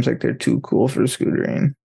just seems like they're too cool for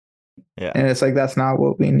scootering. Yeah. And it's like, that's not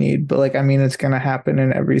what we need. But like, I mean, it's going to happen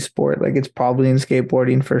in every sport. Like, it's probably in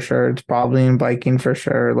skateboarding for sure. It's probably in biking for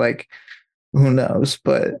sure. Like, who knows?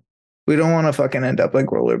 But we don't want to fucking end up like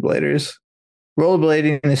rollerbladers.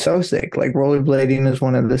 Rollerblading is so sick. Like, rollerblading is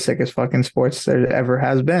one of the sickest fucking sports there ever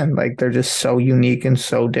has been. Like, they're just so unique and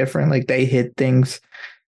so different. Like, they hit things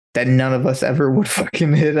that none of us ever would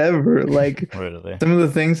fucking hit ever. Like, some of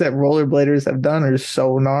the things that rollerbladers have done are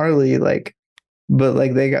so gnarly. Like, but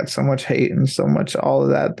like they got so much hate and so much all of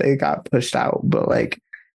that, they got pushed out. But like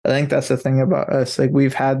I think that's the thing about us. Like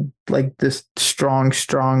we've had like this strong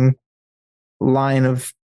line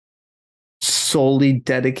of solely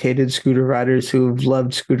dedicated scooter riders who've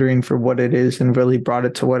loved scootering for what it is and really brought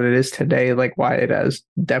it to what it is today, like why it has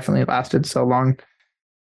definitely lasted so long.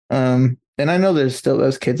 And I know there's still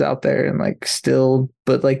those kids out there and like still,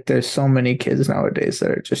 but like there's so many kids nowadays that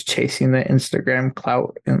are just chasing the Instagram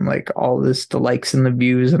clout and like all this, the likes and the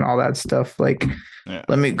views and all that stuff. Like,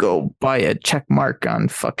 let me go buy a check mark on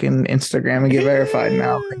fucking Instagram and get verified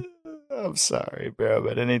now. Like, I'm sorry, bro,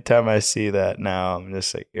 but anytime I see that now, I'm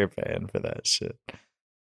just like, you're paying for that shit.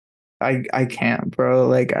 I can't, bro.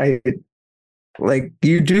 Like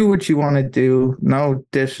you do what you want to do. No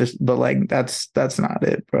dishes, but like that's not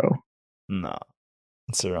it, bro. No,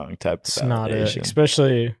 it's the wrong type of validation. Not it.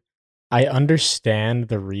 Especially, I understand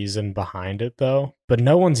the reason behind it though, but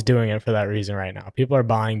no one's doing it for that reason right now. People are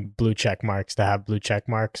buying blue check marks to have blue check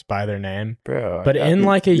marks by their name, bro. But in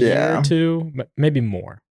like a year or two, maybe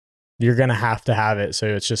more, you're gonna have to have it. So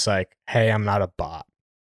it's just like, hey, I'm not a bot.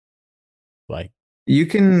 Like you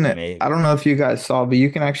can. I don't know if you guys saw, but you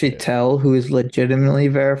can actually tell who is legitimately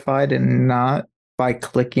verified and not by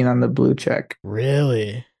clicking on the blue check.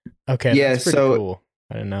 Really? Okay, yeah, that's pretty cool.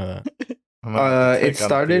 I didn't know that. It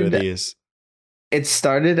started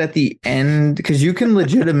at the end because you can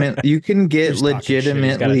you can get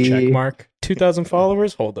legitimately got a check mark. 2,000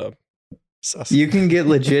 followers. Hold up. You can get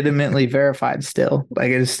legitimately verified still. Like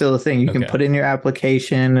it is still a thing. You can Okay. put in your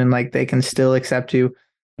application and like they can still accept you.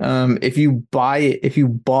 If you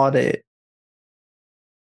bought it,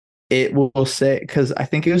 it will say, because I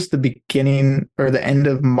think it was the beginning or the end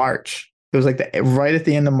of March. It was like right at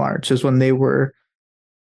the end of March is when they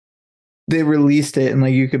released it and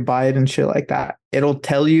like you could buy it and shit like that. It'll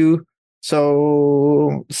tell you.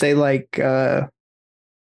 So say like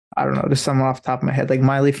I don't know, just someone off the top of my head, like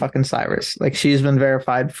Miley fucking Cyrus. Like she's been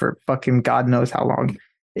verified for fucking God knows how long.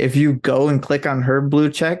 If you go and click on her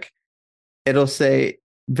blue check, it'll say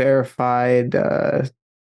verified.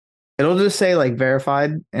 It'll just say like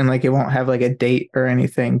verified and like it won't have like a date or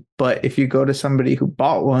anything. But if you go to somebody who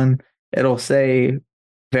bought one, it'll say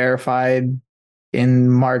verified in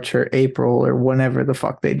March or April or whenever the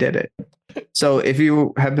fuck they did it. So if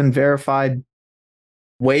you have been verified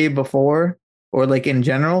way before, or like in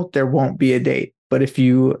general, there won't be a date. But if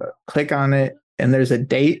you click on it and there's a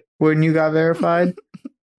date when you got verified,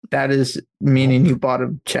 that is meaning you bought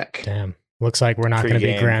a check. Damn. Looks like we're not going to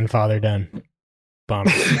be grandfathered in.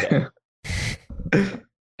 Bummer. I'm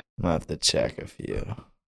gonna have to check a few.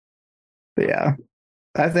 But yeah,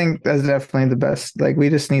 I think that's definitely the best. Like we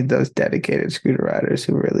just need those dedicated scooter riders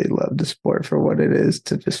who really love the sport for what it is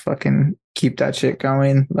to just fucking keep that shit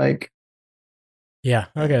going. Like, yeah,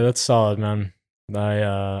 okay, that's solid, man.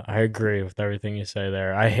 I agree with everything you say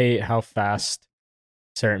there. I hate how fast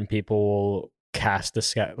certain people will cast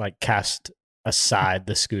aside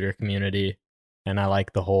the scooter community, and I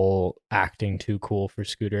like the whole acting too cool for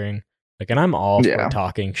scootering. Like, and I'm all for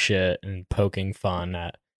talking shit and poking fun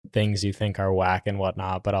at things you think are whack and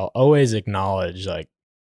whatnot, but I'll always acknowledge, like,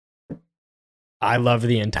 I love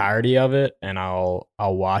the entirety of it, and I'll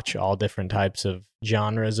watch all different types of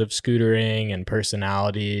genres of scootering and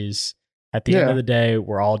personalities. At the end of the day,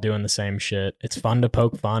 we're all doing the same shit. It's fun to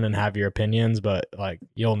poke fun and have your opinions, but like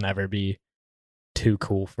you'll never be too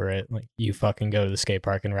cool for it. Like you fucking go to the skate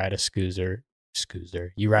park and ride a scooter.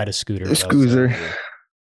 You ride a scooter. Scooter.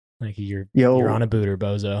 Like you're on a booter,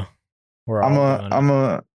 bozo.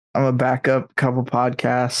 I'm a backup couple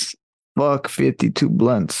podcasts. Fuck 52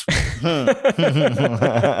 blunts. They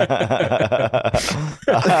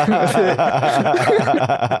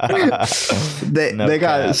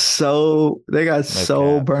got so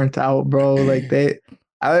burnt out, bro. Like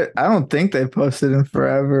I don't think they posted in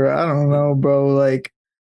forever. I don't know, bro. Like,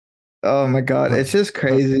 oh my god, it's just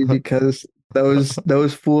crazy because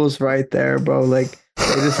those fools right there, bro. Like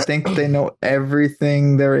they just think they know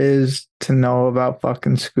everything there is to know about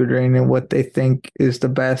fucking scootering, and what they think is the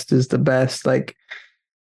best is the best. Like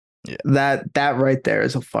that right there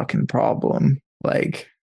is a fucking problem. Like,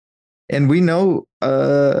 and we know who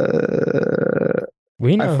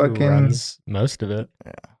runs most of it.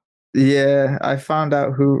 Yeah, I found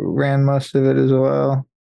out who ran most of it as well.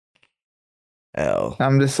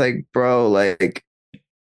 I'm just like, bro, like,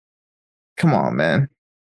 come on, man.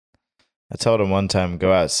 I told him one time,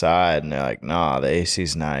 go outside, and they're like, nah, the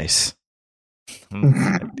AC's nice. I'm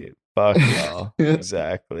like, dude, fuck y'all.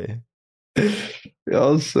 Exactly.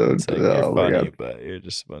 Also, it's like, you're funny, but you're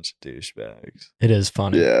just a bunch of douchebags. It is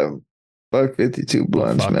funny. Yeah. Fuck 52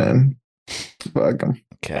 blunts, man. Fuck them.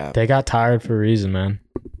 They got tired for a reason, man.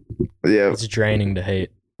 Yeah. It's draining to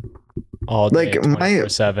hate all day, like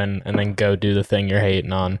 24/7, and then go do the thing you're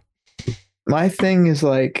hating on. My thing is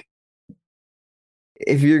like,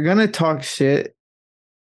 if you're gonna talk shit,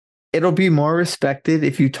 it'll be more respected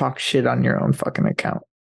if you talk shit on your own fucking account.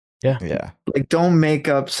 Yeah. Like, don't make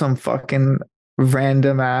up some fucking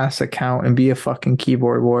random ass account and be a fucking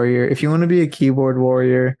keyboard warrior. If you want to be a keyboard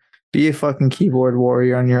warrior, be a fucking keyboard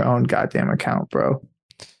warrior on your own goddamn account, bro.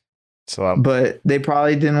 But they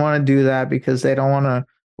probably didn't want to do that because they don't want to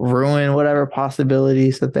ruin whatever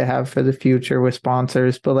possibilities that they have for the future with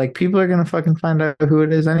sponsors. But like, people are gonna fucking find out who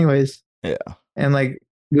it is anyways. Yeah. And like,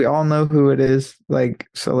 we all know who it is. Like,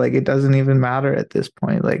 so like, it doesn't even matter at this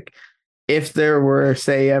point. Like, if there were,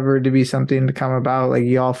 say, ever to be something to come about, like,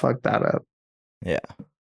 y'all fucked that up. Yeah.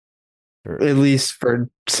 Sure. At least for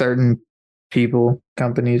certain people,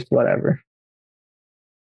 companies, whatever.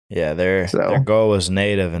 Yeah, their goal was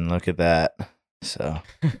native, and look at that. So,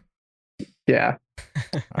 yeah.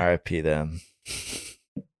 RIP them.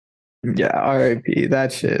 Yeah, RIP.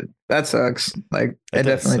 That shit. That sucks. Like, it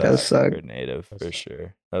definitely does suck. For native, for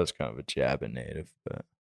sure. That was kind of a jab at native, but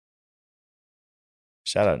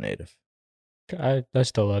shout out native. I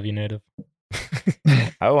still love you, native.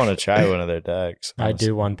 I want to try one of their decks. I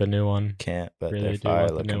do want the new one. Can't, but really do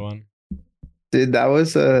want the new one. Dude, that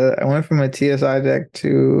was I went from a TSI deck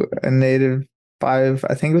to a native 5.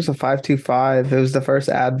 I think it was a 525. It was the first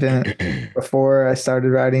advent before I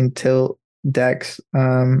started riding tilt. decks.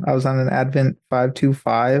 I was on an Advent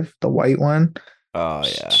 525, the white one. Oh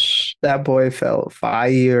yeah. That boy felt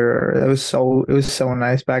fire. It was so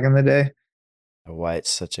nice back in the day. White's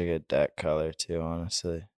such a good deck color too,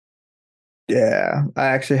 honestly. Yeah,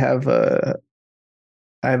 I have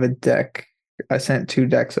a deck. I sent 2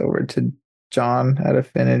 decks over to John at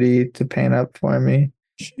Affinity to paint up for me.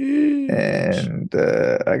 Sheesh. And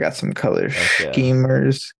I got some color Okay.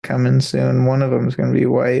 schemers coming soon. One of them is going to be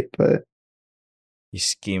white, but You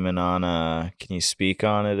scheming on can you speak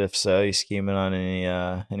on it? If so, you scheming on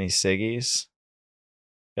any ciggies?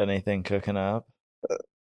 Got anything cooking up?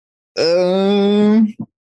 um,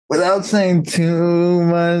 without saying too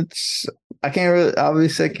much, I can't really,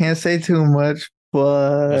 obviously I can't say too much,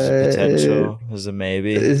 There's a but potential. There's a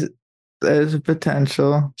maybe. there's a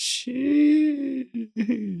potential. Sheesh.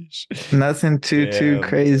 Nothing too Damn.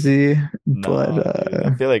 crazy, Nah, but dude.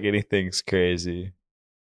 I feel like anything's crazy.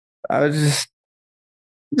 I would just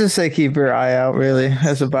say keep your eye out, really.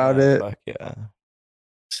 That's about Yeah, it. fuck yeah.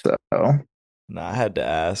 So No, I had to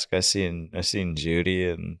ask. I seen Judy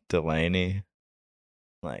and Delaney.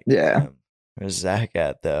 Like, yeah. damn, where's Zach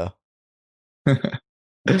at though?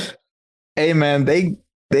 Hey man, they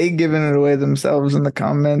giving it away themselves in the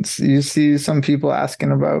comments. You see some people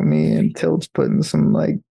asking about me, and Tilt's putting some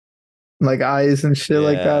like eyes and shit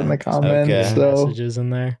like that in the Yeah, comments. okay. So messages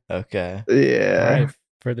in there. Okay. All yeah, right,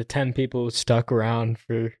 for the 10 people who stuck around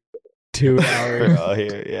for 2 hours. We're all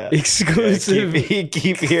here, yeah. Exclusive. Yeah,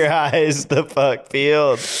 keep your eyes the fuck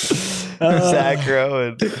peeled. Zack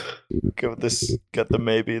Rowan. Got the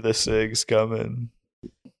maybe the SIGs coming.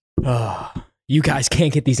 Oh, you guys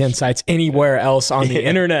can't get these insights anywhere else on the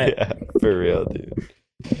internet. Yeah, for real, dude.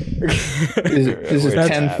 This is We're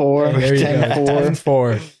 10-4. There you go.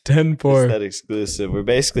 10-4. 10-4. It's that exclusive. We're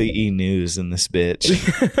basically E-News in this bitch.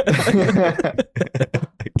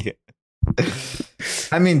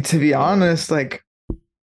 I mean, to be honest, like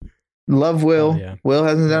love Will. Oh, yeah. Will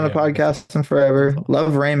hasn't done Oh, a yeah. podcast in forever.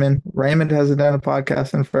 Love Raymond. Raymond hasn't done a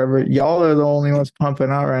podcast in forever. Y'all are the only ones pumping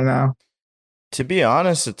out right now. To be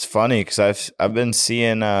honest, it's funny because I've been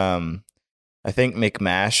seeing I think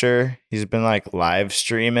McMasher, he's been like live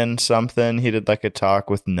streaming something. He did like a talk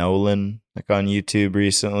with Nolan like on YouTube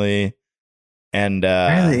recently. And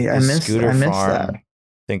Really? I missed Scooter Farm. that. I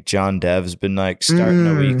think John Dev's been like starting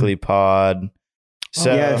a weekly pod.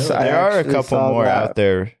 So yes, I there are a actually couple saw more that. out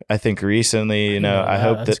there. I think recently, you know, I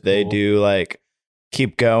hope That's that they cool. do like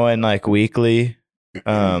keep going like weekly.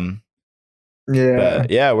 Yeah.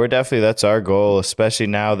 But yeah, that's our goal, especially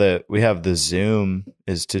now that we have the Zoom,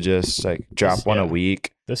 is to just like drop one a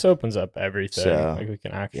week. This opens up everything. So, like we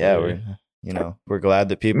can actually. Yeah, we're glad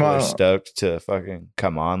that people are Well- stoked to fucking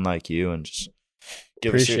come on like you and just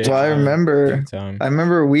give us your Appreciate Well, I time. remember Big time. I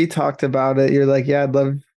remember we talked about it. You're like, yeah, I'd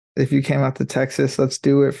love if you came out to Texas, let's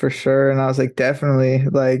do it for sure. And I was like, definitely.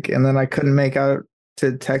 Like, and then I couldn't make out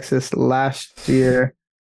to Texas last year.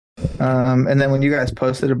 And then when you guys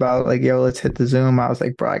posted about like, yo, let's hit the Zoom, I was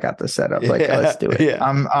like, bro, I got the setup. Like, let's do it. Yeah.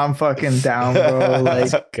 I'm fucking down, bro.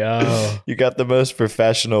 Like, Go. You got the most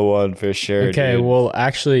professional one for sure. Okay, dude. well,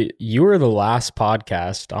 actually, you were the last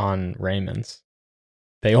podcast on Raymond's.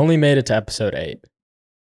 They only made it to episode 8.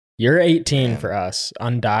 You're 18 Damn. for us.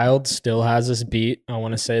 Undialed still has us beat. I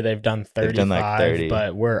want to say they've done 35, They've done like 30.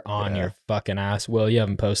 but we're on Yeah. your fucking ass. Will, you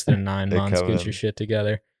haven't posted in 9 They're months. coming. Get your shit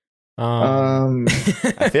together.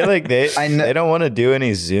 I feel like they don't want to do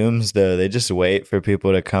any Zooms though. They just wait for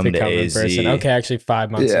people to come to in AZ. person. Okay, actually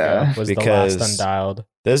 5 months Yeah. ago was the Because- last Undialed.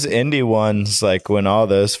 Those indie ones, like when all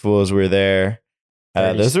those fools were there,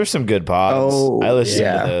 30. those were some good pods. Oh, I listened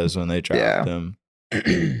yeah. to those when they dropped Yeah. them.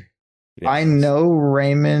 I know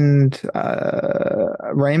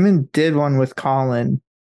Raymond did one with Colin,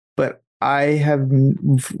 but I have,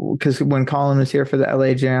 because when Colin was here for the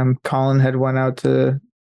LA Jam, Colin had went out to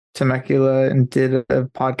Temecula and did a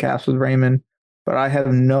podcast with Raymond, but I have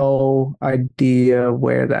no idea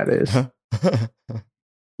where that is.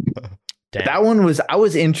 Damn. That one was, I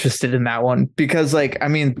was interested in that one because, like, I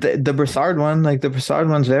mean, the Broussard one, like, the Broussard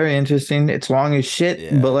one's very interesting. It's long as shit,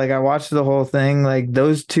 Yeah. but like, I watched the whole thing. Like,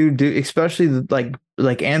 those two do, especially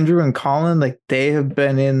like Andrew and Colin, like, they have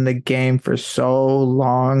been in the game for so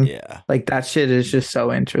long. Yeah. Like, that shit is just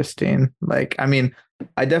so interesting. Like, I mean,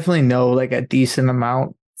 I definitely know like a decent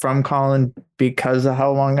amount from Colin because of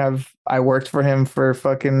how long I worked for him for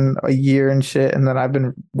fucking a year and shit, and then I've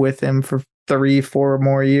been with him for 3-4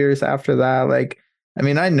 more years after that. Like, I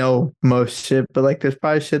mean, I know most shit, but like, there's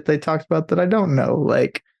probably shit they talked about that I don't know.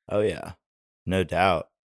 Like, Oh yeah, no doubt.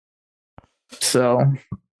 so,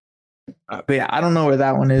 but yeah, I don't know where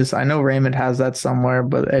that one is. I know Raymond has that somewhere,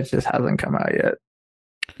 but it just hasn't come out yet.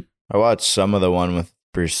 I watched some of the one with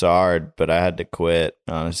Broussard, but I had to quit.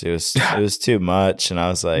 Honestly, it was too much, and I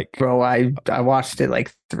was like, Bro, I watched it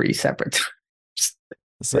like 3 separate times.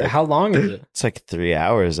 it's like, How long is it? it's like 3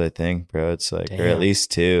 hours, I think, bro. It's like, or Damn. at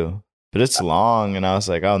least 2, but it's long. And I was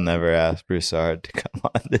like, I'll never ask Broussard to come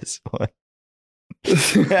on this one.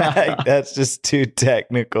 Like, that's just too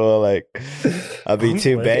technical. Like, I'll be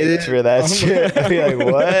too baked for that shit. I'll be like,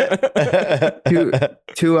 what?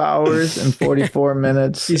 2 hours and 44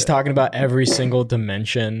 minutes. He's talking about every single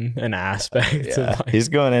dimension and aspect. Yeah. Of like He's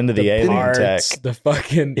going into the alien parts, tech. the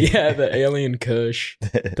fucking the alien Kush.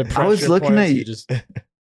 The I was looking at you.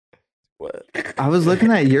 What? I was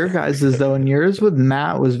looking at your guys's though, and yours with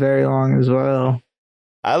Matt was very long as well.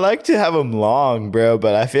 I like to have them long, bro,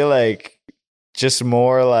 but I feel like just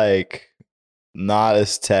more like not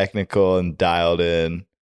as technical and dialed in.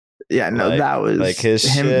 Yeah, no, Like- that was like his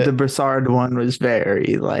him. shit. The Broussard one was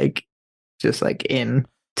very like, just like in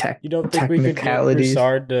tech. You don't think we could get Technicalities.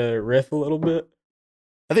 Broussard to riff a little bit?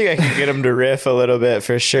 I think I could get him to riff a little bit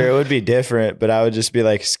for sure. It would be different, but I would just be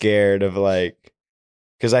like scared of like,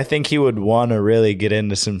 because I think he would want to really get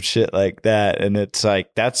into some shit like that. And it's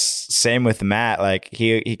like, that's same with Matt. Like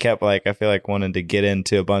he kept like, I feel like wanting to get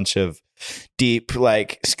into a bunch of deep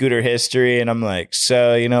like scooter history. And I'm like,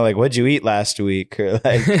 so, you know, like, what'd you eat last week? Or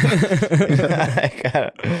like,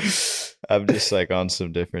 I'm just like on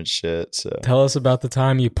some different shit. So Tell us about the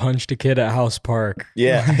time you punched a kid at House Park.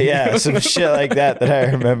 yeah, some shit like that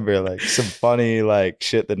I remember, like some funny like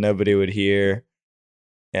shit that nobody would hear.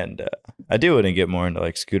 And I do want to get more into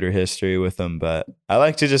like scooter history with them, but I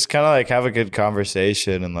like to just kind of like have a good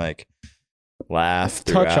conversation and like laugh,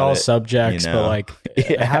 Touch throughout all it, subjects, you know? but like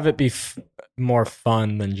Yeah. have it be more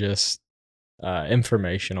fun than just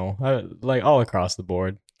informational, like all across the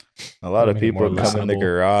board. A lot of Make it people more come in the listenable.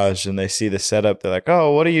 garage and they see the setup. They're like,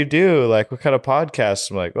 "Oh, what do you do? Like, what kind of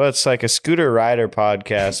podcast?" I'm like, "Well, it's like a scooter rider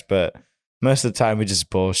podcast, but most of the time we just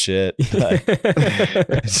bullshit. Like,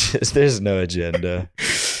 it's just, there's no agenda."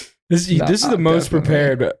 This is the most definitely.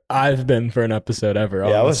 prepared I've been for an episode ever.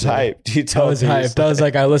 Yeah, I was honestly. hyped. You I told was me, hyped. I was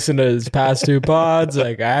like, I listened to his past 2 pods.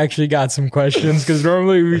 Like, I actually got some questions because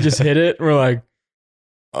normally we just hit it. And we're like,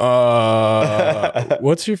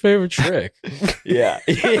 what's your favorite trick? yeah,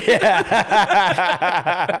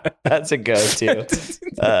 that's a go-to.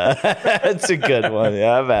 That's a good one.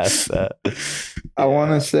 Yeah, I've asked that. I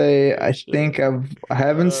want to say I think I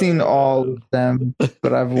haven't seen all of them,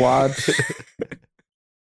 but I've watched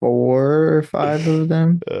 4 or 5 of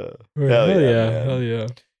them Hell Hell yeah, yeah, man. hell yeah.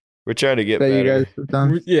 We're trying to get that you better. guys have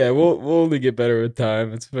done. Yeah, we'll only get better with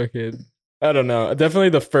time. It's fucking, I don't know. Definitely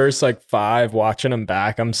the first like 5, watching them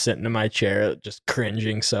back, I'm sitting in my chair just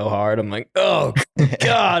cringing so hard. I'm like, oh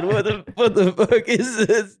God, what the fuck is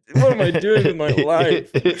this? What am I doing with my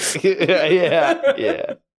life?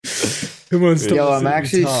 yeah. Who wants to Yo, listen I'm to me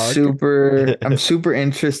actually talk? super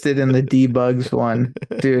interested in the debugs one,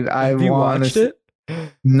 dude. I Have you want watched to. it?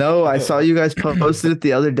 No, I saw you guys posted it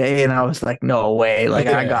the other day, and I was like, no way, like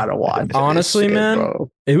I Okay. gotta watch. this Honestly, shit, man, bro.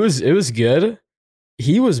 It was good.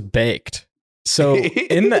 He was baked. So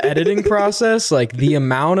in the editing process, like the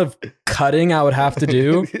amount of cutting I would have to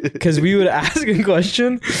do, because we would ask a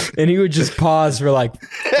question and he would just pause for like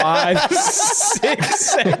 5, 6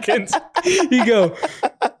 seconds. He'd go,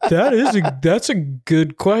 that's a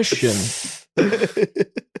good question.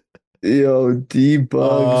 Yo, debugs,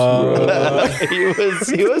 bro.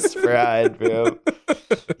 he was fried, bro.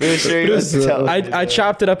 Pretty sure he was telling me, I bro.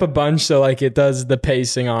 chopped it up a bunch, so like it does, the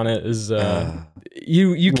pacing on it is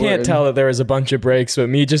you can't Word. tell that there was a bunch of breaks, but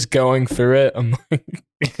me just going through it, I'm like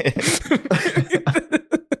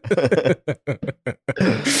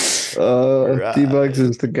Debugs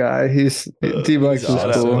is the guy. Debugs he's is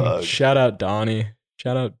awesome. cool. Bug. shout out Donnie.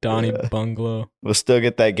 Shout out Donnie Yeah. Bungalow. We'll still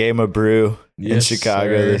get that game of brew in Yes,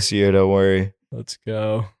 Chicago sir. this year. Don't worry. Let's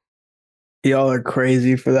go. Y'all are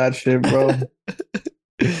crazy for that shit, bro.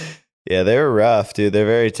 Yeah, they were rough, dude. They're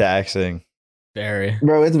very taxing. Very.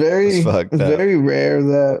 Bro, it's It's fucked up. very rare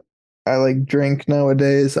that I like drink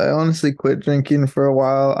nowadays. I honestly quit drinking for a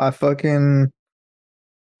while. I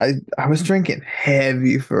was drinking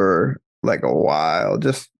heavy for like a while,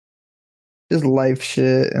 just life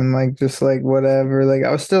shit and like just like whatever. Like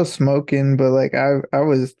I was still smoking, but like I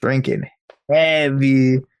was drinking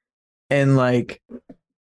heavy. And like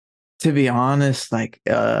to be honest, like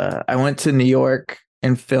I went to New York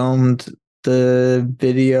and filmed the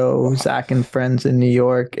video Zack and Friends in New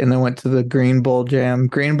York, and then went to the Green Bull Jam.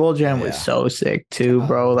 Green Bull Jam was Yeah. so sick too,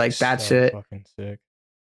 bro. Like that So shit. fucking sick.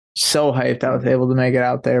 So hyped I was able to make it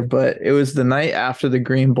out there. But it was the night after the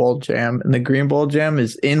Green Bull Jam, and the Green Bull Jam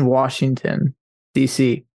is in Washington,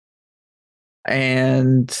 DC.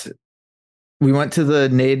 And we went to the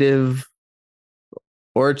Native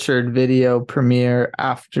Orchard video premiere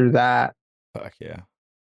after that. Fuck yeah.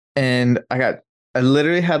 And I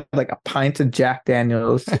literally had like a pint of Jack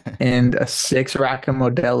Daniels and a 6-rack of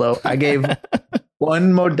Modelo. I gave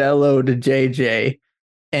one Modelo to JJ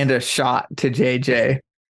and a shot to JJ.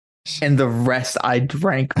 And the rest I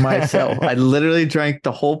drank myself. I literally drank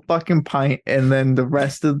the whole fucking pint and then the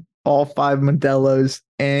rest of all 5 Modelos.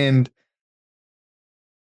 And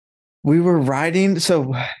we were riding.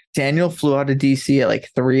 So Daniel flew out of DC at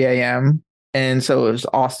like 3 a.m. And so it was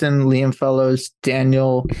Austin, Liam Fellows,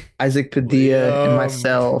 Daniel, Isaac Padilla, and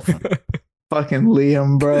myself. Fucking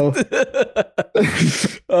Liam, bro.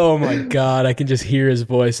 Oh my God. I can just hear his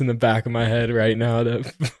voice in the back of my head right now.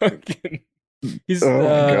 He's,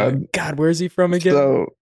 oh my God, where's he from again?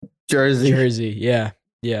 So, Jersey. Yeah.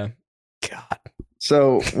 God.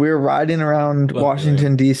 So we were riding around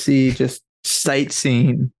Washington, D.C., just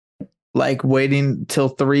sightseeing. Like waiting till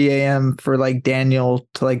 3 a.m. for like Daniel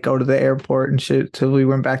to like go to the airport and shit till we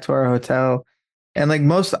went back to our hotel. And like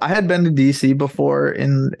I had been to DC before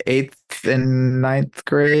in 8th and 9th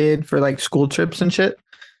grade for like school trips and shit.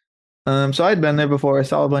 So I'd been there before. I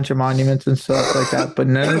saw a bunch of monuments and stuff like that, but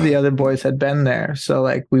none of the other boys had been there. So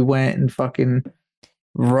like we went and fucking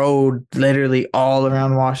rode literally all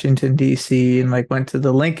around Washington, DC, and like went to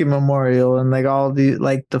the Lincoln Memorial and like all the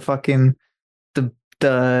like the fucking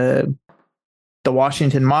the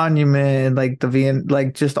Washington Monument, like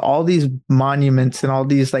like just all these monuments and all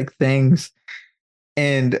these like things.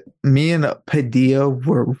 And me and Padilla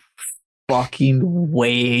were fucking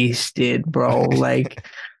wasted, bro. Like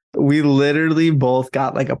we literally both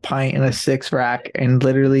got like a pint and a 6-rack, and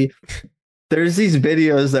literally there's these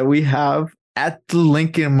videos that we have at the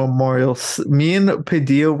Lincoln Memorial. Me and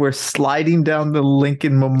Padilla were sliding down the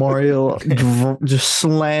Lincoln Memorial, just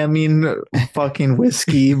slamming fucking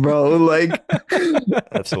whiskey, bro. Like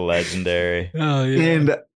that's legendary. Oh yeah.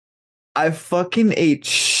 And I fucking ate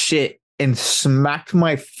shit and smacked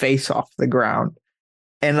my face off the ground.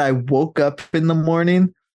 And I woke up in the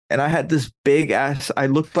morning and I had this big ass. I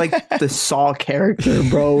looked like the Saw character,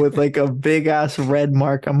 bro, with like a big ass red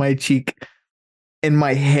mark on my cheek, and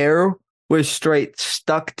my hair was straight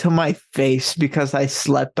stuck to my face because I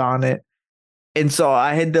slept on it. And so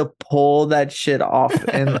I had to pull that shit off.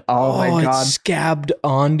 And oh my God. It scabbed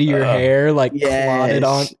onto your hair, like clotted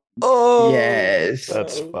on. Oh, yes.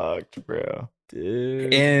 That's fucked, bro.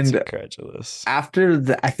 Dude, and incredulous. After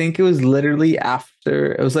that, I think it was literally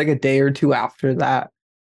after, it was like a day or two after that,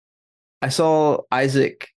 I saw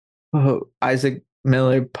Isaac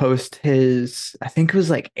Miller post his, I think it was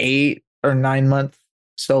like 8 or 9 month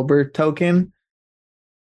sober token.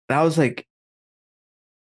 And I was like,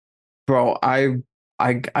 bro, I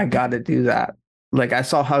gotta do that. Like I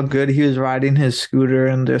saw how good he was riding his scooter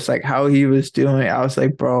and just like how he was doing it. I was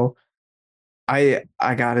like, bro, I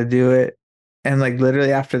gotta do it. And like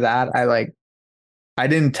literally after that, I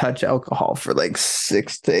didn't touch alcohol for like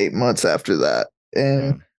 6 to 8 months after that.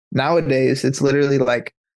 And nowadays it's literally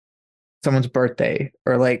like someone's birthday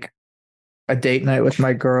or like a date night with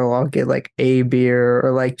my girl. I'll get like a beer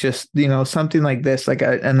or like just, you know, something like this, like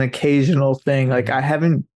an occasional thing. Like I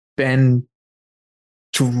haven't been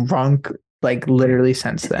drunk like literally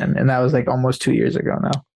since then. And that was like almost 2 years ago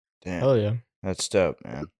now. Damn. Oh yeah. That's dope,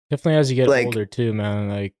 man. Definitely as you get Like, older too, man.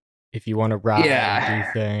 Like if you want to ride and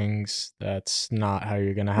do things, that's not how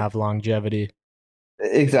you're gonna have longevity.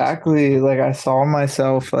 Exactly. Like I saw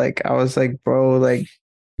myself, like I was like, bro, like,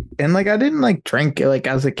 and like I didn't like drink it like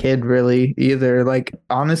as a kid really either. Like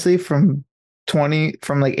honestly, from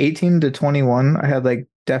like 18 to 21, I had like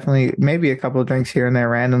definitely maybe a couple of drinks here and there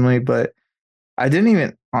randomly, but I didn't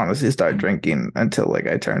even honestly start drinking until like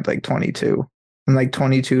I turned like 22. And like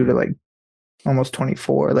 22 to like almost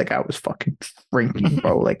 24, like I was fucking drinking,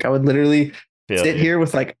 bro. Like I would literally sit here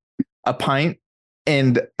with like a pint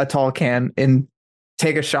and a tall can and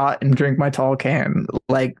take a shot and drink my tall can.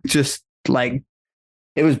 Like just like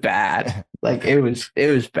it was bad. Like it was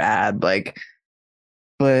bad. Like,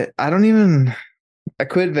 but I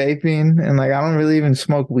quit vaping and like I don't really even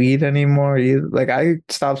smoke weed anymore either. Like I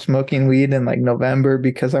stopped smoking weed in like November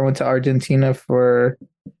because I went to Argentina for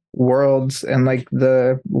Worlds, and like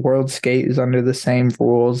the World Skate is under the same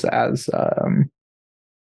rules as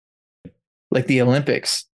like the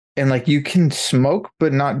Olympics. And like you can smoke,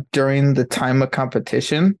 but not during the time of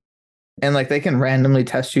competition. And like they can randomly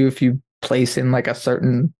test you if you place in like a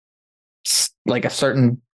certain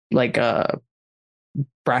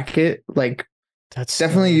bracket. Like That's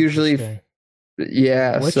definitely usually,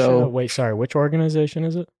 yeah. Wait, sorry, which organization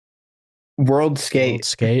is it? World Skate. World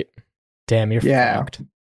Skate. Damn, you're fucked.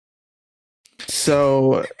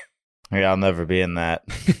 So Yeah, I'll never be in that.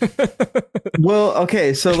 Well,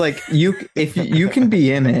 okay, so like if you can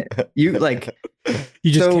be in it, you like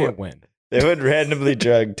you just can't win. They would randomly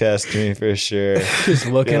drug test me for sure. Just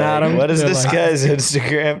looking at him. What is this like, guy's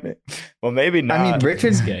Instagram name? Well, maybe not. I mean,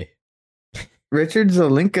 Richard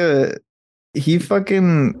Zelinka, he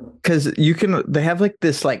fucking, because they have like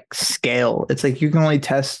this like scale. It's like you can only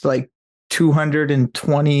test like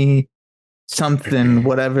 220 something,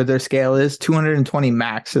 whatever their scale is. 220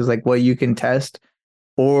 max is like what you can test,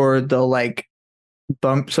 or they'll like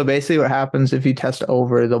bump. So basically, what happens if you test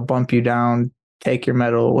over, they'll bump you down, take your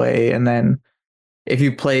medal away, and then if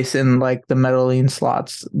you place in like the medaling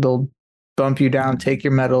slots, they'll bump you down, take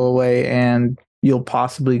your medal away, and you'll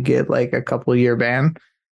possibly get like a couple year ban.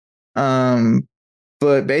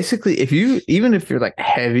 But basically, even if you're like a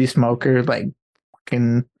heavy smoker, like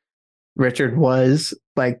fucking Richard was,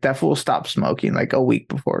 like that fool stopped smoking like a week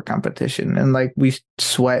before competition, and like we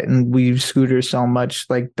sweat and we scooter so much,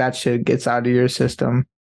 like that shit gets out of your system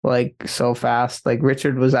like so fast. Like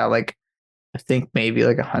Richard was at like, I think maybe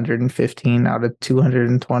like 115 out of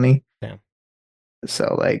 220. Damn.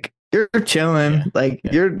 So like you're chilling,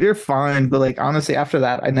 you're fine. But like honestly, after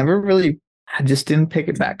that, I just didn't pick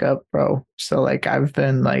it back up, bro. So like I've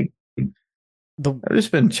been like, I've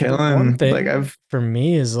just been chilling. One thing like for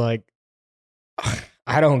me is like,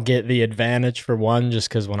 I don't get the advantage for one, just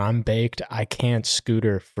because when I'm baked, I can't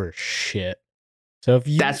scooter for shit. So if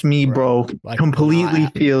that's me, bro. Like, completely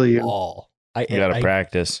feel you. You gotta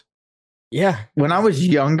practice. Yeah. When I was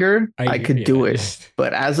younger, I could do it.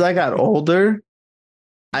 But as I got older,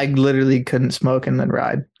 I literally couldn't smoke and then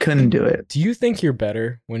ride. Couldn't do it. Do you think you're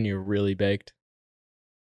better when you're really baked?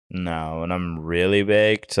 No, when I'm really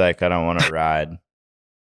baked, like I don't want to ride.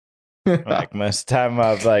 Like most of the time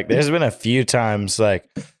I've like, there's been a few times like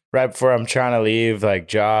right before I'm trying to leave, like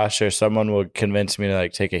Josh or someone will convince me to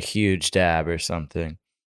like take a huge dab or something.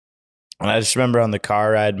 And I just remember on the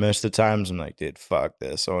car ride, most of the times I'm like, dude, fuck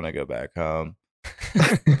this. I want to go back home.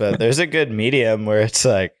 But there's a good medium where it's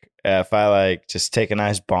like, if I like just take a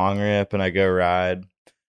nice bong rip and I go ride,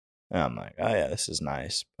 and I'm like, oh yeah, this is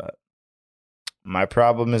nice. But my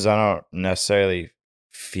problem is I don't necessarily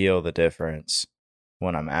feel the difference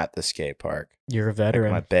when I'm at the skate park. You're a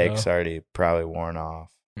veteran. Like my bake's already probably worn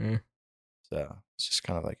off. Mm. So it's just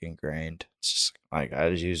kind of like ingrained. It's just like I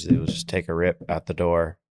usually will just take a rip out the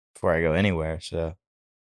door before I go anywhere. So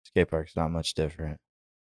skate park's not much different.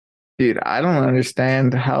 Dude, I don't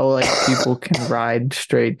understand how like people can ride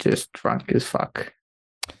straight just drunk as fuck.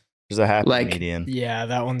 There's a happy median. Yeah,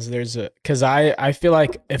 that one's because I feel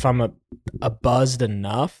like if I'm a buzzed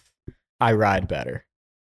enough, I ride better.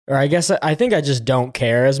 Or I guess I think I just don't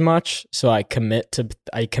care as much, so I commit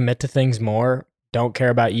to things more. Don't care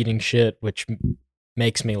about eating shit, which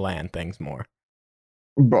makes me land things more.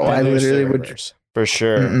 Bro, I literally would for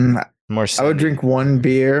sure. More. I would drink one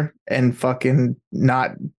beer and fucking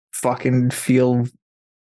not fucking feel.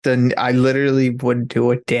 I literally wouldn't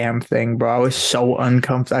do a damn thing, bro. I was so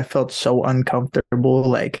uncomfortable. I felt so uncomfortable,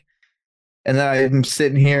 like. And then I'm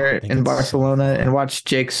sitting here in Barcelona and watch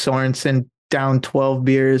Jake Sorensen down 12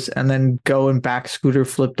 beers and then go and back scooter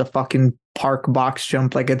flip the fucking park box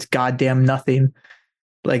jump like it's goddamn nothing.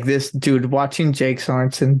 Like this dude watching Jake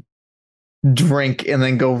Sorensen drink and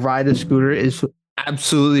then go ride a scooter is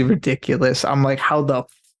absolutely ridiculous. I'm like, how the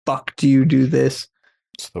fuck do you do this?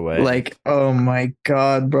 It's the way. Like, oh my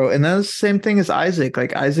God, bro. And that's the same thing as Isaac.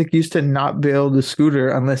 Like Isaac used to not be able to scooter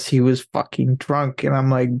unless he was fucking drunk. And I'm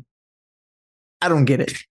like, I don't get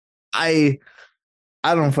it. I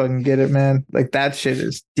don't fucking get it, man. Like that shit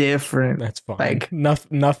is different. That's fine. Like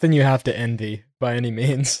nothing you have to envy by any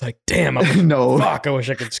means. Like, damn, fuck, I wish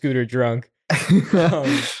I could scooter drunk.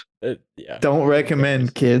 Yeah. Don't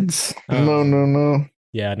recommend, kids. No.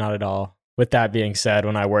 Yeah, not at all. With that being said,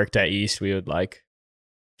 when I worked at East, we would like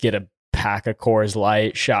get a pack of Coors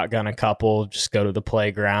Light, shotgun a couple, just go to the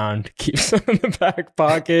playground, keep some in the back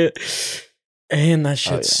pocket. And that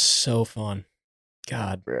shit's so fun.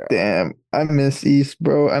 God, bro. Damn, I miss East,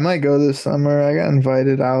 bro. I might go this summer. I got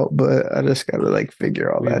invited out, but I just gotta like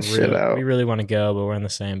figure all that shit out. We really want to go, but we're in the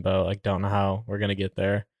same boat. Like, don't know how we're gonna get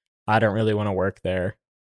there. I don't really want to work there.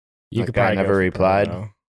 You could probably never replied.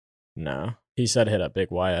 No, he said hit up Big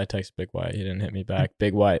White. I texted Big White. He didn't hit me back.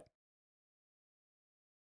 Big White.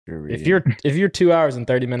 If you're 2 hours and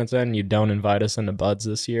 30 minutes in, and you don't invite us into Buds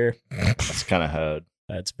this year. That's kind of hoed.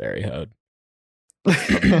 That's very hoed.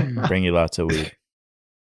 Bring you lots of weed.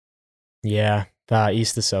 Yeah,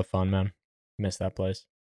 East is so fun, man. Miss that place.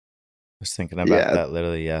 I was thinking about that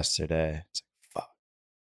literally yesterday. It's like, fuck,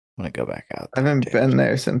 I want to go back out there. I haven't been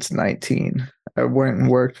there since 19. I went and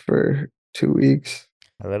worked for 2 weeks.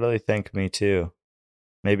 I literally think me too.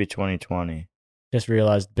 Maybe 2020. Just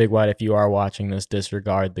realized, Big White, if you are watching this,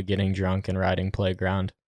 disregard the getting drunk and riding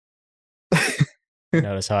playground.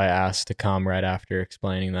 Notice how I asked to come right after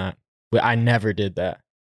explaining that. I never did that.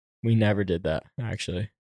 We never did that,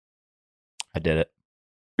 actually. I did it.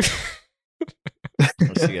 I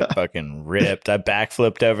used to get fucking ripped. I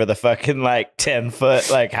backflipped over the fucking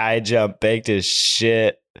 10-foot high jump, baked as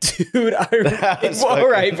shit. Dude, all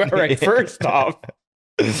right. First off,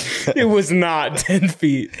 it was not 10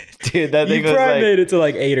 feet. Dude, that thing you was probably made it to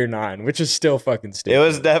 8 or 9, which is still fucking stupid. It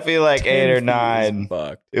was definitely 8 or 9.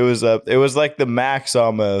 It was up. It was the max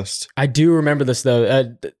almost. I do remember this though.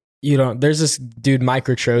 There's this dude Mike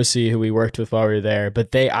Rotrosi who we worked with while we were there,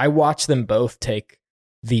 but I watched them both take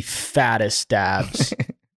the fattest dabs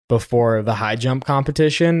before the high jump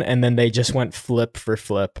competition, and then they just went flip for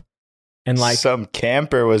flip. And some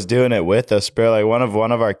camper was doing it with us, bro. One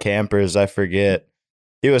of our campers, I forget.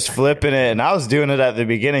 He was flipping it, and I was doing it at the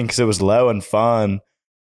beginning because it was low and fun.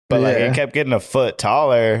 But it kept getting a foot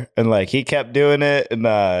taller, and he kept doing it, and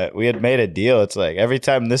we had made a deal. It's every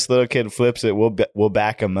time this little kid flips it, we'll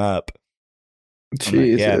back him up.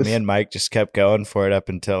 Jesus. Yeah, me and Mike just kept going for it up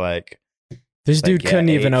until this dude couldn't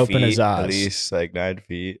even open his eyes. At least 9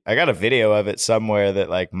 feet. I got a video of it somewhere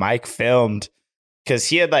that Mike filmed because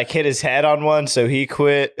he had hit his head on one, so he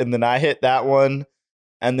quit, and then I hit that one.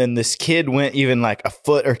 And then this kid went even a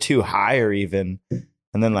foot or two higher even.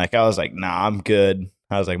 And then I was nah, I'm good.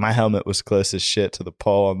 I was my helmet was close as shit to the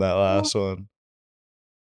pole on that last one.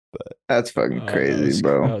 But that's fucking crazy,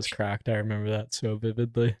 bro. That was cracked. I remember that so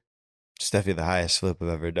vividly. It's definitely the highest flip I've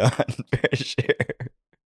ever done, for sure.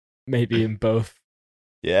 Maybe in both.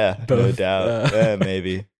 Yeah, both, no doubt. Yeah,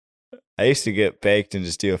 maybe. I used to get baked and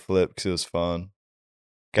just do a flip because it was fun.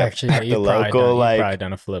 Actually, the local probably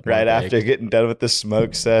done a flip right after getting done with the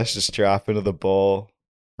smoke sesh, just drop into the bowl,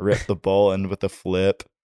 rip the bowl in with a flip.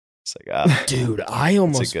 It's dude, I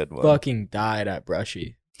almost fucking died at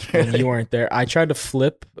Brushy when you weren't there. I tried to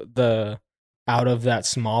flip out of that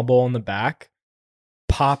small bowl in the back,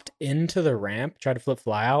 popped into the ramp, tried to flip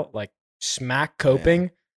fly out, smack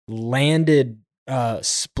coping, landed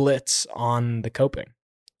splits on the coping.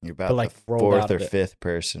 You're about the fourth or fifth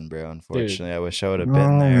person, bro. Unfortunately, dude. I wish I would have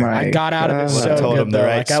been there. I got out of it so told good, him the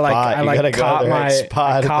right spot. I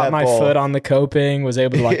caught my foot on the coping, was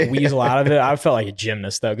able to weasel out of it. I felt like a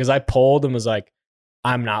gymnast though, because I pulled and was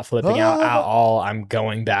I'm not flipping out at all. I'm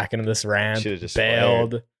going back into this ramp. Just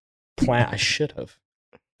bailed. I should have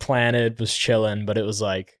planted, was chilling, but it was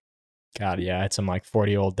God, yeah, it's some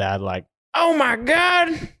 40-year-old dad oh my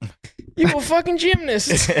God, you a fucking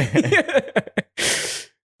gymnast.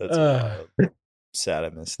 That's wild. Sad I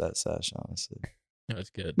missed that sesh, honestly. That was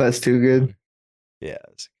good. That's too good. Yeah,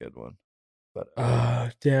 it's a good one. But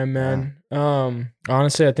damn, man.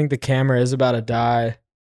 Honestly, I think the camera is about to die.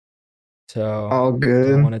 So all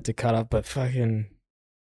good. I wanted to cut up, but fucking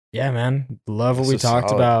yeah, man. Love what we talked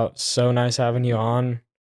about. So nice having you on.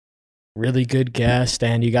 Really good guest,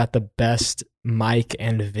 and you got the best mic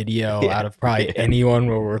and video out of probably anyone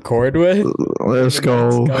we'll record with. Let's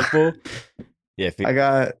go. Yeah, if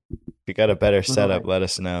you got a better setup, let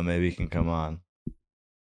us know. Maybe you can come on.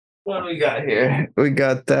 What do we got here? We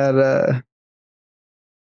got that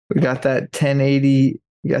 1080.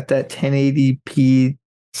 We got that 1080p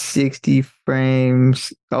 60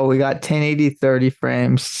 frames. Oh, we got 1080 30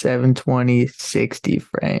 frames, 720 60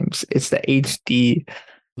 frames. It's the HD.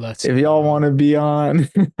 If y'all want to be on.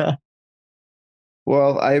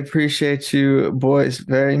 Well, I appreciate you boys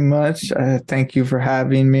very much. Thank you for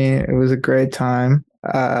having me. It was a great time.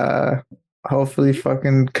 Hopefully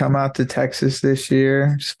fucking come out to Texas this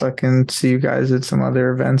year. Just fucking see you guys at some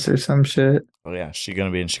other events or some shit. Oh yeah, she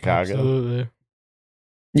gonna be in Chicago? Absolutely.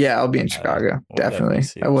 Yeah, I'll be in Chicago. Definitely.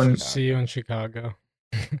 I wouldn't see you in Chicago.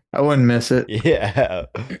 I wouldn't miss it. Yeah.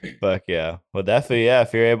 Fuck yeah. Well, definitely, yeah.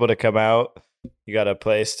 If you're able to come out, you got a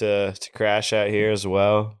place to crash out here as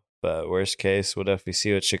well. But worst case, we'll definitely see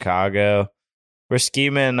you at Chicago. We're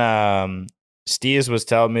scheming. Steez was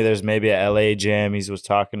telling me there's maybe a LA jam. He was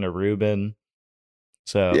talking to Ruben.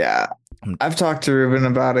 So yeah, I've talked to Ruben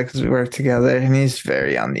about it because we work together, and he's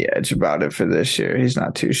very on the edge about it for this year. He's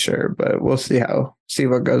not too sure, but we'll see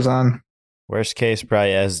what goes on. Worst case,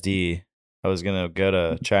 probably SD. I was gonna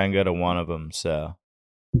try and go to one of them. So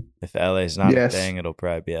if LA's not a thing, it'll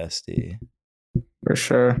probably be SD for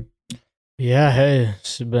sure. Yeah, hey,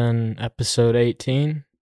 this has been episode 18.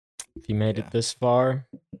 If you made it this far.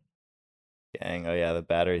 Gang, oh yeah, the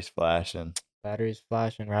battery's flashing. Battery's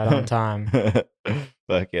flashing right on time.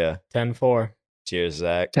 Fuck yeah. 10-4. Cheers,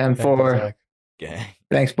 Zach. 10-4. Gang.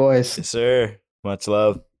 Thanks, boys. Yes, sir. Much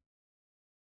love.